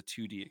now as a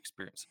 2D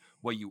experience.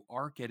 What you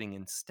are getting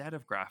instead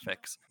of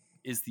graphics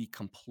is the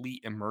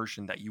complete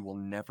immersion that you will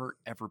never,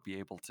 ever be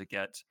able to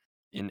get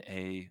in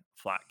a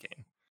flat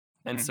game.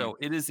 And so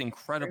it is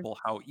incredible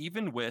how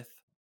even with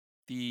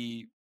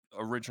the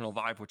original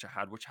Vive, which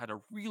had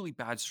a really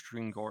bad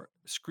screen door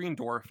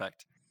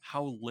effect,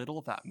 how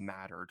little that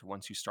mattered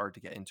once you started to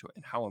get into it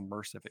and how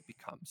immersive it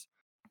becomes.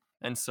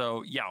 And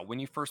so, yeah, when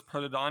you first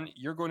put it on,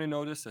 you're going to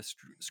notice a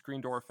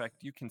screen door effect.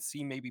 You can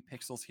see maybe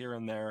pixels here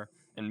and there,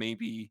 and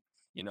maybe,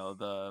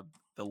 the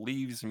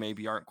leaves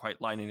maybe aren't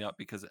quite lining up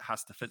because it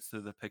has to fit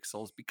through the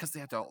pixels because they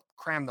have to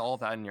cram all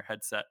that in your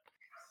headset.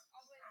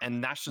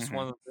 And that's just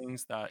one of the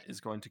things that is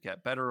going to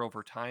get better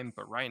over time.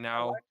 But right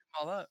now,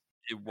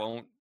 it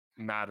won't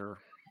matter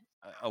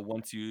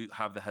once you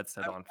have the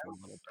headset on for a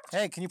little bit.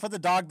 Hey, can you put the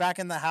dog back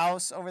in the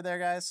house over there,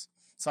 guys?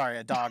 Sorry,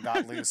 a dog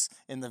got loose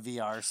in the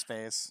VR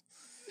space.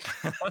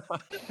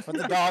 Put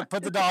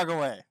the dog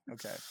away.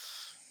 Okay.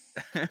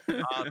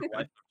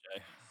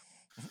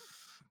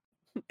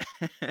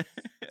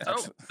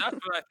 So that's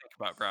what I think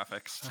about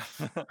graphics.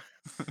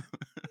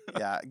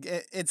 Yeah,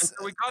 so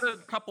we got a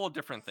couple of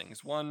different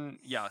things. One,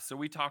 so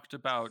we talked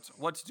about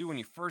what to do when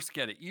you first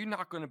get it. You're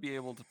not going to be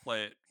able to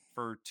play it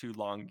for too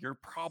long. You're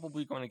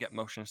probably going to get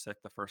motion sick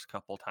the first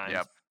couple times.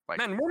 Yep.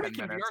 Man, we're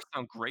making VR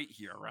sound great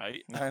here,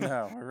 right? I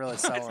know. We're really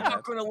selling It's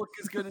not going to look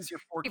as good as your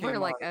 4K. People are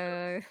like,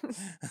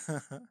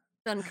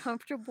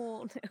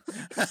 uncomfortable.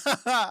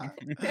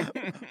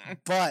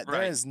 But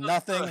there is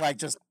nothing like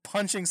just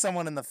punching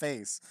someone in the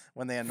face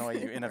when they annoy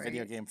you in a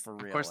video game for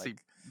real. Of course,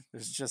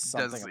 there's just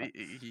something.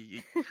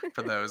 He,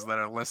 for those that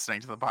are listening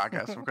to the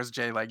podcast, of course,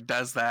 Jay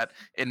does that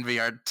in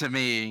VR to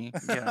me.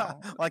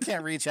 Well, I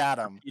can't reach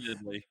Adam.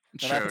 Repeatedly.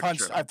 I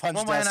punched well,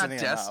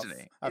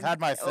 Destiny. I've had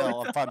my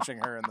fill of punching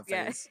her in the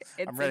face.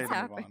 I'm ready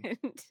to move on.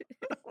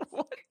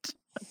 What?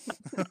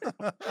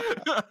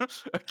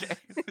 Okay,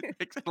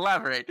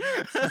 elaborate.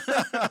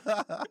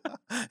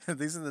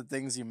 These are the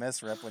things you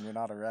miss, Rip, when you're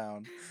not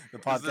around. The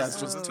podcast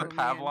just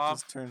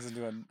turns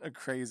into a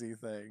crazy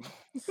thing.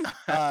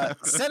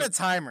 Set a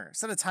timer.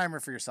 Set a timer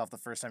for yourself the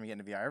first time you get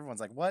into VR.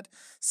 Everyone's like, what?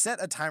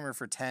 Set a timer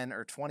for 10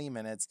 or 20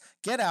 minutes.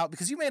 Get out,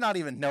 because you may not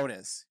even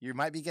notice. You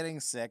might be getting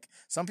sick.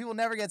 Some people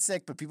never get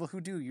sick, but people who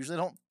do usually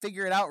don't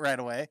figure it out right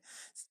away.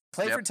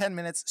 Play for 10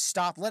 minutes,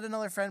 stop, let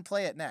another friend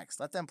play it next.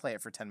 Let them play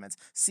it for 10 minutes.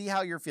 See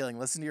how you're feeling.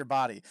 Listen to your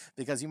body,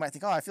 because you might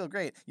think, oh, I feel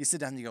great. You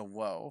sit down and you go,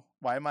 whoa,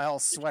 why am I all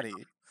sweaty?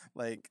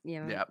 Like,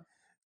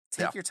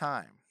 take your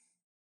time.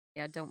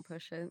 Yeah, don't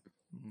push it.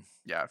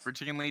 Yeah,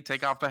 routinely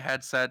take off the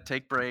headset,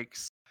 take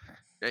breaks.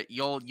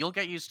 You'll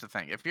get used to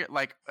things. If you're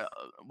like,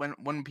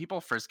 when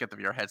people first get the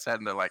VR headset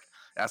and they're like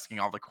asking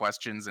all the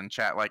questions in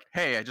chat, like,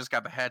 hey, I just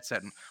got the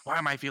headset and why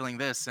am I feeling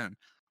this? And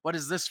what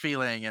is this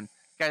feeling? And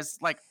guys,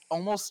 like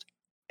almost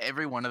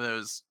every one of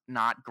those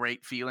not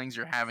great feelings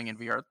you're having in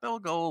VR, they'll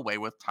go away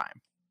with time.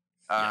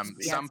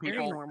 Some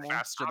people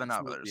faster than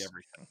others.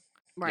 Everything.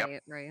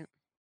 Right.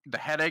 The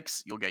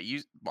headaches, you'll get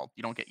used. Well,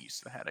 you don't get used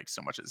to the headaches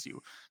so much as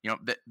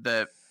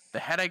the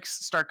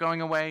headaches start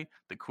going away.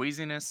 The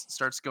queasiness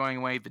starts going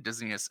away. The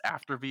dizziness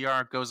after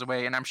VR goes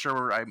away. And I'm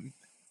sure I'm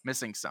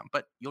missing some,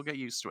 but you'll get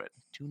used to it.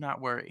 Do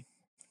not worry.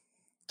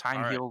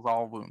 Time heals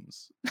all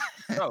wounds.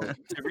 So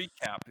to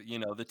recap,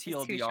 the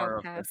TLDR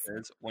of this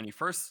is when you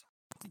first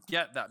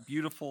get that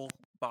beautiful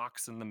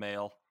box in the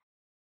mail.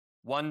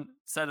 One,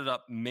 set it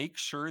up. Make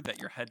sure that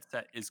your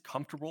headset is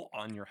comfortable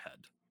on your head.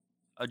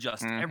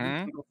 Adjust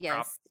every single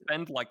strap.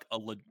 Spend like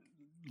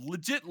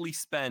legitly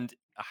spend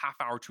a half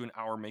hour to an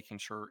hour making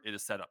sure it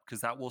is set up,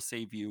 because that will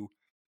save you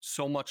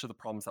so much of the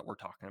problems that we're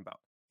talking about.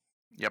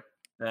 Yep.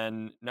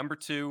 Then number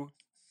 2,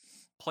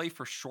 play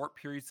for short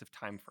periods of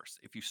time first.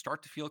 If you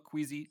start to feel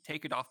queasy,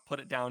 take it off, put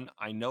it down.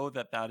 I know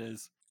that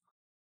is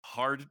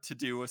hard to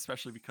do,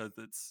 especially because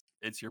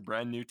it's your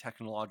brand new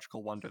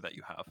technological wonder that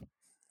you have.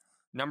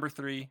 Number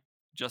 3,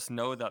 just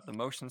know that the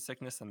motion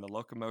sickness and the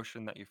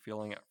locomotion that you're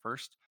feeling at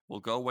first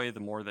will go away the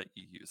more that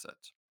you use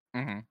it.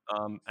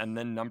 And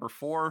then number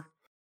 4,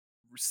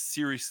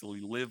 seriously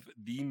live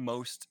the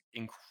most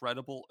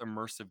incredible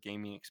immersive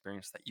gaming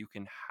experience that you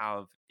can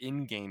have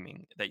in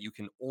gaming that you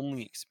can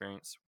only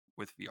experience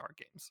with VR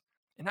games.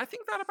 And I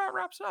think that about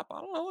wraps it up. I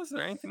don't know. Is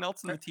there anything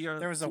else in the TR?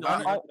 There was a TR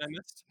one. that I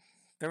missed?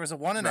 There was a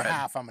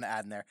 1.5 I'm going to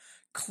add in there.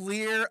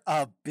 Clear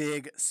a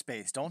big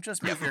space. Don't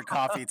just move your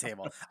coffee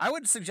table. I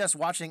would suggest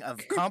watching a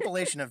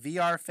compilation of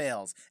VR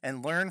fails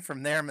and learn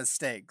from their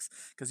mistakes,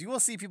 because you will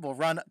see people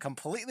run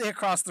completely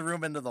across the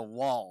room into the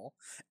wall,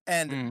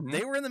 and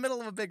they were in the middle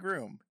of a big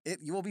room.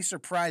 You will be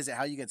surprised at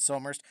how you get so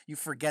immersed you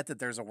forget that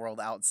there's a world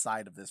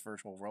outside of this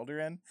virtual world you're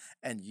in,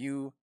 and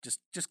you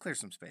just clear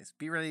some space.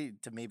 Be ready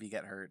to maybe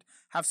get hurt.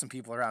 Have some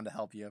people around to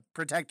help you.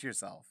 Protect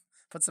yourself.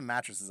 Put some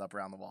mattresses up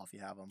around the wall if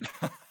you have them.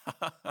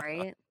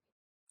 Right?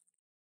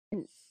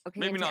 Okay,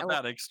 Maybe and not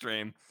that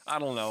extreme. I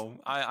don't know.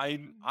 I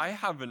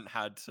haven't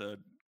had to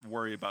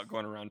worry about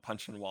going around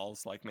punching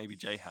walls like maybe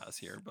Jay has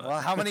here. But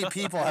Well, how many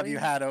people have you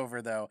had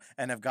over though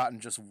and have gotten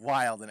just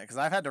wild in it? Because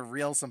I've had to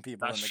reel some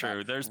people. That's in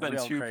true. There's been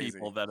real 2 crazy.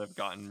 people that have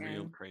gotten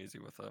real Yeah. crazy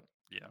with it.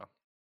 Yeah.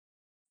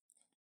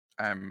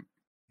 I'm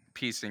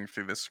piecing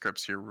through the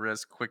scripts here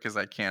as quick as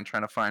I can,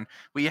 trying to find.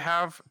 We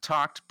have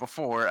talked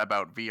before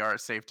about VR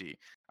safety.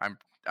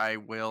 I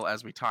will,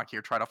 as we talk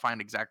here, try to find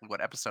exactly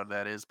what episode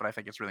that is, but I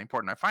think it's really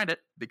important I find it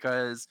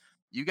because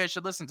you guys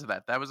should listen to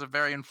that. That was a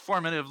very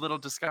informative little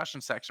discussion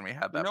section we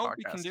had You that know podcast. what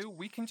we can do?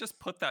 We can just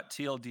put that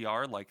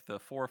TLDR, like the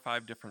 4 or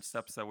 5 different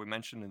steps that we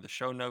mentioned in the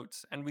show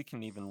notes, and we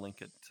can even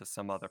link it to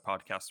some other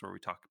podcast where we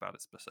talk about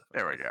it specifically.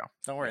 There we go.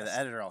 Don't worry, Yes. the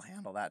editor will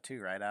handle that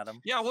too, right,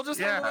 Adam? Yeah, we'll just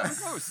handle it in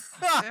post.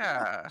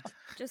 Yeah.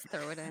 Just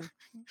throw it in.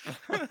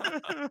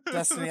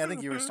 Destiny, I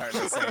think you were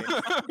starting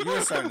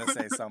to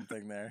say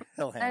something there.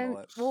 He'll handle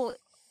it. Well,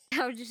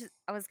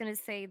 I was gonna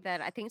say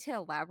that I think to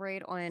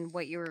elaborate on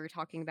what you were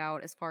talking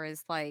about as far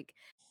as like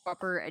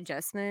proper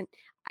adjustment,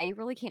 I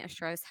really can't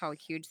stress how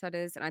huge that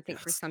is. And I think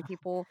for Yes. some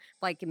people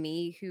like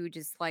me who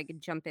just like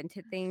jump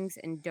into things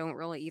and don't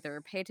really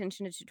either pay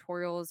attention to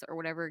tutorials or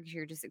whatever, because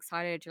you're just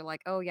excited, you're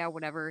like, oh yeah,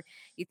 whatever.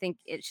 You think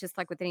it's just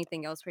like with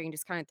anything else where you can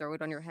just kind of throw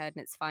it on your head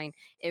and it's fine.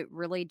 It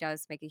really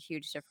does make a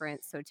huge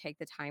difference. So take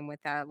the time with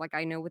that. Like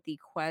I know with the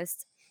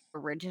Quest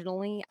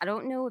originally, I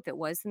don't know if it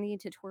was in the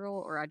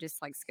tutorial or I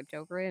just like skipped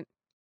over it,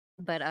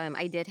 but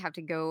I did have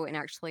to go and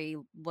actually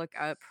look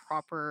up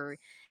proper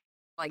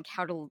like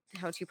how to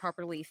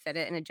properly fit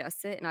it and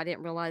adjust it, and I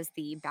didn't realize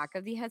the back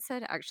of the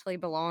headset actually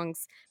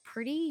belongs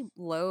pretty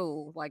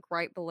low, like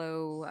right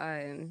below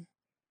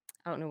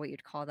I don't know what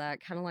you'd call that,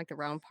 kind of like the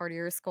round part of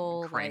your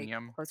skull,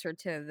 Cranium. like closer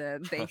to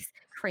the base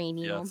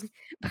cranium. Yes.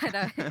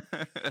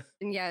 But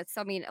and yeah,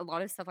 so I mean, a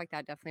lot of stuff like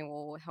that definitely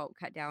will help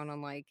cut down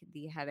on like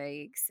the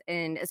headaches.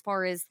 And as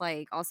far as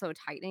like also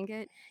tightening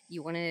it,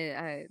 you want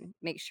to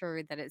make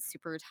sure that it's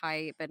super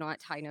tight, but not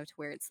tight enough to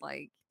where it's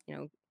like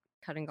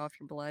cutting off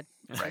your blood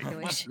Right.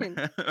 circulation.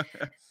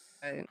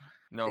 But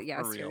No,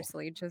 yeah, for real.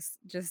 seriously, just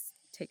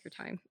take your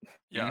time.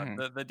 Yeah,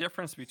 Mhm. the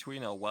difference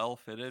between a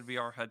well-fitted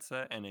VR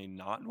headset and a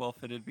not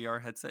well-fitted VR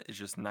headset is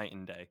just night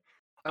and day.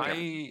 Oh,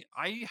 yeah.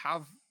 I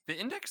have the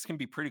index can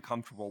be pretty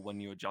comfortable when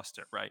you adjust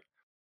it, right?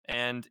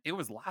 And it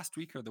was last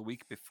week or the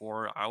week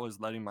before I was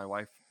letting my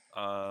wife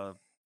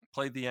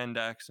play the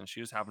index and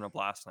she was having a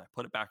blast and I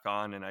put it back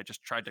on and I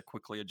just tried to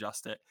quickly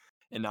adjust it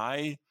and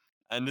I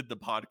ended the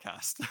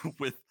podcast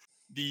with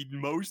the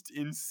most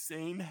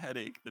insane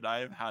headache that I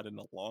have had in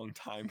a long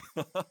time.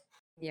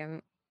 Yeah,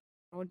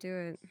 I'll do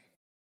it.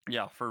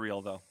 Yeah, for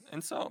real though.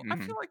 And so I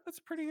feel like that's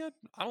pretty good.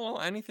 I don't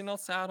know anything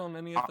else to add on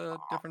any of the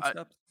different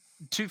steps.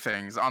 2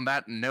 things on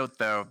that note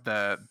though.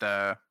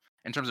 The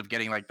in terms of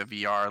getting like the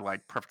VR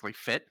like perfectly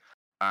fit,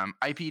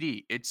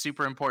 IPD, it's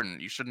super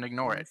important. You shouldn't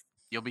ignore it. Yes.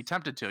 You'll be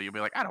tempted to. You'll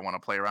be like, I don't want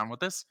to play around with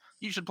this.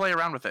 You should play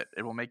around with it.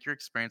 It will make your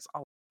experience a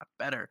lot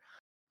better.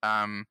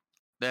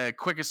 The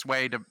quickest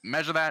way to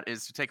measure that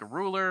is to take a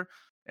ruler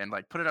and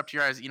like put it up to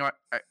your eyes. You know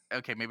what?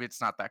 Okay, maybe it's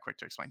not that quick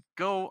to explain.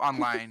 Go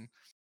online,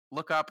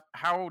 look up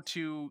how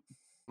to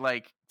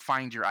like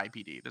find your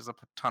IPD. There's a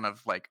ton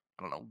of like,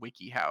 I don't know,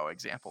 WikiHow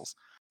examples.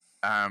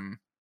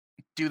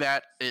 Do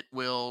that. It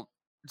will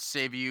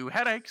save you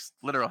headaches,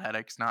 literal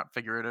headaches, not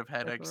figurative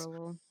headaches.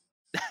 Literal.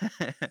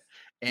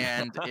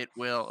 And it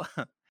will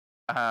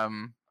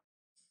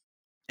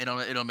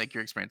it'll make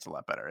your experience a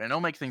lot better. And it'll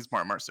make things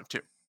more immersive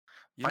too.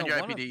 You Find know,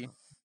 your one of IPD.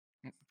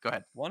 Go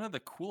ahead. One of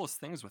the coolest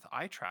things with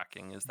eye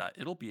tracking is that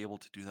it'll be able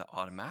to do that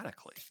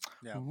automatically.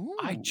 Yeah.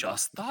 I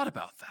just thought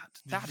about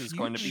that. That is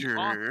going to be Future.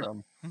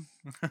 awesome.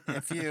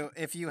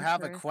 If you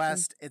have a Interesting.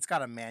 quest, it's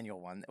got a manual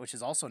one, which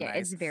is also Yeah,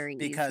 nice it's very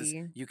because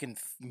easy. you can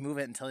move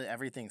it until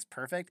everything's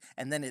perfect,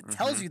 and then it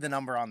tells you the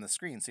number on the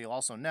screen, so you'll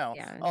also know,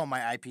 Yeah. oh, my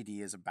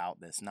IPD is about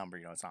this number.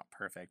 You know, it's not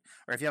perfect.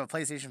 Or if you have a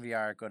PlayStation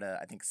VR, go to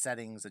I think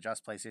settings,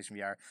 adjust PlayStation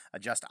VR,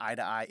 adjust eye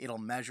to eye. It'll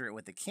measure it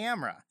with the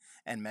camera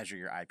and measure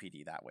your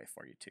IPD that way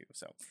for you too.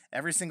 So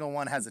every single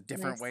one has a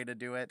different Nice. way to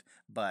do it,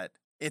 but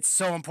it's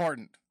so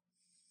important.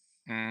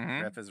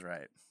 Mhm. Rip is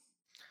right.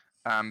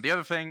 The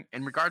other thing,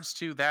 in regards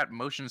to that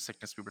motion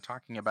sickness we were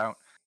talking about,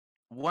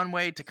 one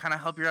way to kind of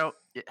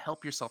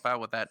help yourself out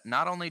with that,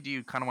 not only do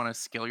you kind of want to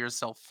skill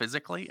yourself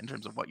physically in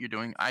terms of what you're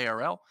doing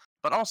IRL,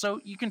 but also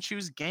you can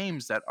choose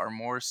games that are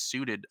more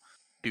suited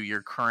to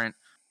your current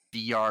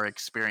VR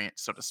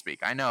experience, so to speak.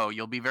 I know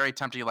you'll be very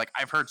tempted. You're like,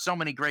 I've heard so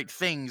many great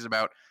things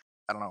about,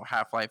 I don't know,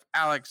 Half-Life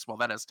Alyx. Well,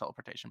 that has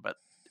teleportation, but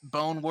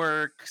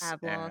Boneworks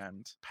Pavlov.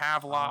 and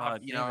Pavlov.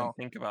 Didn't even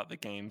think about the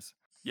games.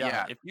 Yeah,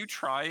 Yeah. if you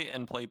try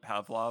and play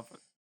Pavlov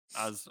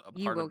as a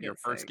You part will of your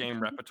get first sick.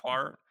 game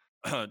repertoire,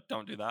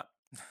 don't do that.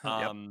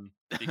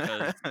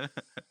 Because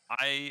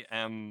I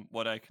am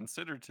what I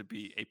consider to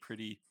be a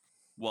pretty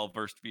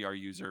well-versed VR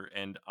user,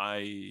 and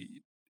I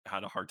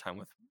had a hard time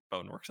with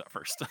Boneworks at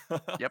first.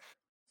 Yep.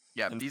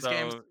 Yeah, And these so,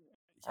 games yeah.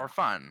 are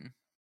fun,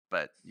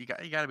 but you got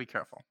to be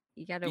careful.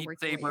 You gotta Beat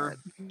work your way Saber,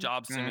 up.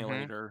 Job Mhm.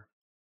 Simulator,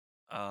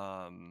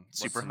 what's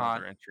Super some Hot.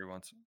 other entry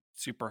ones?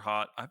 Super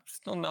Hot. I've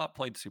still not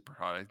played Super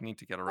Hot. I need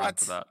to get around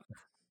to What? that.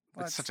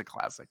 It's such a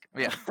classic.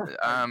 Yeah.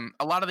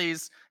 A lot of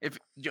these, if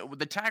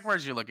the tag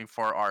words you're looking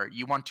for are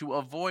you want to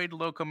avoid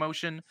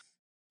locomotion.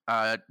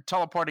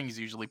 Teleporting is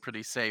usually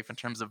pretty safe in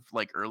terms of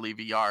like early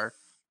VR.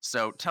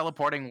 So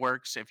teleporting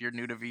works if you're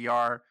new to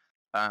VR.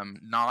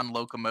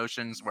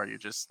 Non-locomotions where you're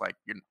just like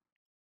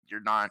you're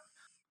not.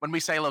 When we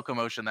say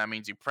locomotion, that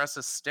means you press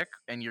a stick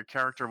and your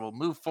character will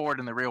move forward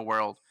in the real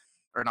world,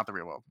 or not the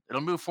real world.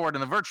 It'll move forward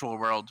in the virtual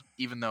world,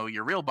 even though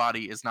your real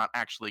body is not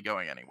actually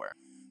going anywhere.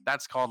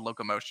 That's called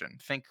locomotion.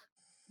 Think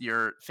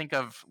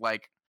of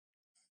like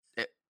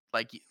it,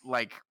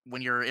 like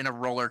when you're in a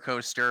roller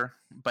coaster,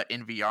 but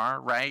in VR,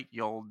 right?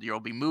 You'll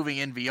be moving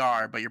in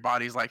VR, but your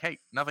body's like, hey,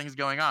 nothing's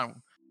going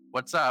on.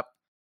 What's up?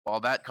 Well,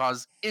 that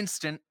cause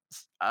instant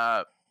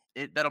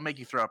that'll make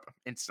you throw up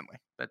instantly.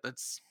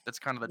 That's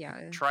kind of the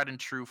Yeah. tried and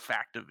true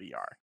fact of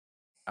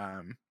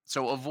VR.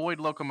 So avoid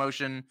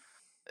locomotion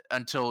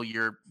until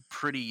you're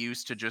pretty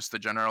used to just the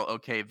general,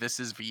 okay, this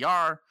is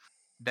VR,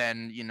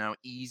 then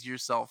ease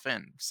yourself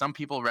in. Some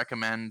people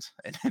recommend,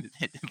 and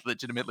it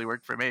legitimately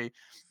worked for me,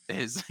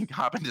 is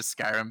hop into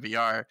Skyrim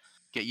VR,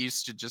 get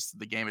used to just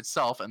the game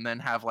itself, and then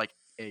have like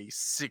a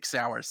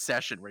 6-hour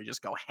session where you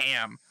just go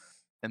ham,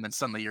 and then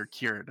suddenly you're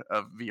cured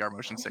of VR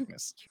motion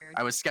sickness. Cured.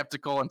 I was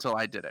skeptical until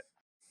I did it.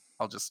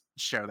 I'll just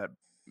share that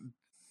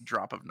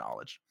drop of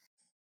knowledge.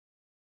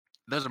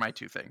 Those are my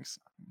two things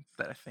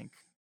that I think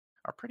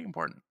are pretty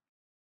important.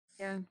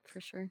 Yeah, for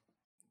sure.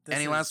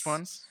 Any last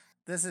ones?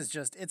 This is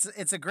just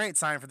it's a great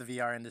sign for the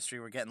VR industry.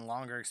 We're getting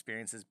longer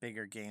experiences,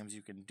 bigger games,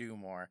 you can do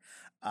more.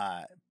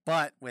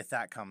 But with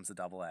that comes a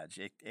double edge.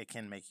 It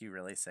can make you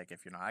really sick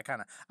if you're not.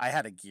 I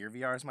had a Gear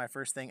VR as my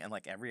first thing, and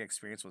like every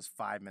experience was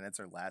 5 minutes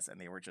or less,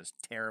 and they were just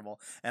terrible.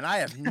 And I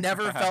have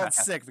never felt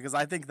sick because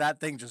I think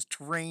that thing just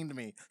trained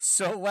me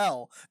so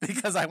well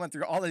because I went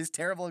through all these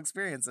terrible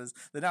experiences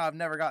that now I've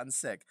never gotten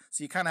sick.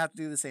 So you kind of have to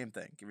do the same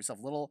thing. Give yourself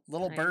little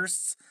Nice.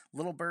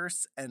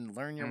 bursts, and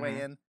learn your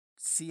way in.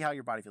 See how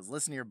your body feels.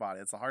 Listen to your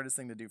body. It's the hardest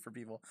thing to do for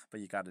people, but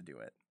you got to do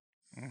it.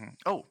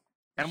 Oh,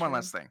 and one Sure.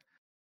 last thing.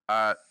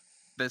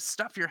 The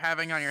stuff you're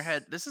having on your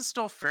head, this is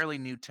still fairly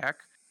new tech,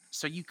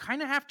 so you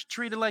kind of have to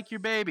treat it like your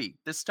baby.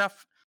 This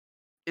stuff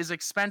is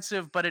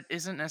expensive, but it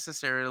isn't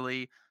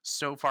necessarily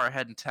so far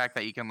ahead in tech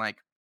that you can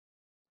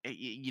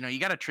you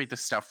got to treat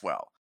this stuff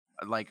well.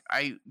 Like,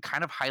 I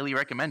kind of highly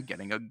recommend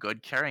getting a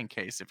good carrying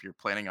case if you're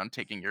planning on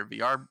taking your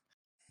VR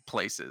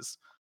places.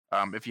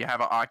 If you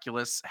have an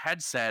Oculus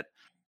headset,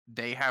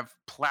 they have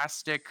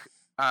plastic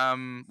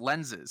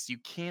lenses. You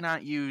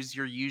cannot use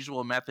your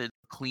usual method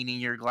of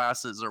cleaning your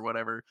glasses or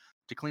whatever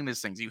to clean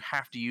these things. You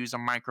have to use a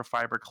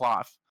microfiber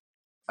cloth.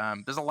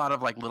 There's a lot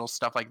of like little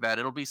stuff like that.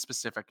 It'll be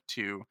specific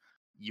to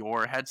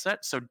your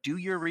headset, so do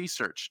your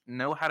research.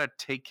 Know how to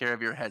take care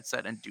of your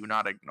headset and do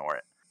not ignore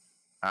it.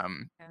 Yeah,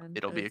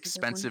 It'll that be is a good one.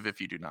 expensive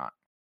if you do not.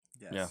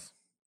 Yes. Yeah.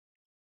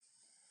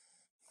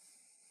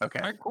 Okay.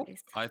 All right, cool.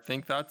 Nice. I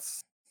think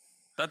that's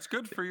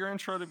good for your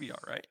intro to VR,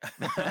 right?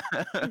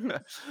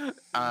 There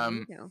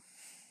um, you go.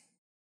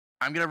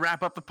 I'm going to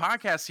wrap up the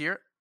podcast here.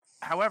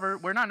 However,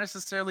 we're not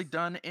necessarily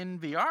done in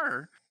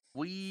VR.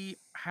 We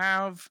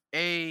have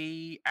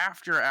a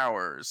after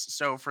hours.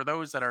 So for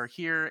those that are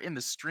here in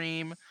the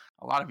stream,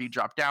 a lot of you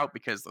dropped out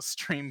because the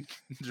stream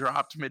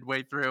dropped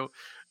midway through.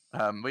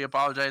 We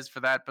apologize for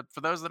that. But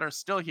for those that are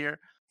still here,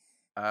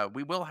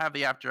 we will have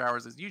the after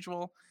hours as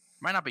usual.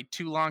 Might not be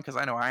too long because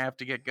I know I have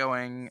to get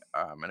going,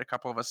 and a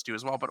couple of us do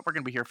as well. But we're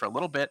going to be here for a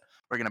little bit.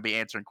 We're going to be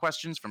answering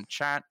questions from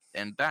chat,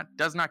 and that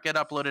does not get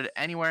uploaded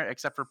anywhere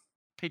except for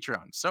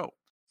Patreon. So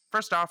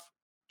first off,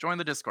 join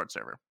the Discord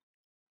server.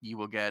 You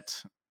will get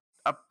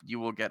up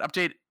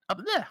to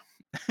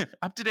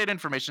date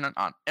information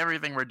on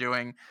everything we're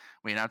doing.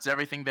 We announce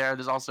everything there.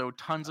 There's also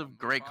tons of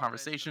great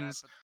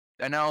conversations.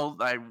 I know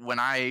when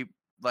I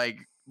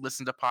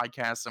listen to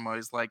podcasts, I'm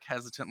always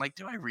hesitant.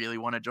 Do I really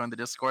want to join the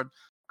Discord?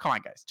 Come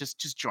on, guys,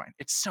 just join.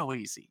 It's so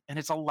easy and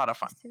it's a lot of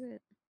fun. Let's do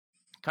it.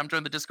 Come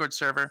join the Discord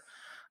server.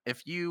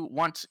 If you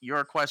want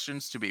your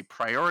questions to be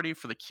priority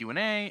for the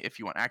Q&A, if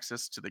you want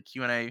access to the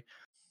Q&A,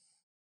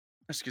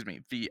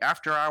 the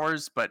after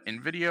hours, but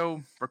in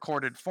video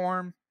recorded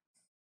form,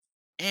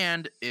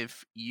 and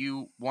if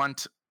you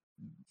want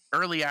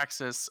early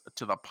access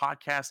to the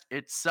podcast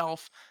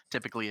itself,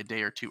 typically a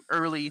day or two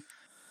early,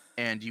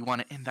 and you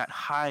want it in that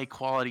high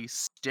quality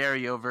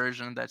stereo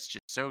version that's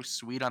just so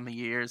sweet on the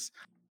ears,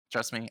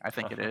 trust me, I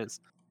think it is.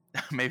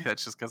 Maybe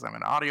that's just because I'm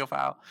an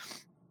audiophile.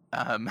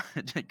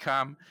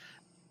 Come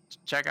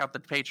check out the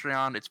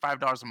Patreon. It's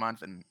 $5 a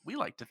month, and we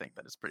like to think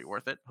that it's pretty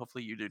worth it.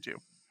 Hopefully you do too.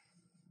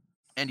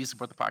 And you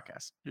support the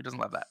podcast. Who doesn't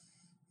love that?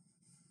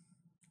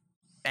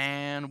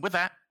 And with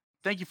that,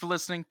 thank you for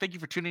listening. Thank you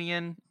for tuning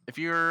in. If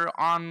you're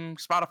on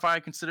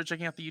Spotify, consider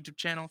checking out the YouTube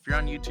channel. If you're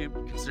on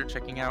YouTube, consider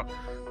checking out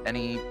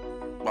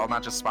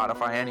not just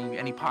Spotify,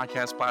 any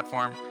podcast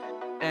platform.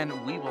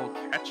 And we will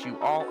catch you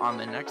all on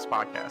the next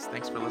podcast.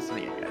 Thanks for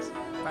listening, guys.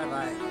 Bye-bye.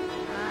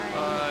 Bye.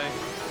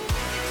 Bye.